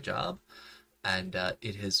semester at my job, and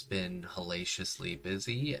it has been hellaciously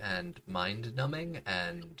busy and mind-numbing,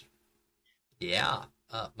 and yeah,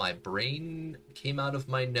 my brain came out of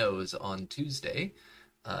my nose on Tuesday.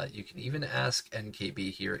 You can even ask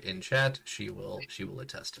NKB here in chat. She will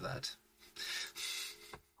attest to that.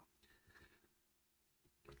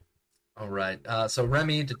 All right. So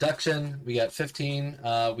Remy, deduction. We got 15.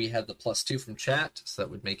 We had the +2 from chat, so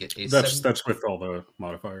that would make it a 7. That's with all the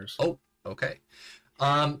modifiers. Oh, okay.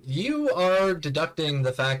 You are deducting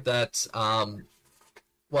the fact that,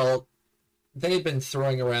 well, they had been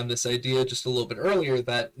throwing around this idea just a little bit earlier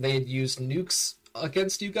that they had used nukes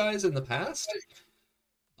against you guys in the past.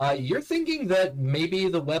 You're thinking that maybe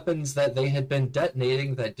the weapons that they had been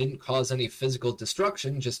detonating that didn't cause any physical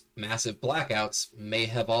destruction, just massive blackouts, may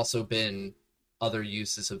have also been other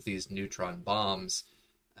uses of these neutron bombs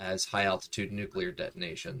as high-altitude nuclear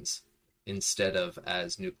detonations instead of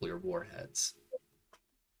as nuclear warheads,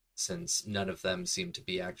 since none of them seem to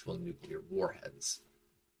be actual nuclear warheads.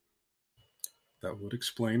 That would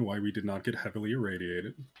explain why we did not get heavily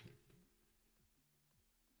irradiated.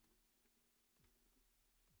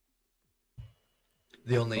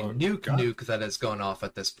 The only nuke that has gone off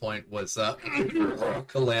at this point was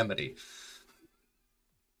Calamity.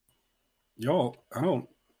 Y'all,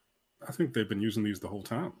 I think they've been using these the whole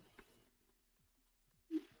time.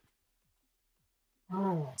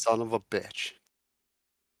 Son of a bitch.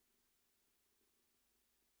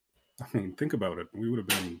 I mean, think about it. We would have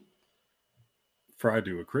been fried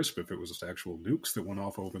to a crisp if it was just actual nukes that went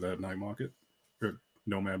off over that night market, or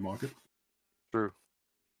nomad market. True.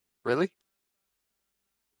 Really?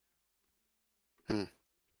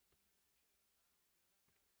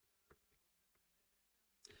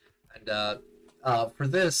 And for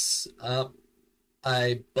this,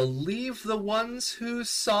 I believe the ones who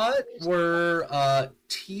saw it were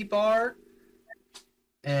T-Bar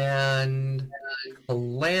and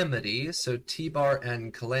Calamity. So T-Bar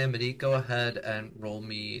and Calamity, go ahead and roll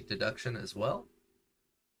me deduction as well.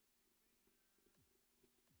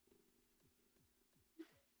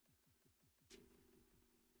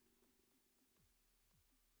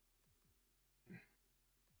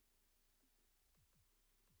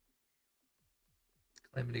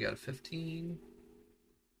 Calamity got a 15.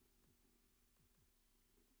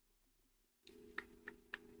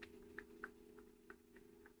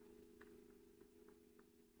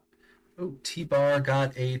 Oh, T-Bar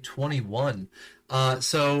got a 21.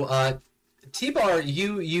 T-Bar,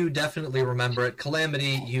 you definitely remember it.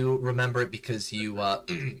 Calamity, you remember it because you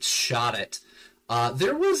shot it.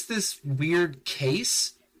 There was this weird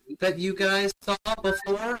case that you guys saw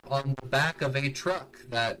before on the back of a truck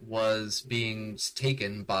that was being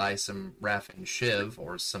taken by some Raf and Shiv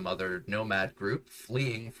or some other nomad group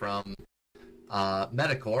fleeing from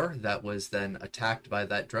Metacore that was then attacked by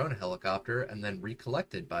that drone helicopter and then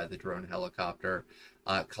recollected by the drone helicopter.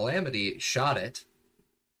 Calamity shot it,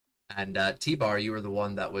 and T-Bar, you were the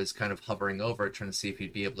one that was kind of hovering over it, trying to see if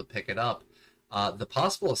you'd be able to pick it up. The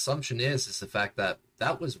possible assumption is the fact that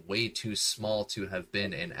that was way too small to have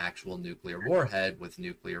been an actual nuclear warhead with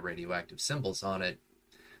nuclear radioactive symbols on it.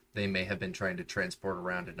 They may have been trying to transport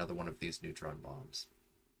around another one of these neutron bombs.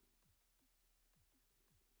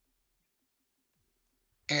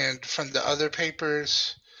 And from the other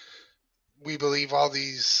papers, we believe all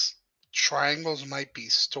these triangles might be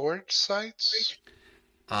storage sites?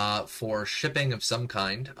 For shipping of some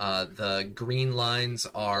kind. The green lines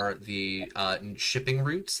are the shipping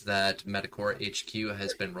routes that Metacore HQ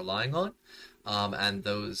has been relying on. And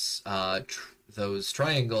those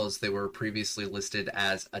triangles, they were previously listed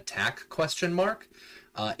as attack ?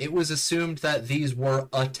 It was assumed that these were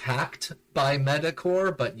attacked by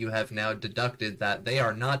Metacore, but you have now deducted that they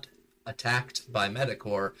are not attacked by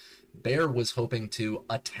Metacore. Bear was hoping to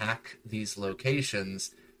attack these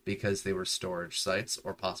locations because they were storage sites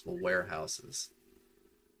or possible warehouses.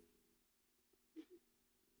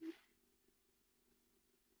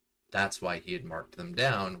 That's why he had marked them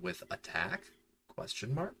down with attack ?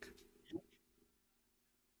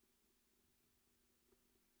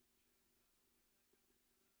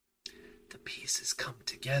 The pieces come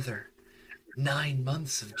together. 9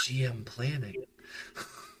 months of GM planning.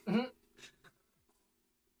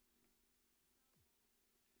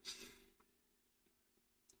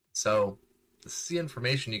 So, this is the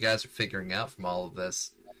information you guys are figuring out from all of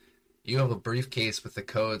this. You have a briefcase with the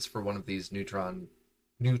codes for one of these neutron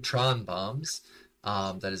bombs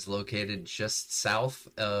that is located just south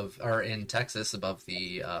of, or in Texas, above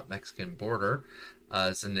the Mexican border.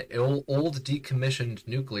 It's an old decommissioned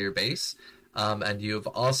nuclear base. And you have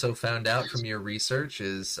also found out from your research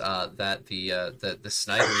is that the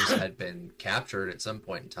Snipers had been captured at some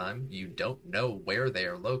point in time. You don't know where they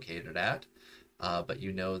are located at, but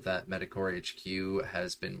you know that Medicore HQ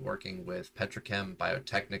has been working with Petrochem,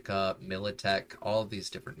 Biotechnica, Militech, all of these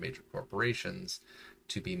different major corporations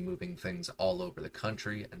to be moving things all over the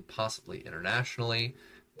country and possibly internationally.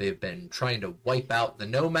 They've been trying to wipe out the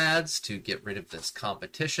Nomads to get rid of this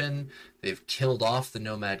competition. They've killed off the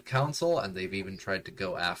Nomad Council, and they've even tried to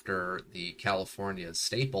go after the California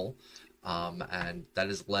staple. And that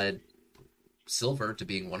has led Silver to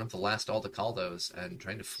being one of the last Aldecaldos and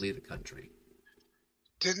trying to flee the country.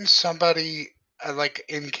 Didn't somebody, like,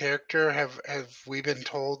 in character, have we been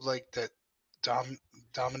told, like, that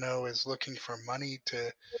Domino is looking for money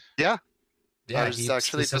to... Yeah. Yeah, I was he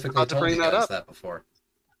actually just specifically about to told bring you that guys up. that before.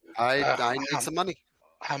 I need some money.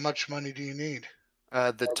 How much money do you need?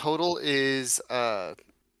 The total is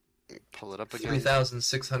pull it up again.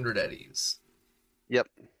 3,600 eddies. Yep.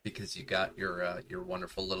 Because you got your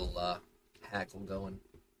wonderful little haggle going.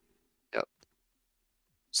 Yep.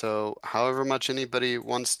 So, however much anybody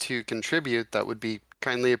wants to contribute, that would be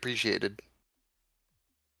kindly appreciated.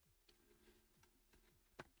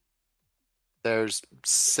 There's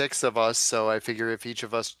 6 of us, so I figure if each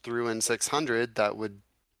of us threw in 600, that would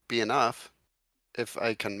be enough. If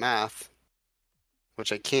I can math,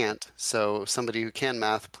 which I can't. So somebody who can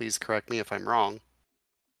math, please correct me if I'm wrong.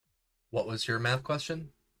 What was your math question?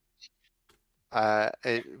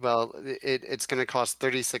 It's going to cost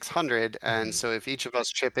 3,600, and so if each of us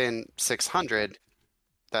chip in 600,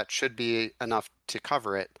 that should be enough to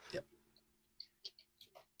cover it. Yep.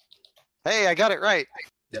 Hey, I got it right.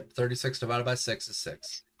 Yep, 36 divided by 6 is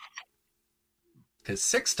 6. Because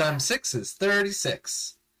 6 times 6 is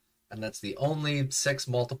 36. And that's the only 6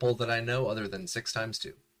 multiple that I know other than 6 times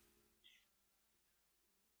 2.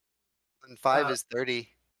 And 5 is 30,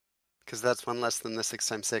 because that's one less than the 6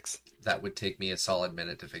 times 6. That would take me a solid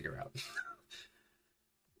minute to figure out.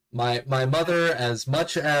 My mother, as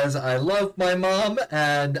much as I love my mom,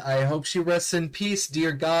 and I hope she rests in peace,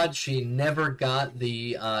 dear God, she never got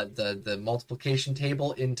the multiplication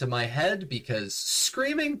table into my head because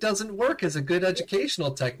screaming doesn't work as a good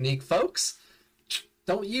educational technique, folks.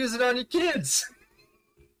 Don't use it on your kids.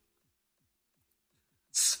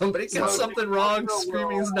 Somebody gets something wrong,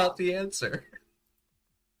 screaming is not the answer.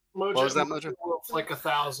 Mojo, What was that, Mojo? Like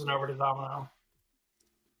 1,000 over to Domino.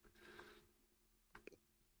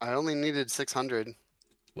 I only needed 600.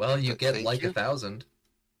 Well, you But get thank like you. 1,000.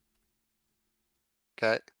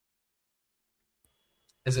 Okay.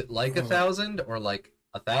 Is it like 1,000 or like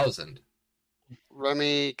 1,000?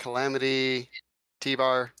 Remy, Calamity,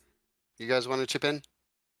 T-Bar, you guys want to chip in?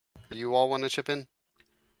 You all want to chip in?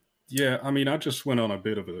 Yeah, I mean, I just went on a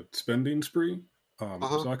bit of a spending spree,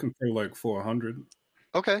 so I can throw like 400.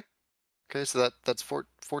 Okay. Okay, so that's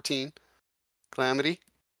 14. Calamity?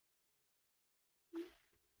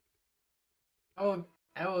 I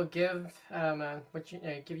will give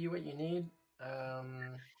give you what you need.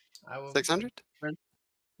 I will 600?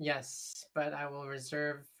 Yes, but I will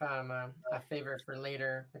reserve a favor for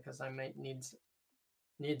later because I might need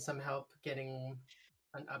some help getting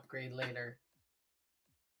an upgrade later.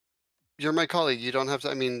 You're my colleague. You don't have to.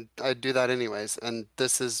 I mean, I do that anyways. And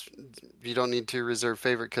you don't need to reserve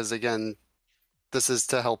favorite because, again, this is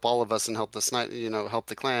to help all of us and help the help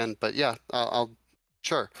the clan. But yeah, I'll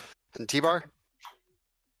sure. And T-Bar?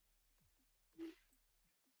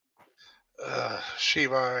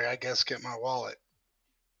 Shiva, I guess, get my wallet.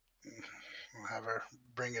 I'll have her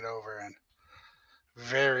bring it over and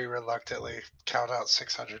very reluctantly count out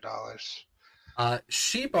 $600.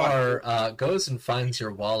 Shebar goes and finds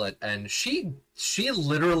your wallet, and she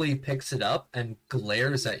literally picks it up and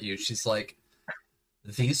glares at you. She's like,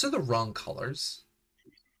 "These are the wrong colors."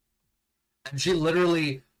 And she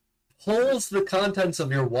literally pulls the contents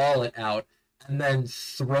of your wallet out and then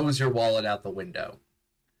throws your wallet out the window.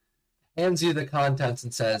 Hands you the contents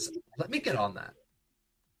and says, "Let me get on that."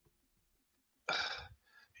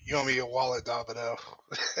 You owe me your wallet, Domino.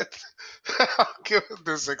 I'll give him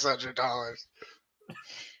the $600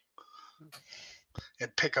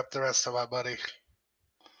 and pick up the rest of my money.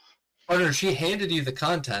 Oh no, she handed you the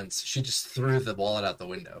contents. She just threw the wallet out the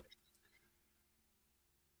window.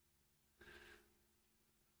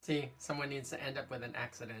 See, someone needs to end up with an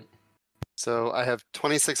accident. So I have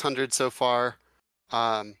 2,600 so far.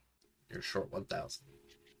 You're short 1,000.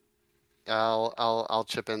 I'll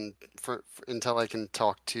chip in for until I can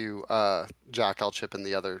talk to Jack. I'll chip in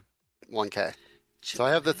the other 1K. So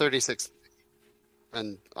I have the 36,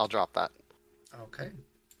 and I'll drop that. Okay.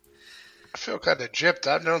 I feel kind of gypped.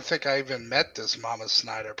 I don't think I even met this Mama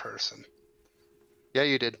Snyder person. Yeah,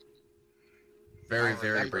 you did. Very,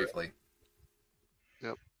 very briefly.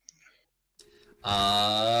 Yep.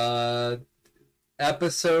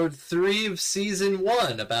 Episode 3 of season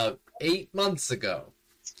 1, about 8 months ago.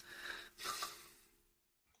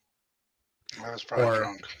 I was probably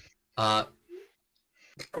drunk.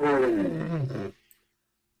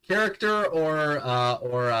 Character or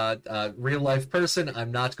real life person,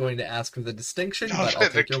 I'm not going to ask for the distinction, but I'll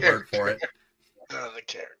take your word for it. No, the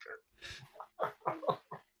character.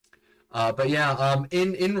 But yeah,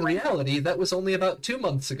 in reality, that was only about 2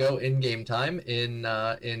 months ago in game time.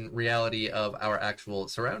 In reality of our actual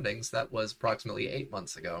surroundings, that was approximately 8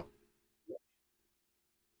 months ago. It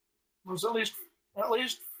was at least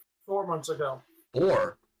 4 months ago.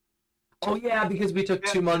 4? Oh yeah, because we took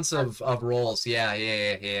 2 months of rolls.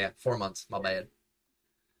 Yeah. 4 months. My bad.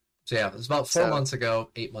 So yeah, it was about 4 months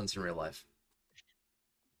ago. 8 months in real life.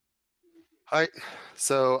 All right.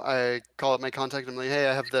 So I call up my contact. I'm like, hey,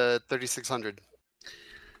 I have the 3600.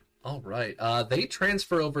 All right. They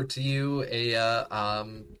transfer over to you a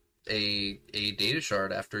data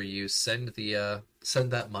shard after you send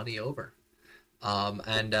that money over.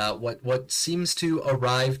 And what seems to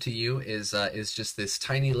arrive to you is just this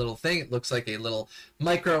tiny little thing. It looks like a little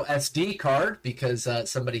micro SD card because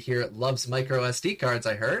somebody here loves micro SD cards,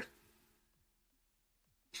 I heard.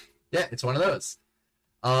 Yeah, it's one of those.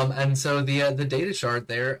 And so the data shard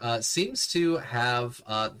there seems to have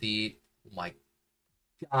the. Oh my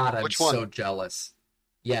God, I'm so jealous.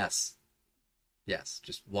 Yes,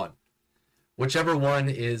 just one. Whichever one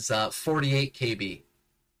is 48 KB.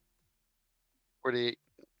 48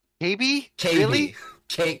 KB? KB. Really?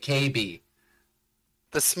 KB.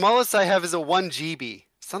 The smallest I have is a 1 GB.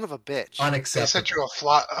 Son of a bitch. Unacceptable. They sent you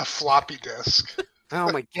a floppy disk.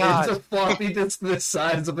 Oh my God. It's a floppy disk the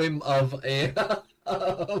size of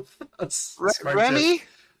Remy?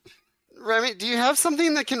 Remy, do you have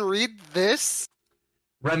something that can read this?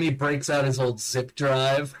 Remy breaks out his old zip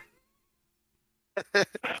drive.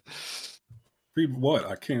 Read what?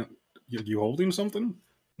 I can't. You holding something?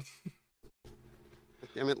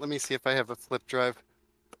 Damn it, let me see if I have a flip drive.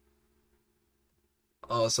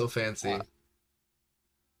 Oh, so fancy.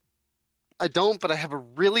 I don't, but I have a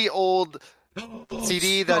really old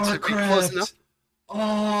CD that should be close enough.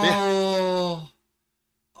 Oh.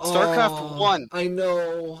 StarCraft 1. I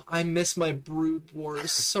know. I miss my Brood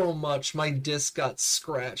Wars so much. My disc got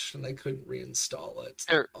scratched and I couldn't reinstall it.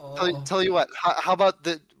 Here, tell you what. How about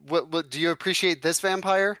what do you appreciate this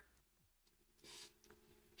vampire?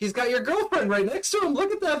 He's got your girlfriend right next to him.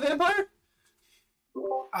 Look at that vampire.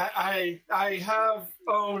 I have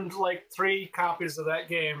owned like 3 copies of that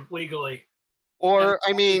game legally. Or,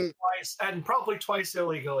 I mean... Twice, and probably twice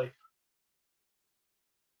illegally.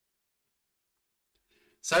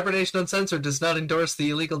 Cybernation Uncensored does not endorse the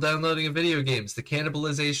illegal downloading of video games, the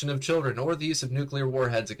cannibalization of children, or the use of nuclear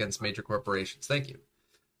warheads against major corporations. Thank you.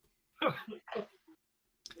 I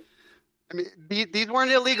mean, these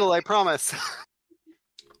weren't illegal, I promise.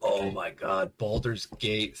 Oh my God, Baldur's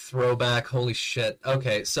Gate throwback, holy shit.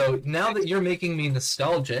 Okay, so now that you're making me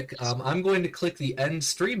nostalgic, I'm going to click the end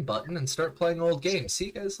stream button and start playing old games. See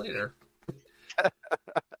you guys later.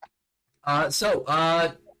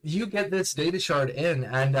 You get this data shard in,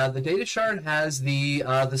 and the data shard has the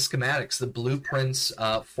schematics, the blueprints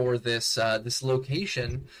for this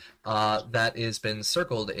location that has been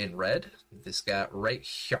circled in red. This guy right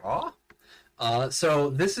here. So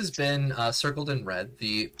this has been circled in red.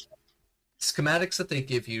 The schematics that they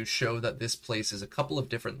give you show that this place is a couple of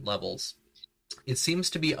different levels. It seems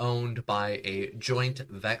to be owned by a joint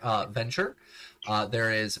venture.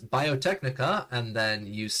 There is Biotechnica, and then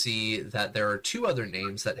you see that there are 2 other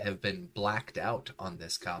names that have been blacked out on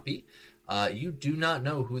this copy. You do not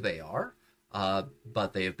know who they are,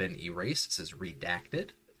 but they have been erased. It says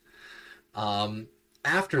redacted.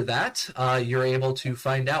 After that, you're able to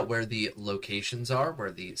find out where the locations are,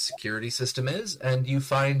 where the security system is, and you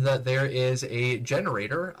find that there is a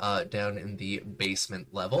generator down in the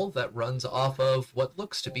basement level that runs off of what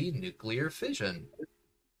looks to be nuclear fission.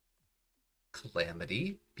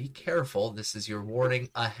 Calamity, be careful. This is your warning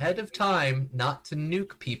ahead of time not to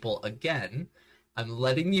nuke people again. I'm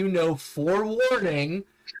letting you know, forewarning,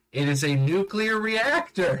 it is a nuclear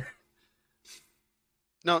reactor.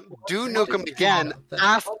 No, do nuke them again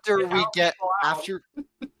after we get...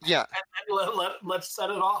 Yeah. And let's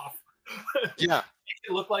set it off. Yeah.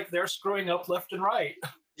 It look like they're screwing up left and right.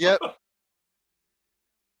 Yep.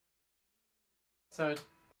 So,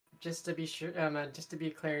 just to be sure, just to be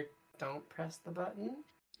clear, don't press the button.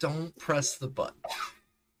 Don't press the button.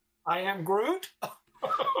 I am Groot.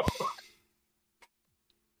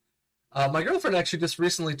 My girlfriend actually just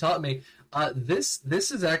recently taught me this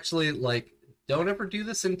is actually like, don't ever do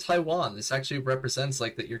this in Taiwan. This actually represents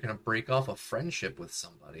like that you're gonna break off a friendship with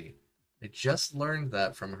somebody. I just learned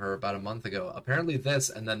that from her about a month ago. Apparently this,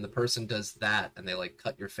 and then the person does that and they like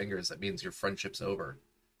cut your fingers, that means your friendship's over.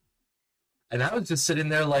 And I was just sitting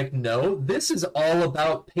there like, no, this is all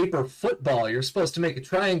about paper football. You're supposed to make a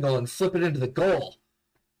triangle and flip it into the goal.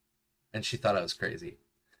 And she thought I was crazy.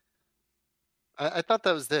 I thought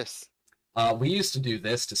that was this. We used to do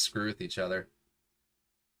this to screw with each other.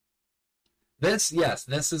 This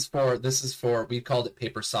is for, we called it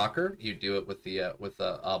paper soccer. You do it with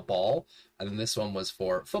a ball, and then this one was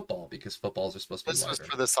for football because footballs are supposed to be wider. This was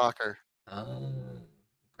for the soccer. Oh,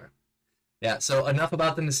 okay. Yeah, so enough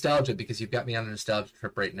about the nostalgia because you've got me on a nostalgia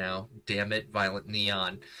trip right now. Damn it, Violent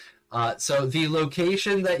Neon. So the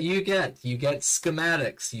location that you get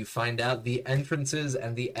schematics. You find out the entrances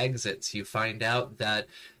and the exits. You find out that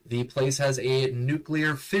the place has a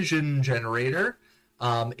nuclear fission generator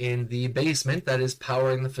in the basement that is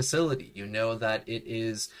powering the facility. You know that it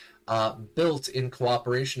is built in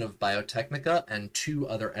cooperation of Biotechnica and 2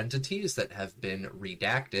 other entities that have been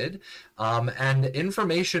redacted. And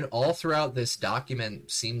information all throughout this document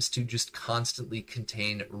seems to just constantly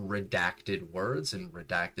contain redacted words and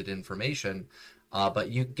redacted information. But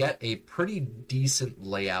you get a pretty decent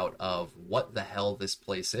layout of what the hell this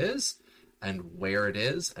place is and where it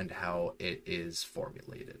is and how it is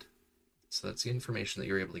formulated. So that's the information that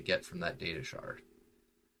you're able to get from that data shard.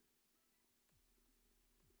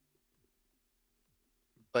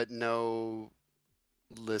 But no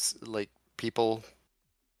list, like people,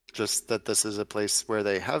 just that this is a place where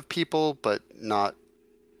they have people, but not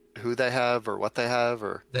who they have or what they have,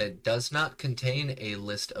 or... That does not contain a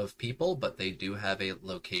list of people, but they do have a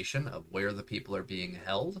location of where the people are being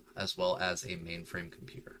held, as well as a mainframe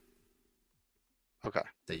computer. Okay.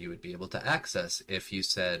 That you would be able to access if you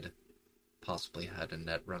said possibly had a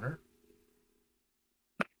Netrunner.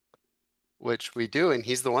 Which we do, and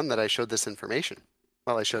he's the one that I showed this information.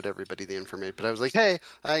 Well, I showed everybody the information, but I was like, hey,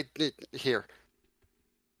 here.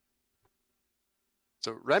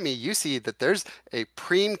 So, Remy, you see that there's a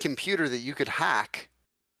Preem computer that you could hack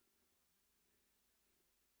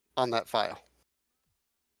on that file.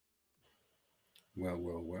 Well,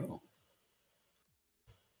 well, well.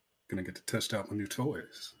 Gonna get to test out my new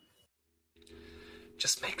toys.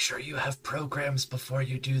 Just make sure you have programs before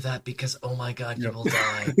you do that, because, oh my god, you will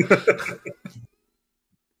die.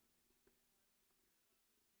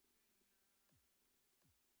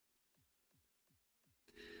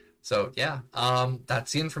 So yeah,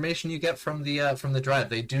 that's the information you get from the drive.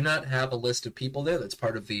 They do not have a list of people there. That's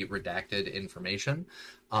part of the redacted information,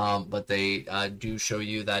 but they do show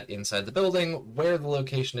you that inside the building where the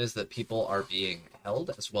location is that people are being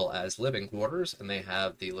held, as well as living quarters, and they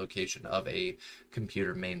have the location of a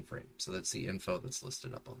computer mainframe. So that's the info that's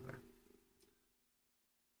listed up on there.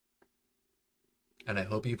 And I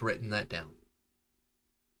hope you've written that down.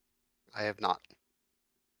 I have not.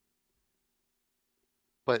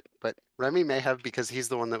 But Remy may have, because he's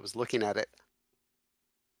the one that was looking at it.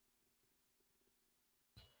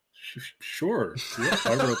 Sure. Yeah,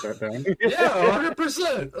 I wrote that down. Yeah,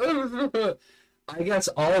 100%. I guess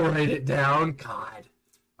I'll write it down. God.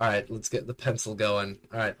 All right, let's get the pencil going.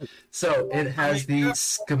 All right. So it has the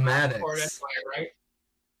schematics. Anyway, right?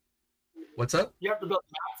 What's up? You have to build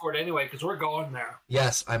a map for it anyway, because we're going there.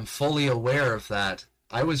 Yes, I'm fully aware of that.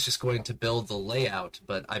 I was just going to build the layout,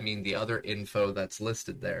 but I mean the other info that's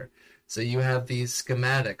listed there. So you have these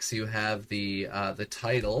schematics. You have the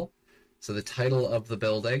title. So the title of the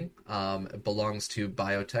building belongs to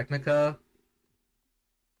Biotechnica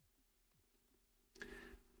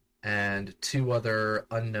and 2 other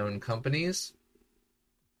unknown companies.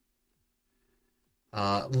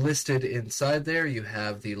 Listed inside there, you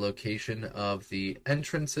have the location of the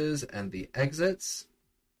entrances and the exits,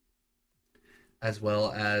 as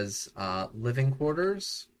well as living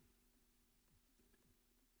quarters.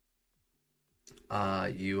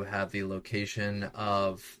 You have the location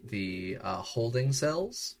of the holding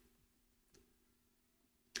cells,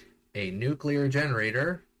 a nuclear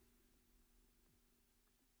generator,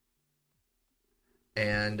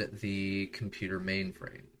 and the computer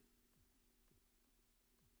mainframe.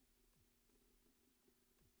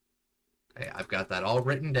 Okay, I've got that all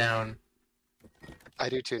written down. I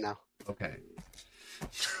do too now. Okay.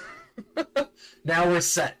 Now we're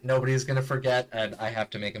set. Nobody's gonna forget, and I have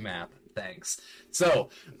to make a map. Thanks. So,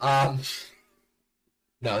 no,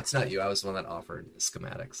 it's not you. I was the one that offered the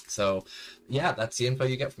schematics. So, yeah, that's the info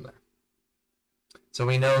you get from there. So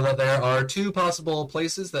we know that there are two possible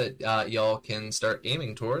places that y'all can start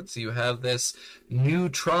aiming towards. You have this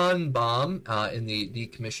neutron bomb in the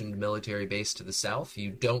decommissioned military base to the south.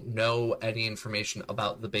 You don't know any information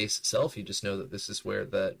about the base itself. You just know that this is where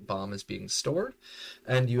the bomb is being stored.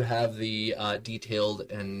 And you have the detailed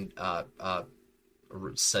and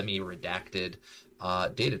semi-redacted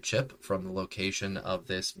data chip from the location of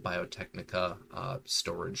this Biotechnica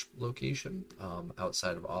storage location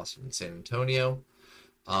outside of Austin and San Antonio.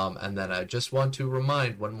 And then I just want to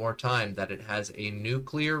remind one more time that it has a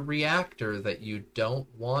nuclear reactor that you don't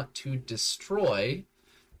want to destroy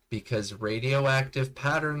because radioactive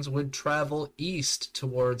patterns would travel east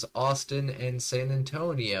towards Austin and San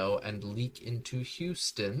Antonio and leak into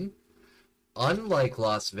Houston. Unlike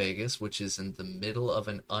Las Vegas, which is in the middle of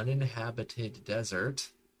an uninhabited desert,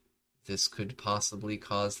 this could possibly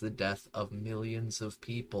cause the death of millions of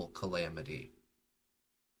people, Calamity.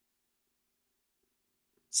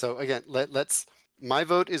 So again, let's. My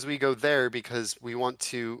vote is we go there because we want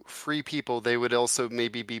to free people. They would also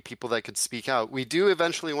maybe be people that could speak out. We do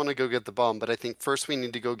eventually want to go get the bomb, but I think first we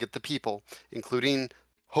need to go get the people, including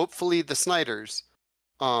hopefully the Snyders.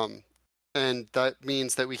 And that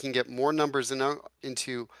means that we can get more numbers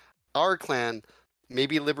into our clan,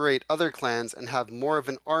 maybe liberate other clans, and have more of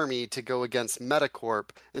an army to go against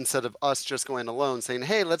Metacorp instead of us just going alone saying,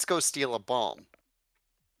 hey, let's go steal a bomb.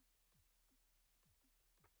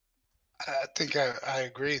 I think I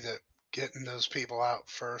agree that getting those people out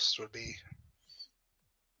first would be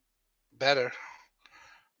better.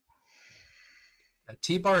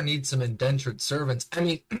 T-Bar needs some indentured servants. I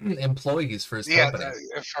mean, employees for his company.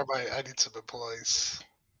 Yeah, I need some employees.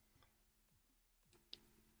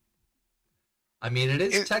 I mean, it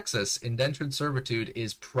is Texas. Indentured servitude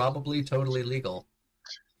is probably totally legal.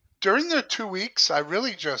 During the 2 weeks, I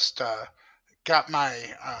really just got my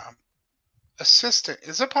assistant.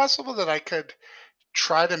 Is it possible that I could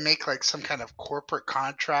try to make like some kind of corporate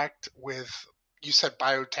contract with, you said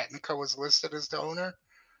Biotechnica was listed as the owner,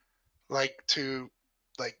 like to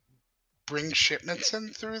like bring shipments in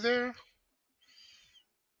through there?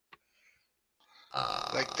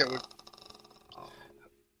 Like that would,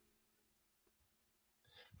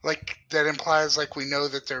 like that implies like we know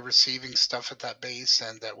that they're receiving stuff at that base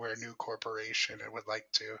and that we're a new corporation and would like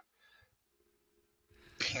to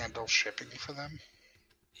handle shipping for them.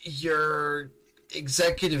 You're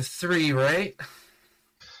Executive 3, right?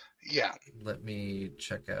 Yeah. Let me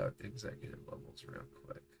check out executive levels real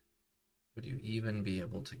quick. Would you even be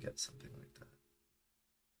able to get something like that?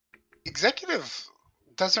 Executive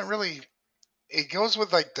doesn't really, it goes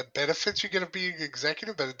with like the benefits you get of being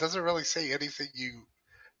executive, but it doesn't really say anything you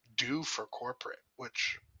do for corporate,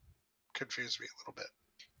 which confused me a little bit.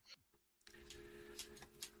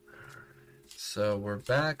 So we're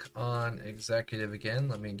back on executive again.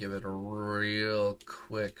 Let me give it a real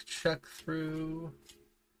quick check through.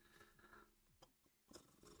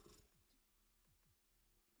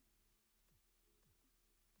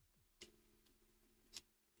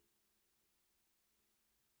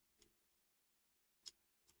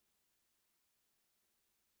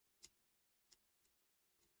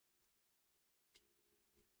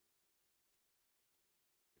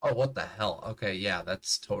 Oh, what the hell? Okay, yeah,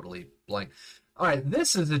 that's totally blank. All right,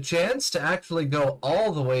 this is a chance to actually go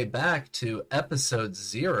all the way back to episode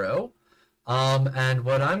 0. And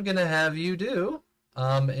what I'm going to have you do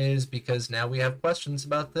is, because now we have questions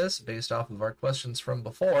about this based off of our questions from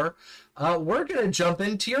before, we're going to jump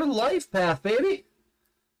into your life path, baby.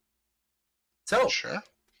 So, sure.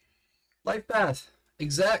 Life path,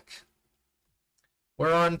 exec.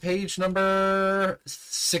 We're on page number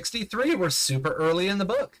 63. We're super early in the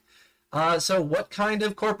book. So what kind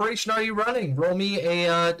of corporation are you running? Roll me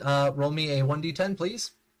a 1d10,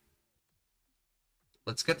 please.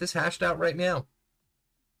 Let's get this hashed out right now.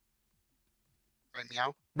 Right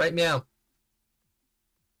meow? Right meow.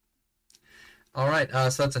 All right,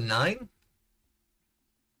 so that's a 9.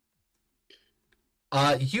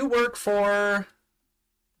 You work for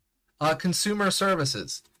consumer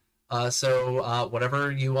services. So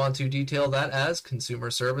whatever you want to detail that as, consumer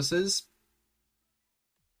services.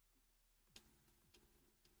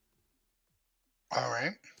 All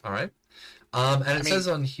right. All right. And it says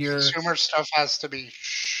on here, consumer stuff has to be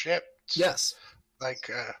shipped. Yes. Like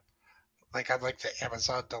I'm like the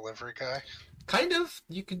Amazon delivery guy. Kind of.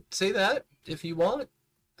 You could say that if you want.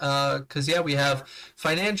 Because, we have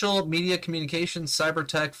financial, media, communications, cyber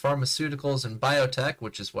tech, pharmaceuticals, and biotech,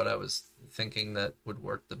 which is what I was thinking that would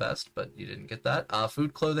work the best, but you didn't get that.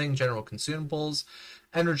 Food, clothing, general consumables,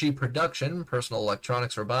 energy production, personal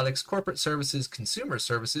electronics, robotics, corporate services, consumer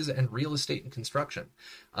services, and real estate and construction.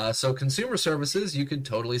 So consumer services, you could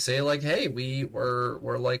totally say like, hey,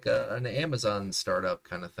 we're like an Amazon startup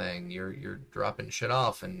kind of thing. You're dropping shit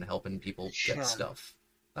off and helping people get stuff.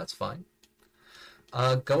 That's fine.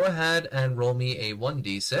 Go ahead and roll me a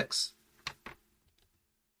 1d6.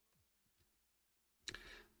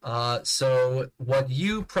 So what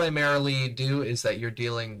you primarily do is that you're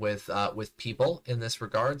dealing with people in this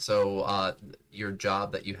regard. So your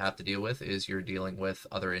job that you have to deal with is you're dealing with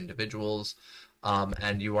other individuals,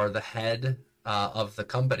 and you are the head of the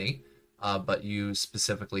company, but you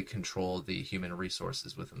specifically control the human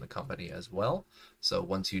resources within the company as well. So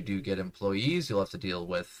once you do get employees, you'll have to deal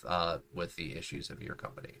with the issues of your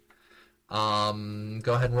company.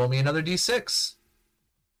 Go ahead and roll me another d6.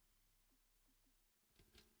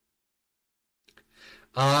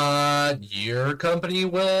 Your company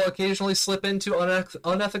will occasionally slip into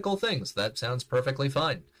unethical things. That sounds perfectly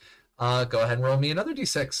fine. Go ahead and roll me another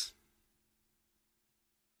d6.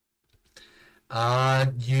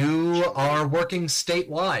 You are working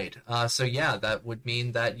statewide. So yeah, that would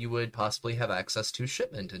mean that you would possibly have access to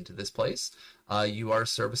shipment into this place. You are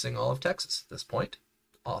servicing all of Texas at this point.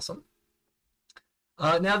 Awesome.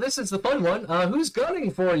 Now this is the fun one. Who's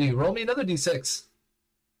gunning for you? Roll me another d6.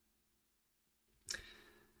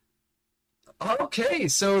 Okay,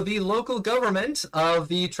 so the local government of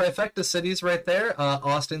the trifecta cities right there,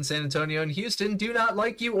 Austin, San Antonio, and Houston, do not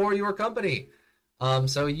like you or your company.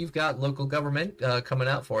 So you've got local government coming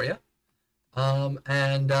out for you.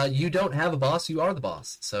 And you don't have a boss, you are the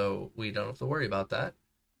boss. So we don't have to worry about that.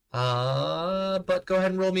 But go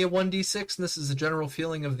ahead and roll me a 1d6, and this is a general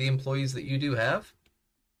feeling of the employees that you do have.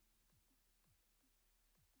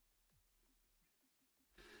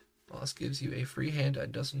 Boss gives you a free hand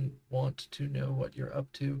and doesn't want to know what you're up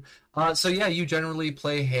to. So yeah, you generally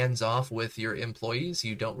play hands off with your employees.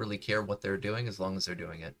 You don't really care what they're doing as long as they're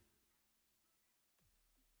doing it.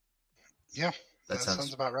 Yeah, that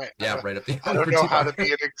sounds about right. Yeah, right up the I don't know how to be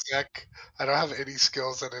an exec. I don't have any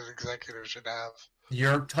skills that an executive should have.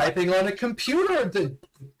 You're typing on a computer. The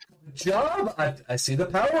job, I see the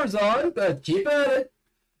power's on, but keep at it.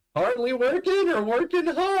 Hardly working or working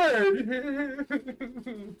hard.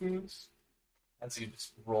 As you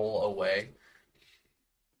just roll away.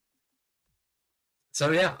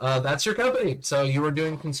 So yeah, that's your company. So you are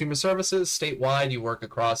doing consumer services statewide. You work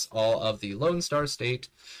across all of the Lone Star State.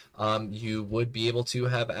 You would be able to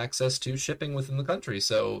have access to shipping within the country.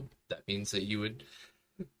 So that means that you would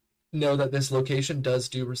know that this location does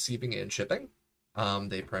do receiving and shipping.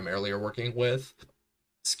 They primarily are working with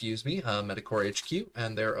Medicore HQ,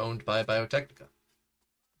 and they're owned by Biotechnica.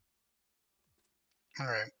 All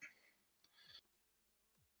right.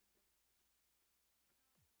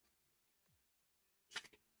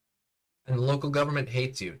 And the local government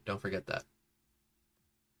hates you. Don't forget that.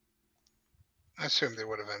 I assume they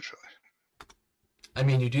would eventually. I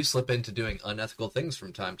mean, you do slip into doing unethical things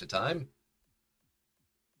from time to time.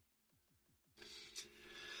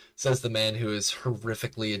 Says the man who is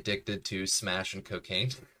horrifically addicted to smash and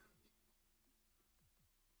cocaine.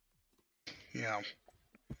 Yeah.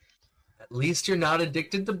 At least you're not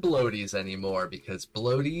addicted to bloaties anymore, because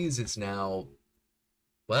bloaties is now,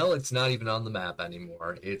 well, it's not even on the map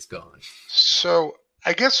anymore. It's gone. So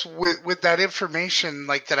I guess with that information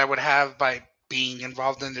like that I would have by being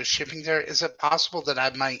involved in the shipping there, is it possible that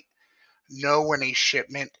I might know when a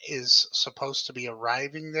shipment is supposed to be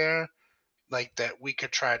arriving there? Like that we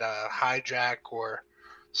could try to hijack or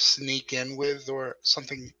sneak in with or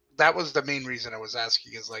something? That was the main reason I was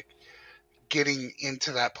asking, is like getting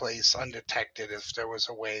into that place undetected, if there was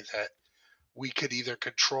a way that we could either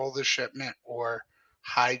control the shipment or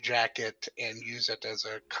hijack it and use it as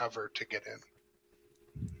a cover to get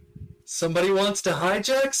in. Somebody wants to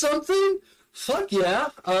hijack something? Fuck yeah.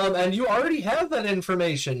 And you already have that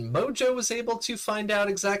information. Mojo was able to find out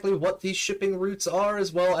exactly what these shipping routes are,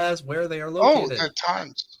 as well as where they are located. Oh, the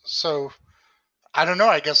times. So, I don't know.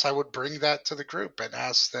 I guess I would bring that to the group and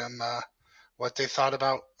ask them what they thought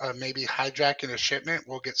about maybe hijacking a shipment.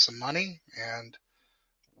 We'll get some money, and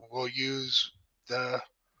we'll use the...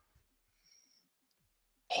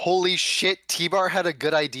 Holy shit, T-Bar had a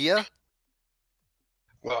good idea?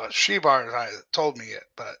 Well, Shebar told me it,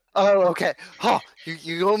 but... Oh, okay. Oh,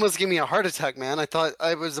 you almost gave me a heart attack, man. I thought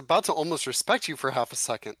I was about to almost respect you for half a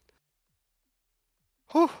second.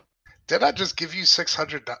 Whew. Did I just give you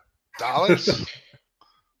 $600?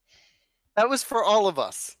 That was for all of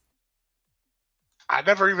us. I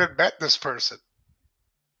never even met this person.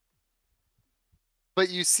 But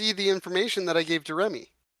you see the information that I gave to Remy.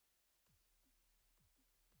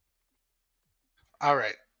 All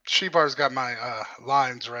right. Shebar's got my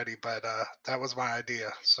lines ready, but that was my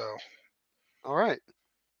idea. So, all right.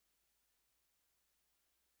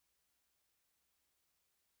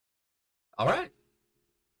 All right.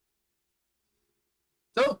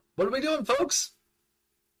 So, what are we doing, folks?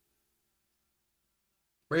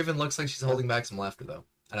 Raven looks like she's holding back some laughter, though.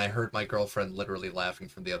 And I heard my girlfriend literally laughing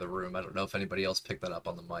from the other room. I don't know if anybody else picked that up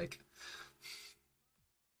on the mic.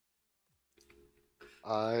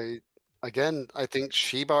 I think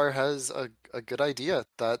Shebar has a good idea.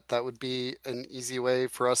 That would be an easy way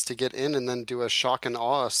for us to get in and then do a shock and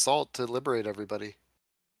awe assault to liberate everybody.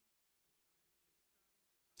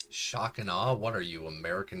 Shock and awe? What are you,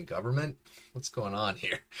 American government? What's going on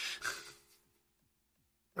here?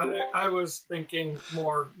 I was thinking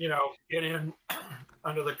more, get in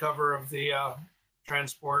under the cover of the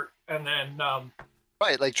transport and then...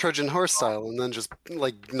 Right, like Trojan horse style, and then just,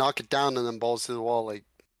 like, knock it down and then balls to the wall, like...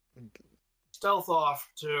 Stealth off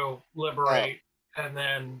to liberate and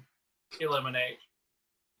then eliminate.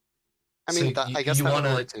 I mean, so I guess you that want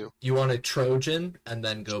would work too. You want a Trojan and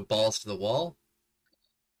then go balls to the wall?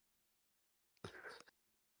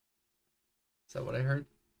 Is that what I heard?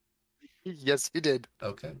 Yes, you did.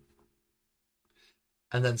 Okay.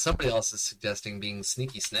 And then somebody else is suggesting being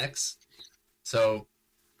sneaky snacks. So,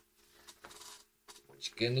 what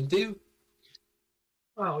you gonna do?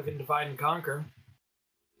 Well, we can divide and conquer.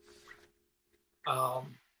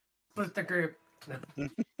 Split the group.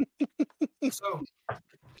 So,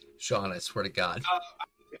 Sean, I swear to God.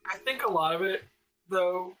 I think a lot of it,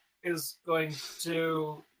 though, is going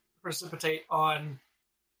to precipitate on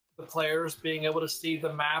the players being able to see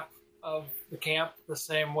the map of the camp the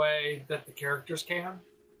same way that the characters can,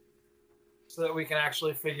 so that we can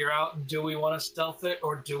actually figure out, do we want to stealth it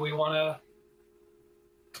or do we want to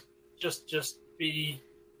just be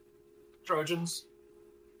Trojans?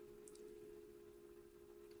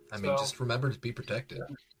 I mean, just remember to be protected.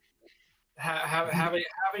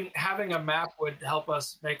 Having a map would help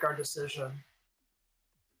us make our decision.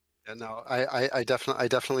 Yeah, no, I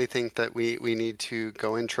definitely think that we need to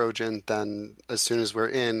go in Trojan. Then, as soon as we're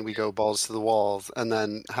in, we go balls to the walls, and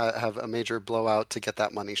then have a major blowout to get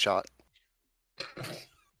that money shot.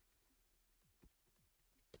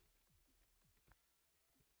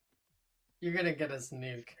 You're gonna get us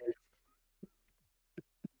nuke.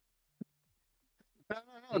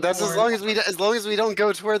 No, that's as long as we don't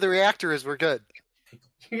go to where the reactor is, we're good.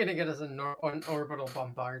 You're gonna get us an orbital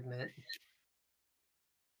bombardment.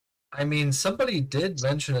 I mean, somebody did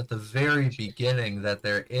mention at the very beginning that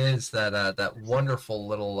there is that wonderful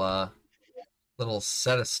little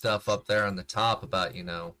set of stuff up there on the top about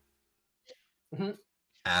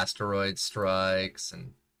asteroid strikes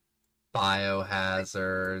and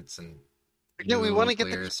biohazards and we want to get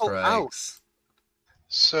the people strikes. out.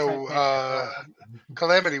 So,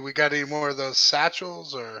 Calamity, we got any more of those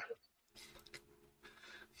satchels, or?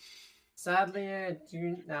 Sadly, I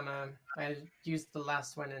used the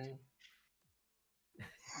last one in.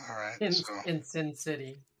 All right. In Sin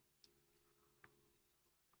City.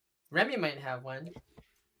 Remy might have one.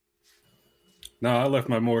 No, I left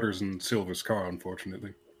my mortars in Silva's car,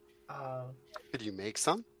 unfortunately. Could you make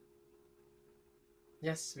some?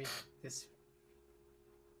 Yes, we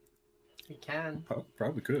can.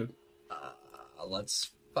 Probably could.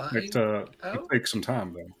 Let's find it takes some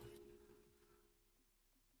time, though.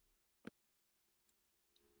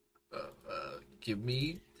 Give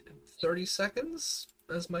me 30 seconds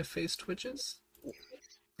as my face twitches.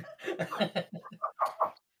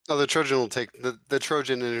 Oh, the Trojan will take the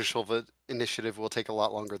Trojan initiative will take a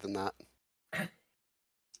lot longer than that.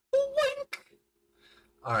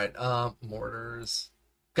 All right, mortars.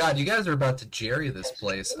 God, you guys are about to Jerry this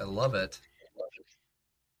place. I love it.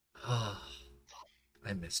 Oh,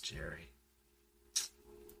 I miss Jerry.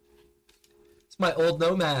 It's my old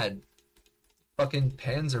Nomad. Fucking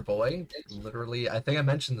Panzer boy. Literally, I think I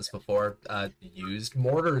mentioned this before, used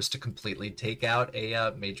mortars to completely take out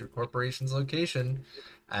a major corporation's location,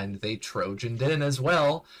 and they Trojaned in as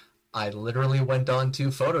well. I literally went on to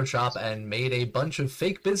Photoshop and made a bunch of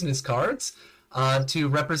fake business cards to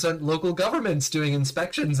represent local governments doing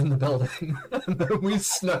inspections in the building. And then we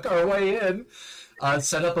snuck our way in,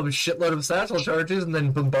 set up a shitload of satchel charges, and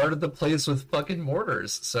then bombarded the place with fucking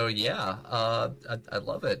mortars. So yeah, I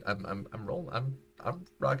love it. I'm rolling. I'm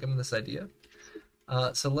rocking this idea.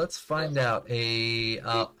 So let's find out a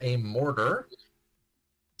mortar.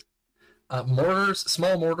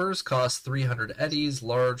 Small mortars cost 300 eddies.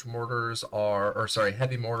 Heavy mortars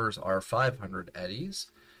are 500 eddies.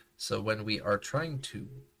 So when we are trying to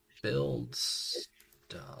build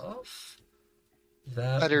stuff,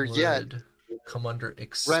 that Better would yet, come under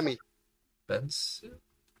Remy. expensive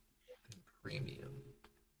and premium.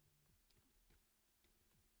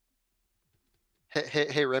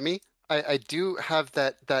 Hey, Remy. I do have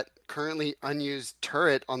that currently unused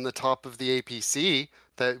turret on the top of the APC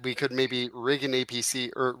that we could maybe rig an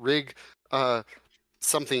APC or rig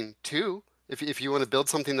something to if you want to build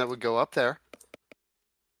something that would go up there.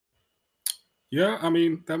 Yeah, I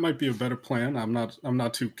mean that might be a better plan. I'm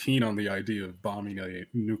not too keen on the idea of bombing a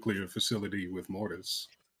nuclear facility with mortars.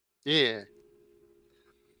 Yeah.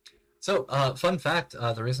 So, fun fact,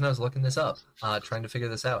 the reason I was looking this up, trying to figure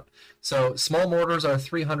this out. So, small mortars are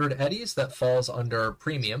 300 eddies, that falls under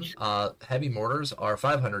premium. Heavy mortars are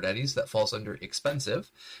 500 eddies, that falls under expensive.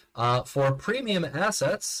 For premium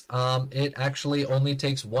assets, it actually only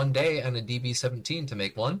takes 1 day and a DB17 to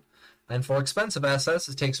make one. And for expensive assets,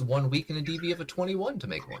 it takes 1 week and a DB of a 21 to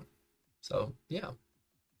make one. So, yeah.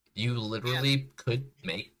 You literally could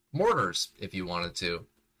make mortars if you wanted to.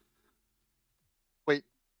 Wait.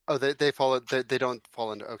 Oh, they don't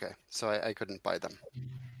fall under. Okay, so I couldn't buy them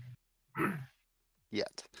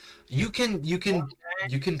yet. You can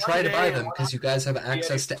try to buy them because you guys have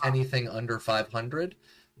access to anything under 500.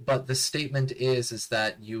 But the statement is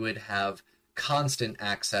that you would have constant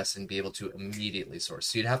access and be able to immediately source.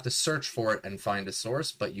 So you'd have to search for it and find a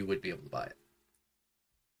source, but you would be able to buy it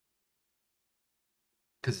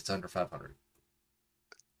because it's under 500.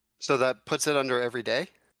 So that puts it under every day.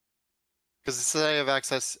 Because I have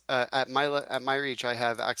access at my reach, I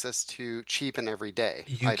have access to cheap and everyday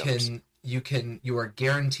items. You are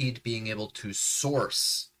guaranteed being able to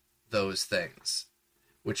source those things,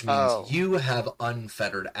 which means you have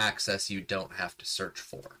unfettered access. You don't have to search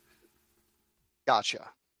for. Gotcha.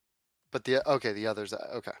 But the others,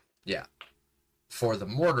 okay. Yeah. For the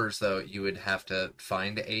mortars, though, you would have to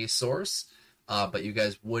find a source, but you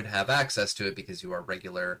guys would have access to it because you are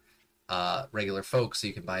regular folks, so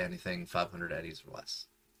you can buy anything 500 eddies or less.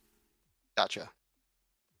 Gotcha.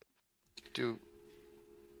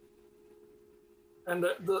 And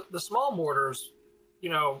the small mortars,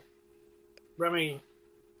 Remy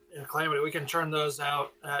and Calamity, we can turn those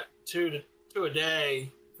out at two a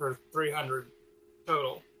day for 300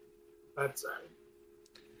 total. That's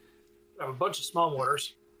I have a bunch of small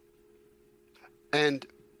mortars.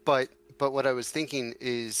 But what I was thinking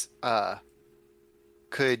is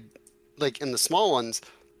could, like, in the small ones,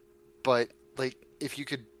 but like if you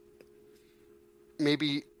could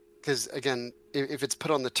maybe, because again, if it's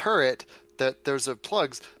put on the turret, that there's a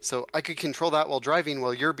plugs, so I could control that while driving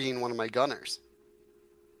while you're being one of my gunners,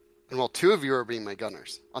 and while two of you are being my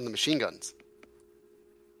gunners on the machine guns.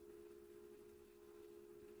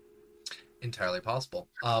 Entirely possible.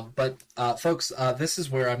 But folks, this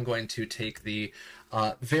is where I'm going to take the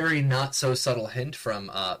very not so subtle hint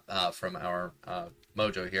from our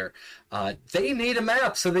Mojo here. They need a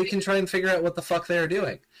map so they can try and figure out what the fuck they're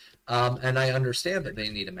doing. And I understand that they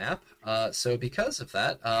need a map. So because of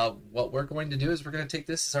that, what we're going to do is we're going to take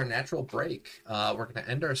this as our natural break. We're going to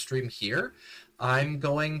end our stream here. I'm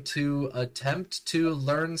going to attempt to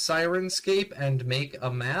learn Sirenscape and make a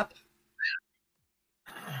map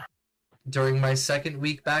during my second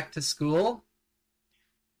week back to school.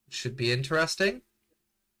 Should be interesting.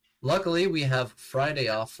 Luckily, we have Friday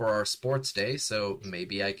off for our sports day, so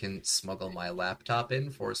maybe I can smuggle my laptop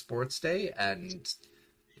in for sports day and,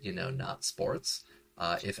 not sports.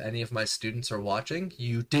 If any of my students are watching,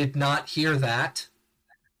 you did not hear that.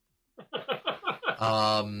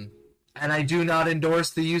 And I do not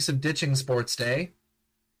endorse the use of ditching sports day.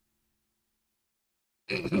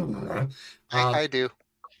 I do.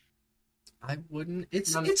 I wouldn't.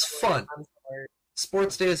 It's fun.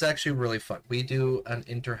 Sports day is actually really fun. We do an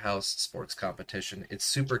inter-house sports competition. It's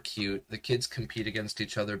super cute. The kids compete against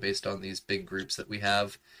each other based on these big groups that we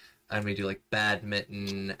have. And we do like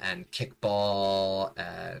badminton and kickball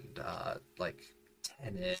and like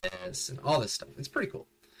tennis and all this stuff. It's pretty cool.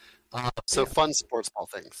 So fun sports ball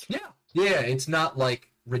things. Yeah. Yeah, it's not like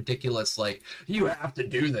ridiculous, like, you have to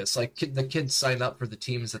do this. Like, the kids sign up for the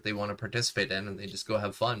teams that they want to participate in and they just go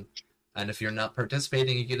have fun. And if you're not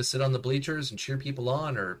participating, you get to sit on the bleachers and cheer people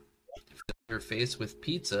on or fill your face with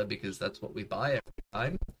pizza because that's what we buy every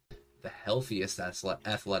time. The healthiest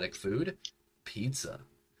athletic food, pizza.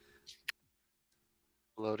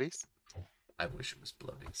 Bloaties? I wish it was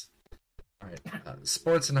bloaties. All right.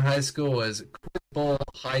 Sports in high school was Quiz Bowl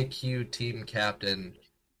High Q team captain.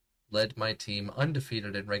 Led my team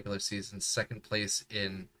undefeated in regular season, second place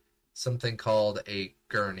in something called a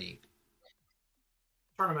gurney.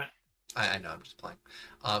 Tournament. I know, I'm just playing.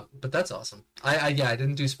 But that's awesome. I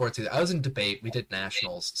didn't do sports either. I was in debate. We did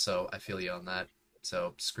nationals, so I feel you on that.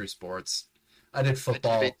 So screw sports. I did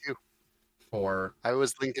football. I did debate too. I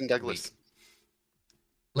was Lincoln Douglas.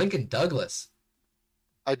 Lincoln Douglas?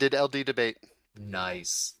 I did LD debate.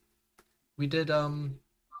 Nice. We did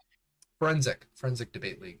forensic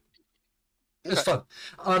debate league. It's fun.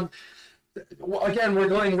 Well, again, we're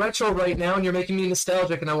going retro right now, and you're making me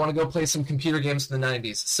nostalgic, and I want to go play some computer games in the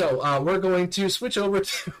 90s. So we're going to switch over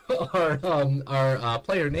to our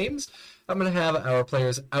player names. I'm going to have our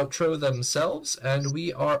players outro themselves, and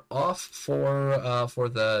we are off for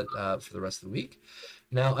the rest of the week.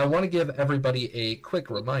 Now, I want to give everybody a quick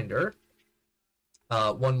reminder.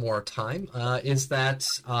 One more time, is that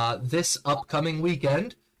this upcoming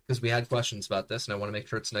weekend, because we had questions about this, and I want to make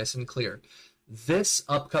sure it's nice and clear. This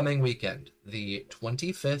upcoming weekend, the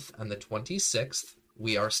 25th and the 26th,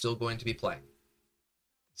 we are still going to be playing.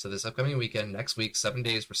 So this upcoming weekend, next week, 7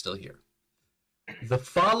 days, we're still here. The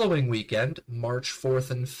following weekend, March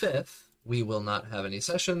 4th and 5th, we will not have any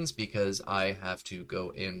sessions because I have to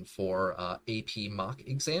go in for AP mock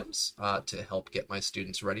exams to help get my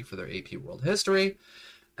students ready for their AP World History.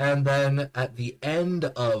 And then at the end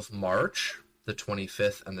of March, the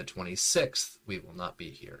 25th and the 26th, we will not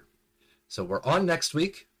be here. So we're on next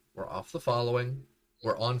week, we're off the following,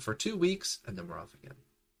 we're on for 2 weeks, and then we're off again.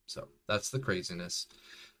 So that's the craziness.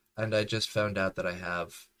 And I just found out that I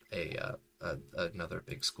have another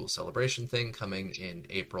big school celebration thing coming in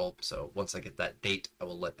April. So once I get that date, I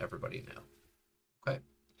will let everybody know. Okay.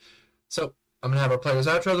 So I'm going to have our players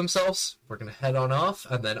outro themselves. We're going to head on off,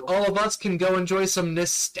 and then all of us can go enjoy some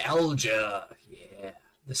nostalgia. Yeah.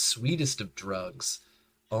 The sweetest of drugs.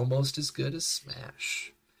 Almost as good as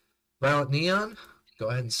Smash. Violent Neon, go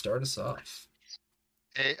ahead and start us off.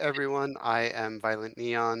 Hey everyone, I am Violent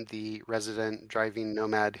Neon, the resident driving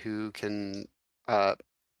nomad who can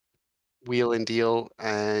wheel and deal,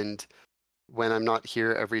 and when I'm not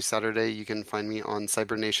here every Saturday, you can find me on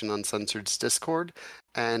Cybernation Uncensored's Discord,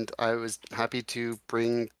 and I was happy to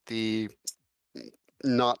bring the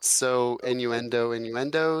not so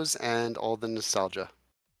innuendos and all the nostalgia.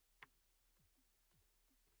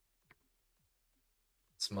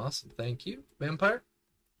 It's awesome, thank you. Vampire?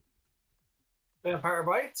 Vampire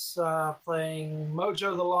Bites, playing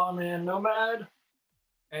Mojo the Lawman Nomad,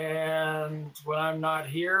 and when I'm not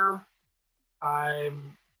here,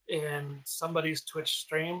 I'm in somebody's Twitch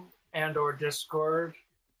stream and or Discord.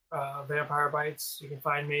 Vampire Bites, you can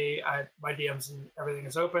find me. My DMs and everything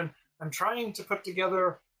is open. I'm trying to put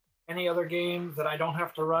together any other game that I don't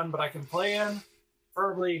have to run, but I can play in.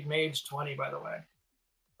 Preferably Mage 20, by the way.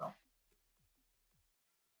 So. All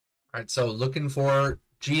right, so looking for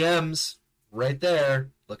GMs right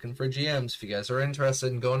there. Looking for GMs. If you guys are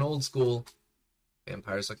interested in going old school,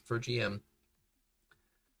 Vampire's looking for a GM.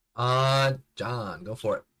 John, go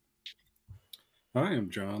for it. I am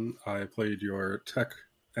John. I played your tech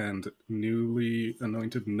and newly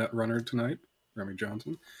anointed netrunner tonight, Remy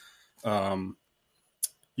Johnson.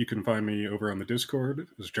 You can find me over on the Discord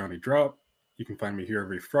as Johnny Drop. You can find me here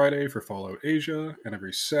every Friday for Fallout Asia and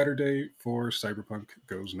every Saturday for Cyberpunk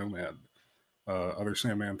Goes Nomad. Other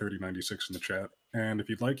Sandman 3096 in the chat. And if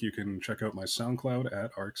you'd like, you can check out my SoundCloud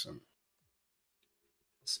at Arxon.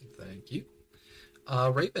 Awesome, thank you.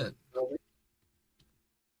 Raven.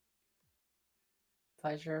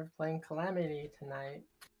 Pleasure of playing Calamity tonight.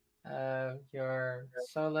 Your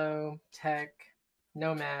solo tech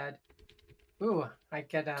nomad. Ooh, I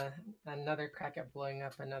get another crack at blowing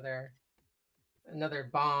up another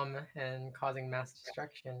bomb and causing mass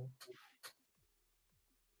destruction.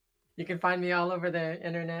 You can find me all over the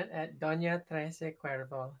internet at Doña Trece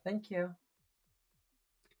Cuervo. Thank you.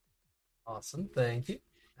 Awesome, thank you.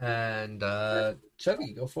 And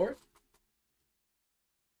Chuggy, go for it.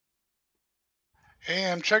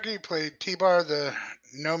 Hey, I'm Chuggy. Played T-Bar, the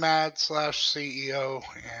nomad / CEO,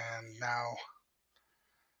 and now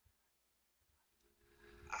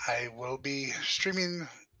I will be streaming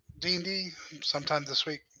D&D sometime this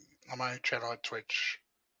week on my channel at Twitch,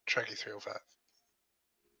 Chuggy305.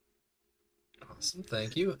 Awesome,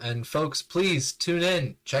 thank you. And folks, please tune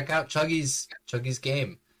in. Check out Chuggy's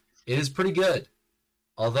game. It is pretty good.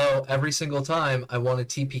 Although every single time I want a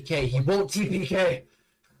TPK, he won't TPK.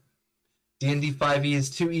 D&D 5e is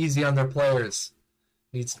too easy on their players.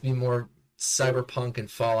 Needs to be more Cyberpunk and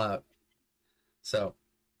Fallout. So,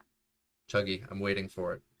 Chuggy, I'm waiting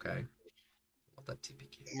for it, okay? I want that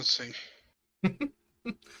TPK. Let's see.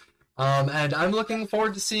 And I'm looking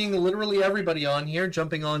forward to seeing literally everybody on here,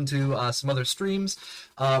 jumping onto some other streams.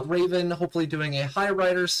 Raven, hopefully doing a High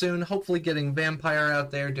Rider soon, hopefully getting Vampire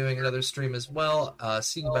out there doing another stream as well,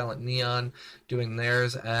 seeing Violent Neon doing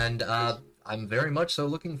theirs, and I'm very much so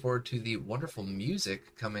looking forward to the wonderful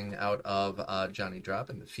music coming out of Johnny Drop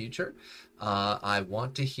in the future. I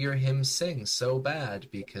want to hear him sing so bad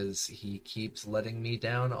because he keeps letting me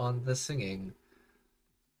down on the singing.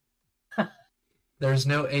 There's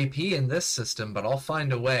no AP in this system, but I'll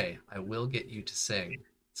find a way. I will get you to sing.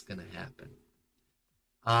 It's going to happen.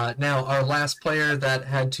 Now, our last player that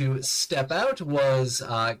had to step out was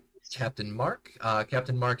Captain Mark.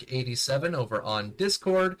 Captain Mark 87 over on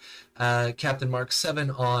Discord. Captain Mark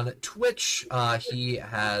 7 on Twitch. He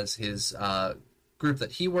has his group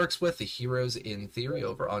that he works with, the Heroes in Theory,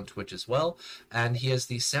 over on Twitch as well. And he has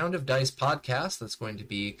the Sound of Dice podcast that's going to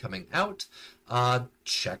be coming out.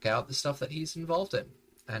 Check out the stuff that he's involved in.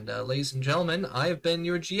 And ladies and gentlemen, I have been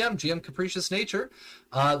your GM Capricious Nature,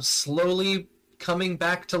 slowly coming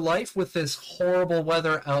back to life with this horrible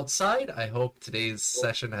weather outside. I hope today's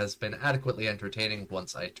session has been adequately entertaining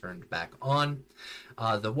once I turned back on.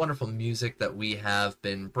 The wonderful music that we have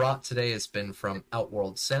been brought today has been from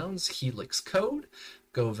Outworld Sounds, Helix Code.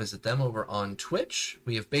 Go visit them over on Twitch.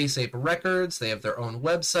 We have Base Ape Records. They have their own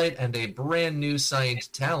website and a brand new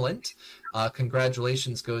signed talent.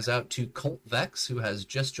 Congratulations goes out to Colt Vex, who has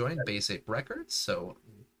just joined Base Ape Records, so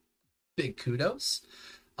big kudos.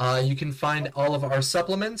 You can find all of our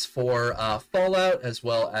supplements for Fallout, as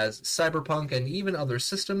well as Cyberpunk, and even other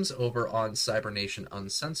systems over on Cybernation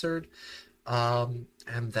Uncensored. And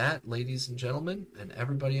that, ladies and gentlemen, and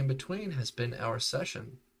everybody in between, has been our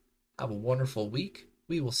session. Have a wonderful week.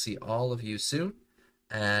 We will see all of you soon.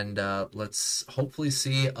 And let's hopefully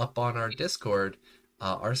see up on our Discord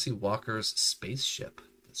RC Walker's spaceship.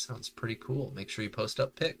 That sounds pretty cool. Make sure you post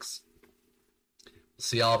up pics. We'll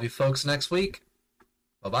see all of you folks next week.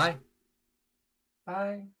 Bye-bye.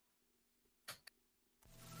 Bye.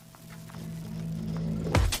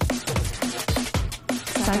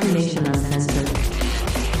 Cybernation Uncensored.